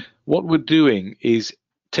out. Mm. What we're doing is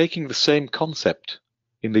taking the same concept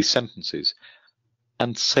in these sentences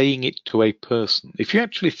and saying it to a person. If you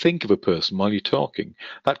actually think of a person while you're talking,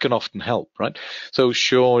 that can often help, right? So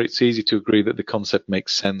sure, it's easy to agree that the concept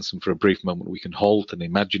makes sense, and for a brief moment we can halt and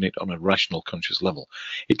imagine it on a rational, conscious level.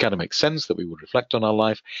 It kind of makes sense that we would reflect on our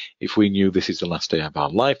life. If we knew this is the last day of our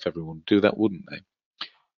life, everyone would do that, wouldn't they?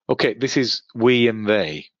 Okay, this is we and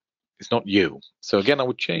they. It's not you. So again, I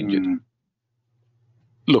would change it.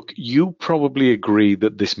 Look, you probably agree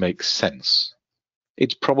that this makes sense.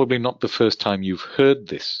 It's probably not the first time you've heard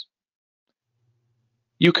this.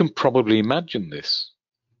 You can probably imagine this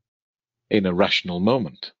in a rational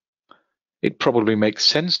moment. It probably makes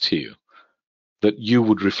sense to you that you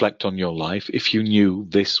would reflect on your life if you knew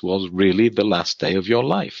this was really the last day of your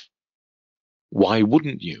life. Why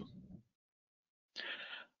wouldn't you?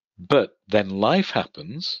 But then life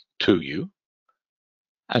happens to you,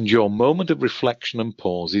 and your moment of reflection and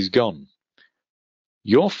pause is gone.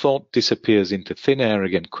 Your thought disappears into thin air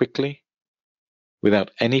again quickly,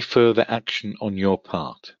 without any further action on your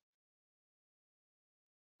part.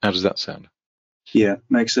 How does that sound? Yeah,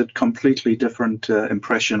 makes a completely different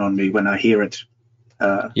impression on me when I hear it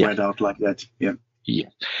read out like that. Yeah. Yeah.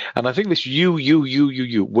 And I think this you.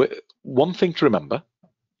 One thing to remember,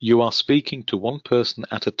 you are speaking to one person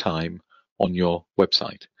at a time on your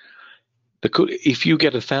website. If you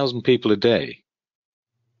get 1,000 people a day,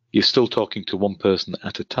 you're still talking to one person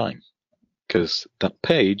at a time, because that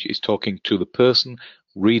page is talking to the person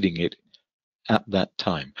reading it at that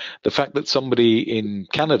time. The fact that somebody in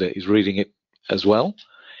Canada is reading it as well,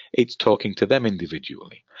 it's talking to them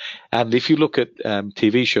individually. And if you look at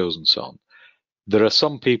TV shows and so on, there are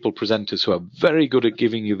some presenters who are very good at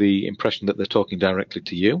giving you the impression that they're talking directly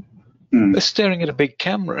to you. They're staring at a big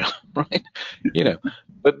camera, right?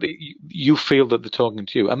 But you feel that they're talking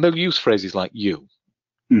to you. And they'll use phrases like you.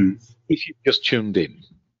 If you've just tuned in,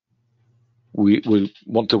 we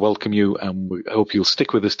want to welcome you, and we hope you'll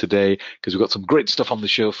stick with us today because we've got some great stuff on the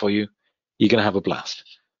show for you. You're going to have a blast,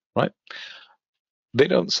 right? They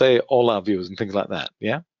don't say all our viewers and things like that,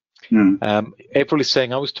 yeah? April is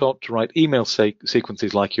saying, I was taught to write email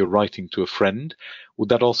sequences like you're writing to a friend. Would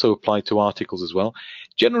that also apply to articles as well?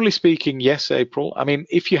 Generally speaking, yes, April. I mean,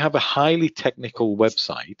 if you have a highly technical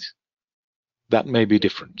website, that may be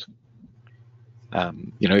different.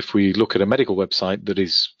 If we look at a medical website that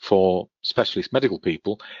is for specialist medical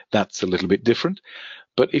people, that's a little bit different.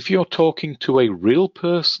 But if you're talking to a real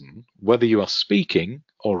person, whether you are speaking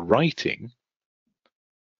or writing,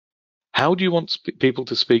 how do you want people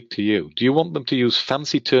to speak to you? Do you want them to use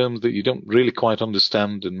fancy terms that you don't really quite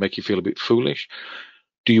understand and make you feel a bit foolish?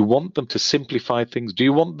 Do you want them to simplify things? Do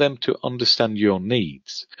you want them to understand your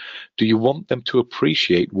needs? Do you want them to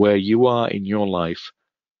appreciate where you are in your life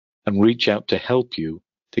and reach out to help you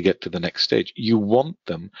to get to the next stage? You want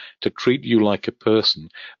them to treat you like a person,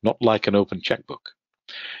 not like an open checkbook.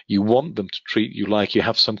 You want them to treat you like you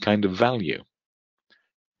have some kind of value.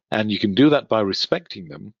 And you can do that by respecting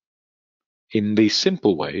them in these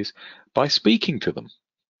simple ways by speaking to them.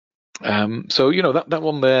 So, that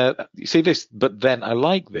one there, you see this, but then I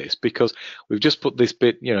like this because we've just put this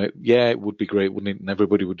bit, yeah, it would be great, wouldn't it? And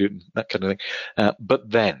everybody would do it, that kind of thing. But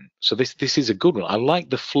then, so this is a good one. I like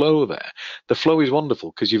the flow there. The flow is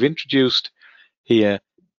wonderful because you've introduced here,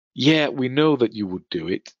 yeah, we know that you would do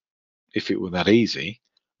it if it were that easy,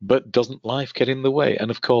 but doesn't life get in the way?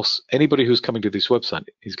 And of course, anybody who's coming to this website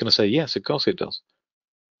is going to say, yes, of course it does.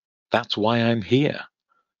 That's why I'm here.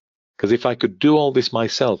 Because if I could do all this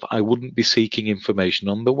myself, I wouldn't be seeking information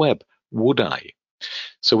on the web, would I?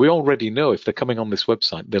 So we already know if they're coming on this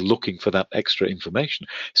website, they're looking for that extra information.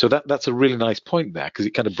 So that's a really nice point there because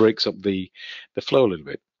it kind of breaks up the flow a little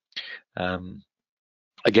bit.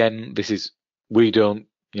 Again, this is, we don't,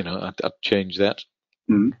 I'd change that.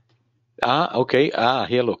 Okay.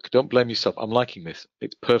 Here, look, don't blame yourself. I'm liking this.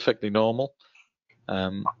 It's perfectly normal.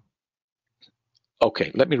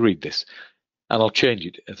 Okay, let me read this, and I'll change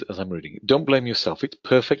it as I'm reading it. Don't blame yourself. It's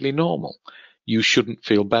perfectly normal. You shouldn't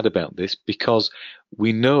feel bad about this because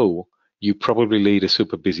we know you probably lead a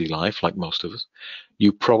super busy life, like most of us.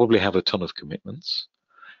 You probably have a ton of commitments,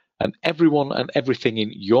 and everyone and everything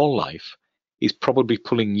in your life is probably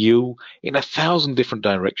pulling you in 1,000 different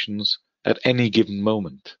directions at any given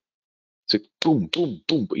moment. So boom, boom,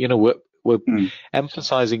 boom. We're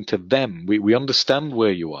emphasizing to them. We understand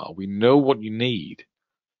where you are. We know what you need.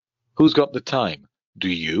 Who's got the time? Do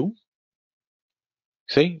you?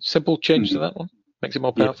 See, simple change to that one. Makes it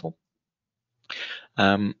more powerful.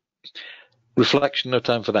 Reflection, no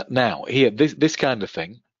time for that. Now, here, this kind of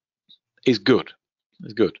thing is good.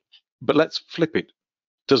 It's good. But let's flip it.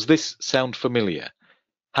 Does this sound familiar?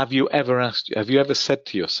 Have you ever said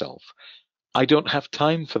to yourself, I don't have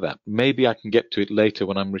time for that. Maybe I can get to it later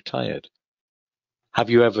when I'm retired. Have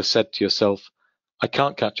you ever said to yourself, I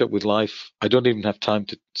can't catch up with life. I don't even have time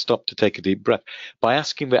to stop to take a deep breath. By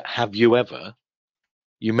asking that, have you ever,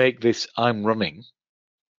 you make this I'm running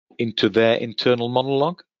into their internal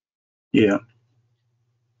monologue. Yeah.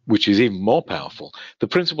 Which is even more powerful. The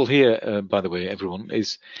principle here, by the way, everyone,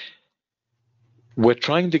 is we're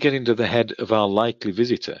trying to get into the head of our likely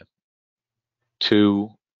visitor to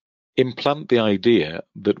implant the idea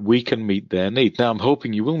that we can meet their needs. Now, I'm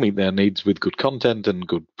hoping you will meet their needs with good content and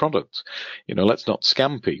good products. Let's not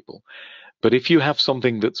scam people. But if you have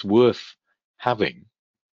something that's worth having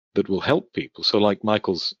that will help people, so like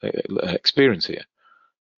Michael's experience here,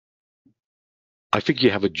 I think you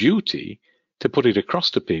have a duty to put it across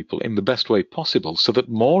to people in the best way possible so that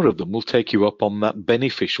more of them will take you up on that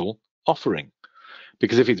beneficial offering.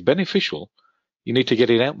 Because if it's beneficial, you need to get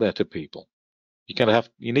it out there to people.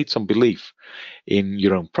 You need some belief in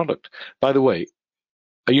your own product. By the way,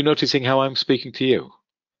 are you noticing how I'm speaking to you?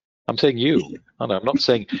 I'm saying you, and I'm not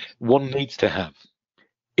saying one needs to have.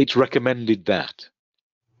 It's recommended that.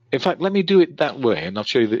 In fact, let me do it that way, and I'll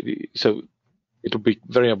show you that. So it'll be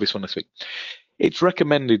very obvious when I speak. It's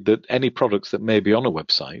recommended that any products that may be on a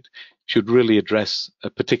website should really address a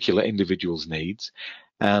particular individual's needs.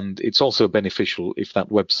 And it's also beneficial if that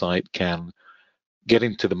website can get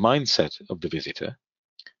into the mindset of the visitor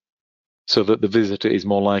so that the visitor is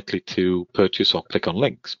more likely to purchase or click on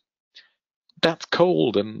links. That's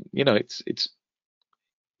cold, and it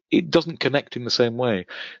doesn't connect in the same way.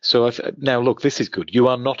 So now look, this is good. You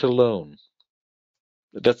are not alone.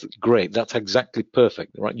 That's great. That's exactly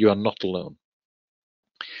perfect, right? You are not alone.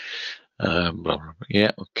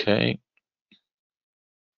 Yeah, okay.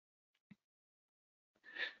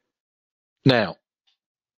 Now,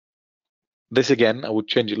 this again, I would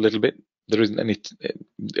change it a little bit. There isn't any.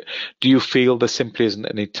 Do you feel there simply isn't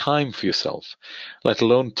any time for yourself, let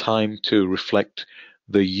alone time to reflect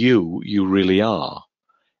the you really are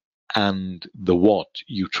and the what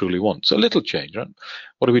you truly want? So a little change, right?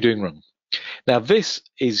 What are we doing wrong? Now, this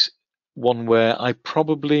is one where I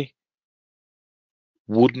probably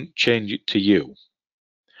wouldn't change it to you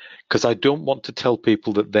because I don't want to tell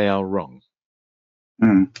people that they are wrong.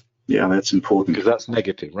 Yeah, that's important. Because that's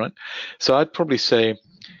negative, right? So I'd probably say,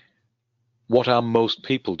 what are most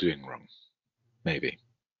people doing wrong? Maybe.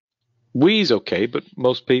 We is okay, but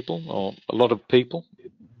most people, or a lot of people,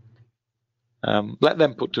 let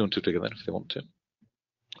them put two and two together if they want to.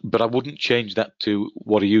 But I wouldn't change that to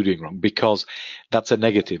what are you doing wrong, because that's a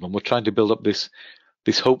negative, and we're trying to build up this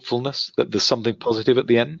hopefulness that there's something positive at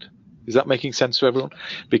the end. Is that making sense to everyone?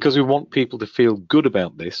 Because we want people to feel good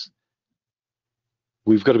about this,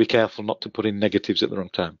 we've got to be careful not to put in negatives at the wrong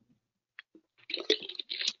time.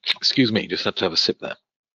 Excuse me, just had to have a sip there.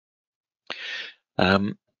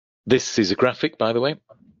 This is a graphic, by the way.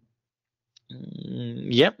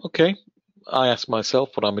 Yep, okay. I ask myself,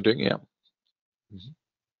 what am I doing? Yeah.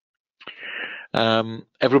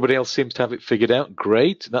 Everybody else seems to have it figured out.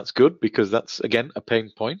 Great, that's good, because that's, again, a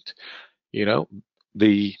pain point.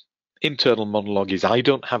 The internal monologue is, I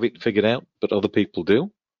don't have it figured out, but other people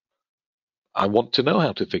do. I want to know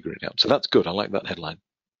how to figure it out. So that's good. I like that headline.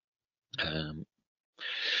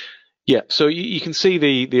 Yeah, so you can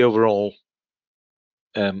see the overall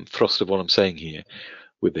thrust of what I'm saying here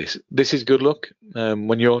with this. This is good luck.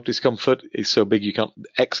 When your discomfort is so big you can't.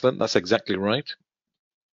 Excellent, that's exactly right.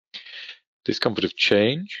 Discomfort of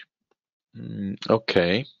change.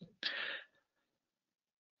 Okay.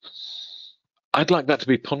 I'd like that to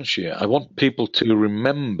be punchier. I want people to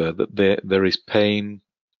remember that there is pain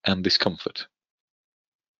and discomfort.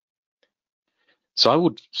 So I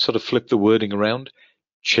would sort of flip the wording around.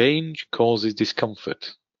 Change causes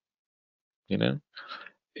discomfort.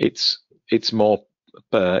 It's more.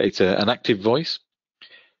 It's an active voice.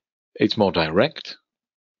 It's more direct.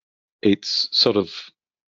 It's sort of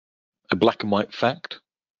a black and white fact,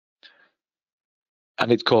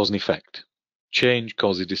 and it's cause and effect. Change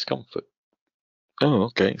causes discomfort. Oh,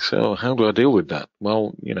 okay. So how do I deal with that?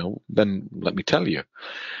 Well, then let me tell you.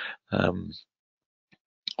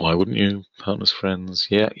 Why wouldn't you? Partners, friends.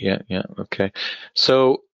 Yeah. Okay.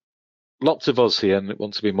 So lots of us here, and it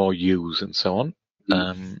wants to be more yous and so on.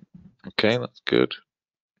 Okay, that's good.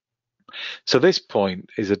 So this point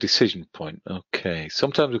is a decision point. Okay.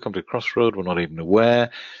 Sometimes we come to a crossroad, we're not even aware.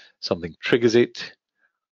 Something triggers it.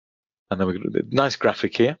 And then we've got a nice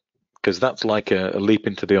graphic here, because that's like a leap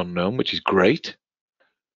into the unknown, which is great.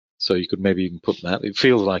 So you could maybe even put that. It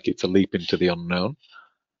feels like it's a leap into the unknown.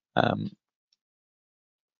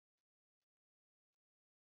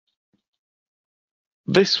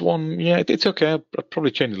 This one, yeah, it's okay. I'll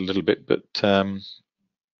probably change it a little bit, but,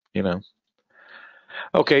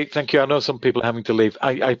 Okay, thank you. I know some people are having to leave.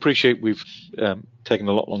 I appreciate we've taken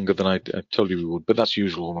a lot longer than I told you we would, but that's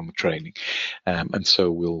usual when we're training. And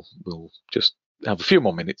so we'll just have a few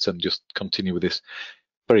more minutes and just continue with this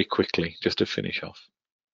very quickly, just to finish off.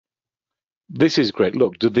 This is great.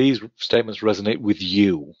 Look, do these statements resonate with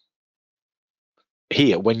you?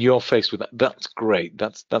 Here, when you're faced with that, that's great.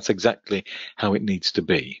 That's exactly how it needs to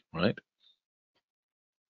be, right?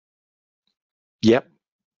 Yep.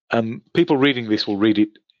 People reading this will read it,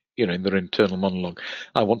 in their internal monologue.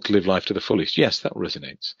 I want to live life to the fullest. Yes, that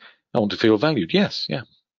resonates. I want to feel valued. Yes, yeah.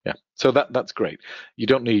 So that's great. You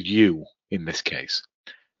don't need you in this case,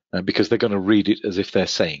 because they're going to read it as if they're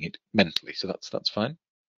saying it mentally. So that's fine.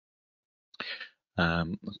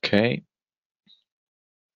 Okay.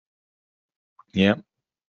 Yeah.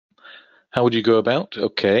 How would you go about?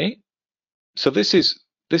 Okay. So this is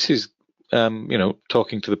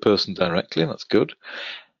talking to the person directly. That's good.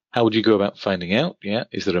 How would you go about finding out? Yeah.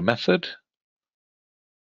 Is there a method?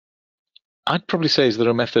 I'd probably say, is there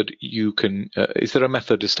a method,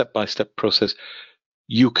 a step-by-step process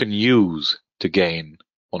you can use to gain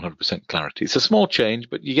 100% clarity? It's a small change,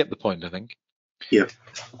 but you get the point, I think. Yeah.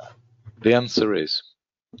 The answer is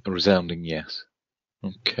a resounding yes.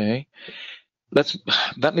 Okay.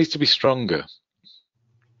 That needs to be stronger.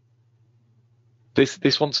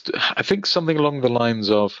 This wants to, I think, something along the lines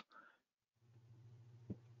of,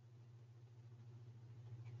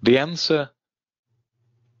 the answer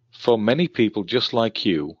for many people just like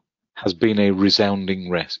you has been a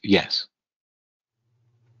resounding yes.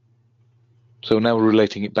 So now we're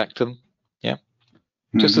relating it back to them. Yeah.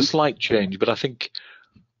 Just a slight change, but I think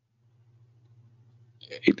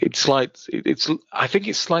I think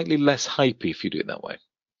it's slightly less hypey if you do it that way.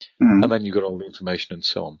 And then you've got all the information and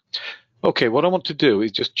so on. Okay, what I want to do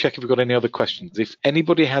is just check if we've got any other questions. If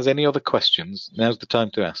anybody has any other questions, now's the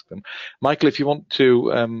time to ask them. Michael, if you want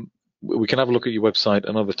to, we can have a look at your website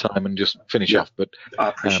another time and just finish off. But I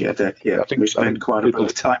appreciate that. Yeah, I think we spent quite a bit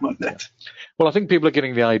of time on that. Well, I think people are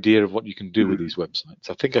getting the idea of what you can do with these websites.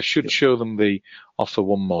 I think I should show them the offer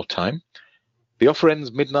one more time. The offer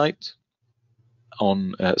ends midnight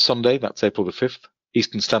on Sunday. That's April the 5th,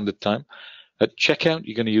 Eastern Standard Time. At checkout,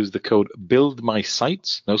 you're going to use the code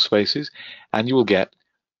BuildMySites, no spaces, and you will get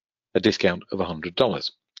a discount of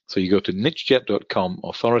 $100. So you go to nichejet.com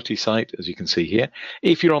authority site, as you can see here.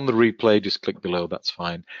 If you're on the replay, just click below. That's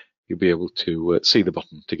fine. You'll be able to see the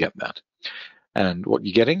button to get that. And what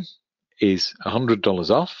you're getting is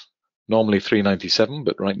 $100 off, normally $397,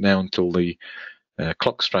 but right now until the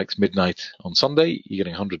clock strikes midnight on Sunday, you're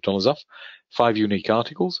getting $100 off. 5 unique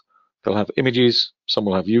articles. They'll have images. Some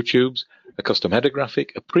will have YouTubes, a custom header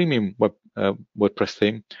graphic, a premium WordPress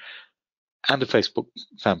theme, and a Facebook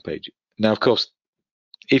fan page. Now, of course,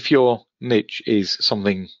 if your niche is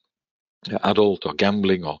something adult or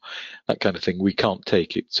gambling or that kind of thing, we can't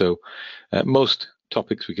take it. So most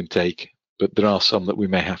topics we can take, but there are some that we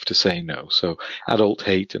may have to say no. So adult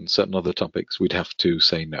hate and certain other topics, we'd have to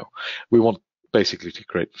say no. We want basically to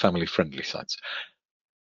create family-friendly sites.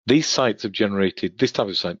 These sites have generated, this type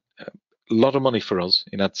of site, a lot of money for us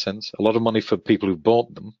in AdSense, a lot of money for people who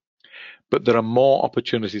bought them, but there are more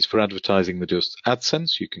opportunities for advertising than just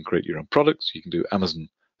AdSense. You can create your own products. You can do Amazon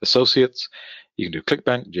Associates. You can do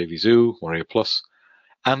ClickBank, JVZoo, Warrior Plus,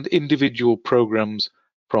 and individual programs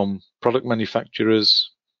from product manufacturers,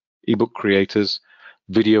 ebook creators,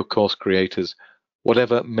 video course creators,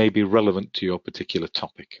 whatever may be relevant to your particular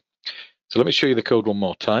topic. So let me show you the code one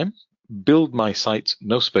more time. Build My Sites,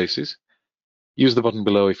 no spaces. Use the button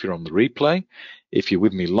below if you're on the replay. If you're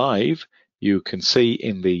with me live, you can see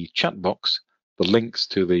in the chat box the links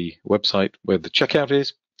to the website where the checkout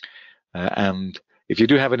is. And if you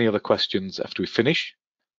do have any other questions after we finish,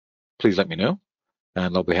 please let me know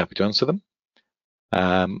and I'll be happy to answer them.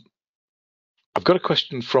 I've got a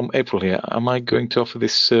question from April here. Am I going to offer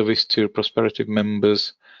this service to Prosperity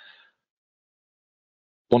members?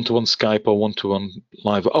 One-to-one Skype or one-to-one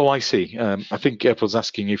live? Oh, I see. I think April's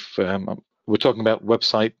asking if we're talking about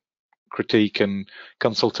website critique and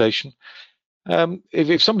consultation.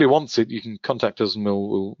 If somebody wants it, you can contact us and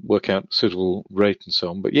we'll work out a suitable rate and so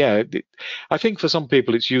on. But yeah, I think for some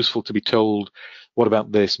people it's useful to be told, what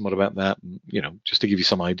about this and what about that? And, just to give you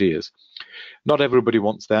some ideas. Not everybody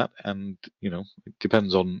wants that, and it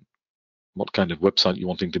depends on what kind of website you're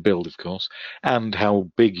wanting to build, of course, and how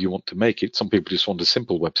big you want to make it. Some people just want a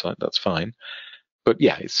simple website, that's fine. But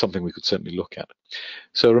yeah, it's something we could certainly look at.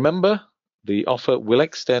 So remember, the offer will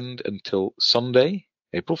extend until Sunday,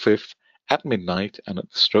 April 5th at midnight, and at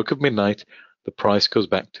the stroke of midnight, the price goes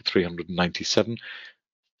back to $397.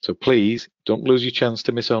 So please don't lose your chance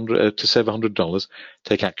to save $100.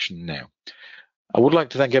 Take action now. I would like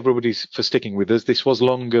to thank everybody for sticking with us. This was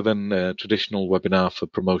longer than a traditional webinar for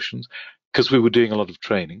promotions because we were doing a lot of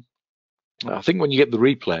training. I think when you get the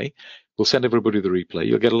replay, we'll send everybody the replay.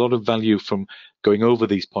 You'll get a lot of value from going over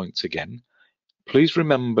these points again. Please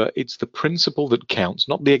remember, it's the principle that counts,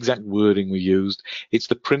 not the exact wording we used. It's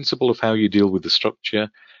the principle of how you deal with the structure,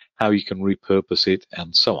 how you can repurpose it,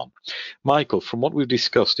 and so on. Michael, from what we've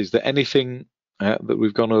discussed, is there anything that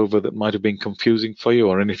we've gone over that might have been confusing for you,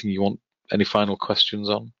 or anything you want, any final questions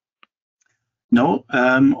on? No,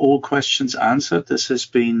 all questions answered. This has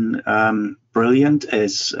been brilliant,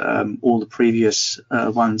 as all the previous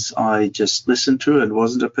ones I just listened to and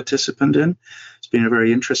wasn't a participant in. It's been a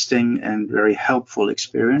very interesting and very helpful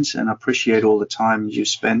experience, and I appreciate all the time you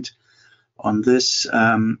spent on this.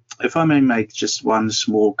 If I may make just one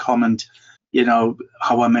small comment,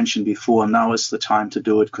 how I mentioned before, now is the time to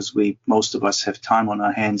do it because most of us have time on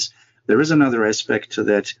our hands. There is another aspect to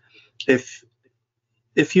that.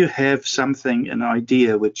 If you have something, an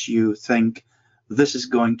idea which you think this is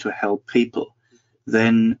going to help people,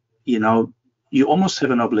 then you almost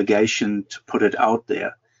have an obligation to put it out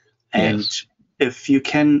there. And Yes. if you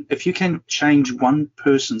can change one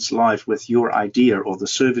person's life with your idea or the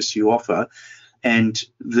service you offer, and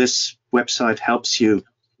this website helps you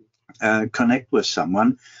connect with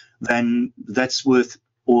someone, then that's worth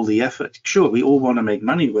all the effort. Sure, we all want to make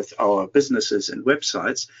money with our businesses and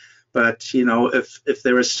websites, but if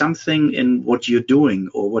there is something in what you're doing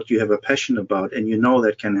or what you have a passion about, and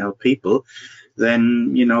that can help people,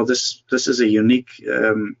 then this is a unique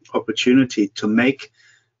opportunity to make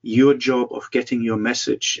your job of getting your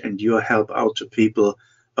message and your help out to people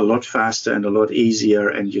a lot faster and a lot easier,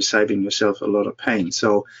 and you're saving yourself a lot of pain.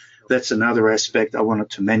 So that's another aspect I wanted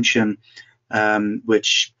to mention,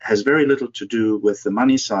 which has very little to do with the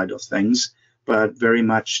money side of things, but very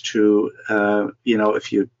much to,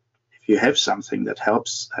 if you have something that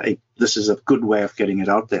helps, hey, this is a good way of getting it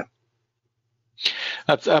out there.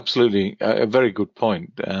 That's absolutely a very good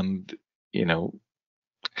point. And,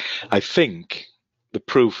 I think the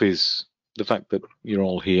proof is the fact that you're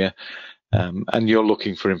all here and you're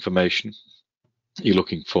looking for information. You're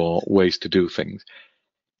looking for ways to do things.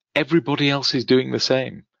 Everybody else is doing the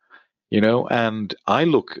same, and I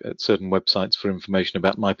look at certain websites for information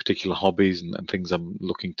about my particular hobbies and things I'm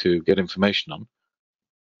looking to get information on.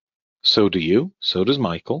 So do you. So does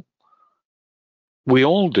Michael. We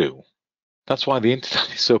all do. That's why the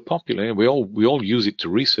internet is so popular. We all use it to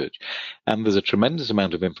research, and there's a tremendous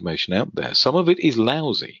amount of information out there. Some of it is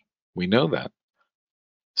lousy. We know that.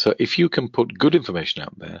 So if you can put good information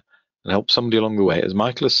out there and help somebody along the way, as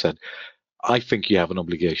Michael has said, I think you have an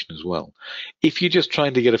obligation as well. If you're just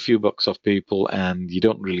trying to get a few bucks off people and you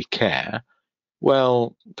don't really care,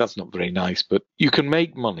 well, that's not very nice, but you can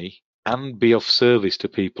make money and be of service to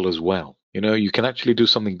people as well. You can actually do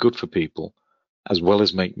something good for people as well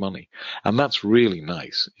as make money. And that's really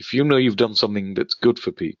nice. If you've done something that's good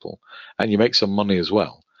for people and you make some money as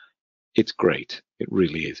well, it's great. It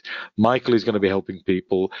really is. Michael is going to be helping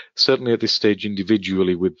people, certainly at this stage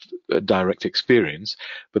individually with direct experience,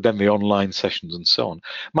 but then the online sessions and so on.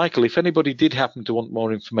 Michael, if anybody did happen to want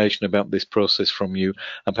more information about this process from you,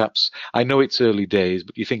 and perhaps, I know it's early days,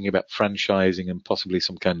 but you're thinking about franchising and possibly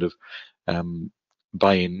some kind of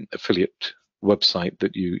buy-in affiliate website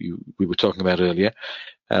that we were talking about earlier,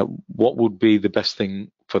 what would be the best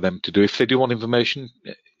thing for them to do? If they do want information,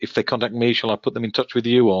 if they contact me, shall I put them in touch with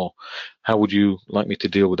you, or how would you like me to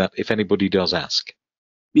deal with that if anybody does ask?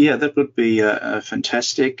 Yeah, that would be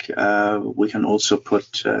fantastic. We can also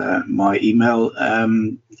put my email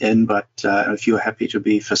in, but if you're happy to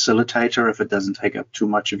be facilitator, if it doesn't take up too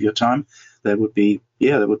much of your time, that would be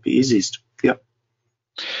easiest. Yep.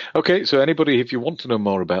 Okay, so anybody, if you want to know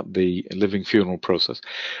more about the living funeral process,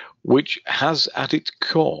 which has at its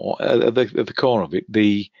core, at the core of it,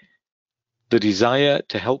 the desire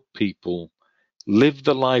to help people live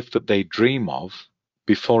the life that they dream of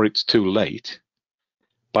before it's too late,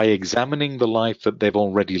 by examining the life that they've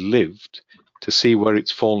already lived to see where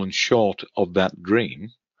it's fallen short of that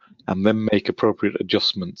dream, and then make appropriate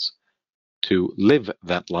adjustments to live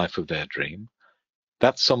that life of their dream.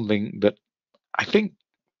 That's something that I think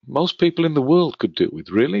most people in the world could do with,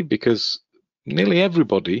 really, because nearly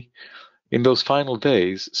everybody in those final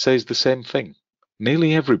days says the same thing.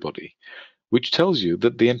 Nearly everybody, which tells you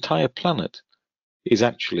that the entire planet is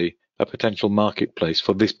actually a potential marketplace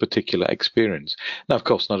for this particular experience. Now, of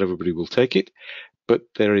course, not everybody will take it, but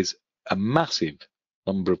there is a massive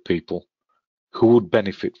number of people who would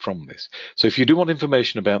benefit from this. So if you do want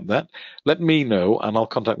information about that, let me know and I'll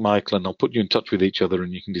contact Michael and I'll put you in touch with each other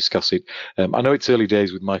and you can discuss it. I know it's early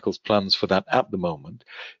days with Michael's plans for that at the moment,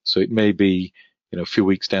 so it may be a few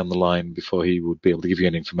weeks down the line before he would be able to give you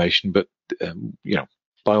any information, but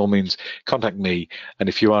by all means, contact me, and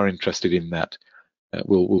if you are interested in that,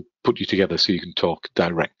 we'll put you together so you can talk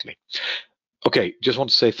directly. Okay, just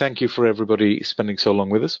want to say thank you for everybody spending so long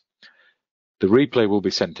with us. The replay will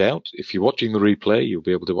be sent out. If you're watching the replay, you'll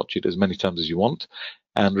be able to watch it as many times as you want.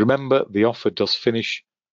 And remember, the offer does finish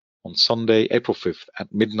on Sunday, April 5th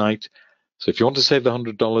at midnight. So if you want to save the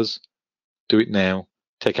 $100, do it now.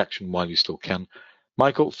 Take action while you still can.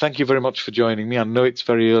 Michael, thank you very much for joining me. I know it's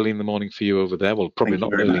very early in the morning for you over there. Well, probably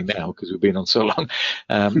not early now because we've been on so long.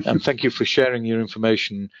 And thank you for sharing your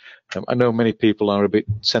information. I know many people are a bit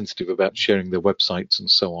sensitive about sharing their websites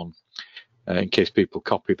and so on. in case people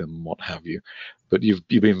copy them and what have you. But you've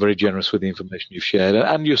been very generous with the information you've shared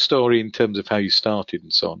and your story in terms of how you started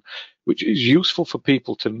and so on, which is useful for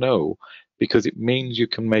people to know, because it means you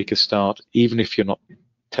can make a start even if you're not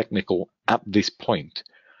technical at this point.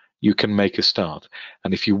 You can make a start.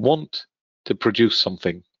 And if you want to produce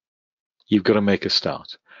something, you've got to make a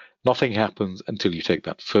start. Nothing happens until you take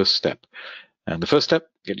that first step. And the first step,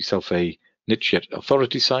 get yourself a niche yet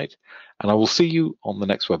authority site. And I will see you on the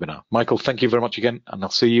next webinar. Michael, thank you very much again, and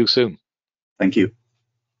I'll see you soon. Thank you.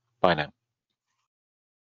 Bye now.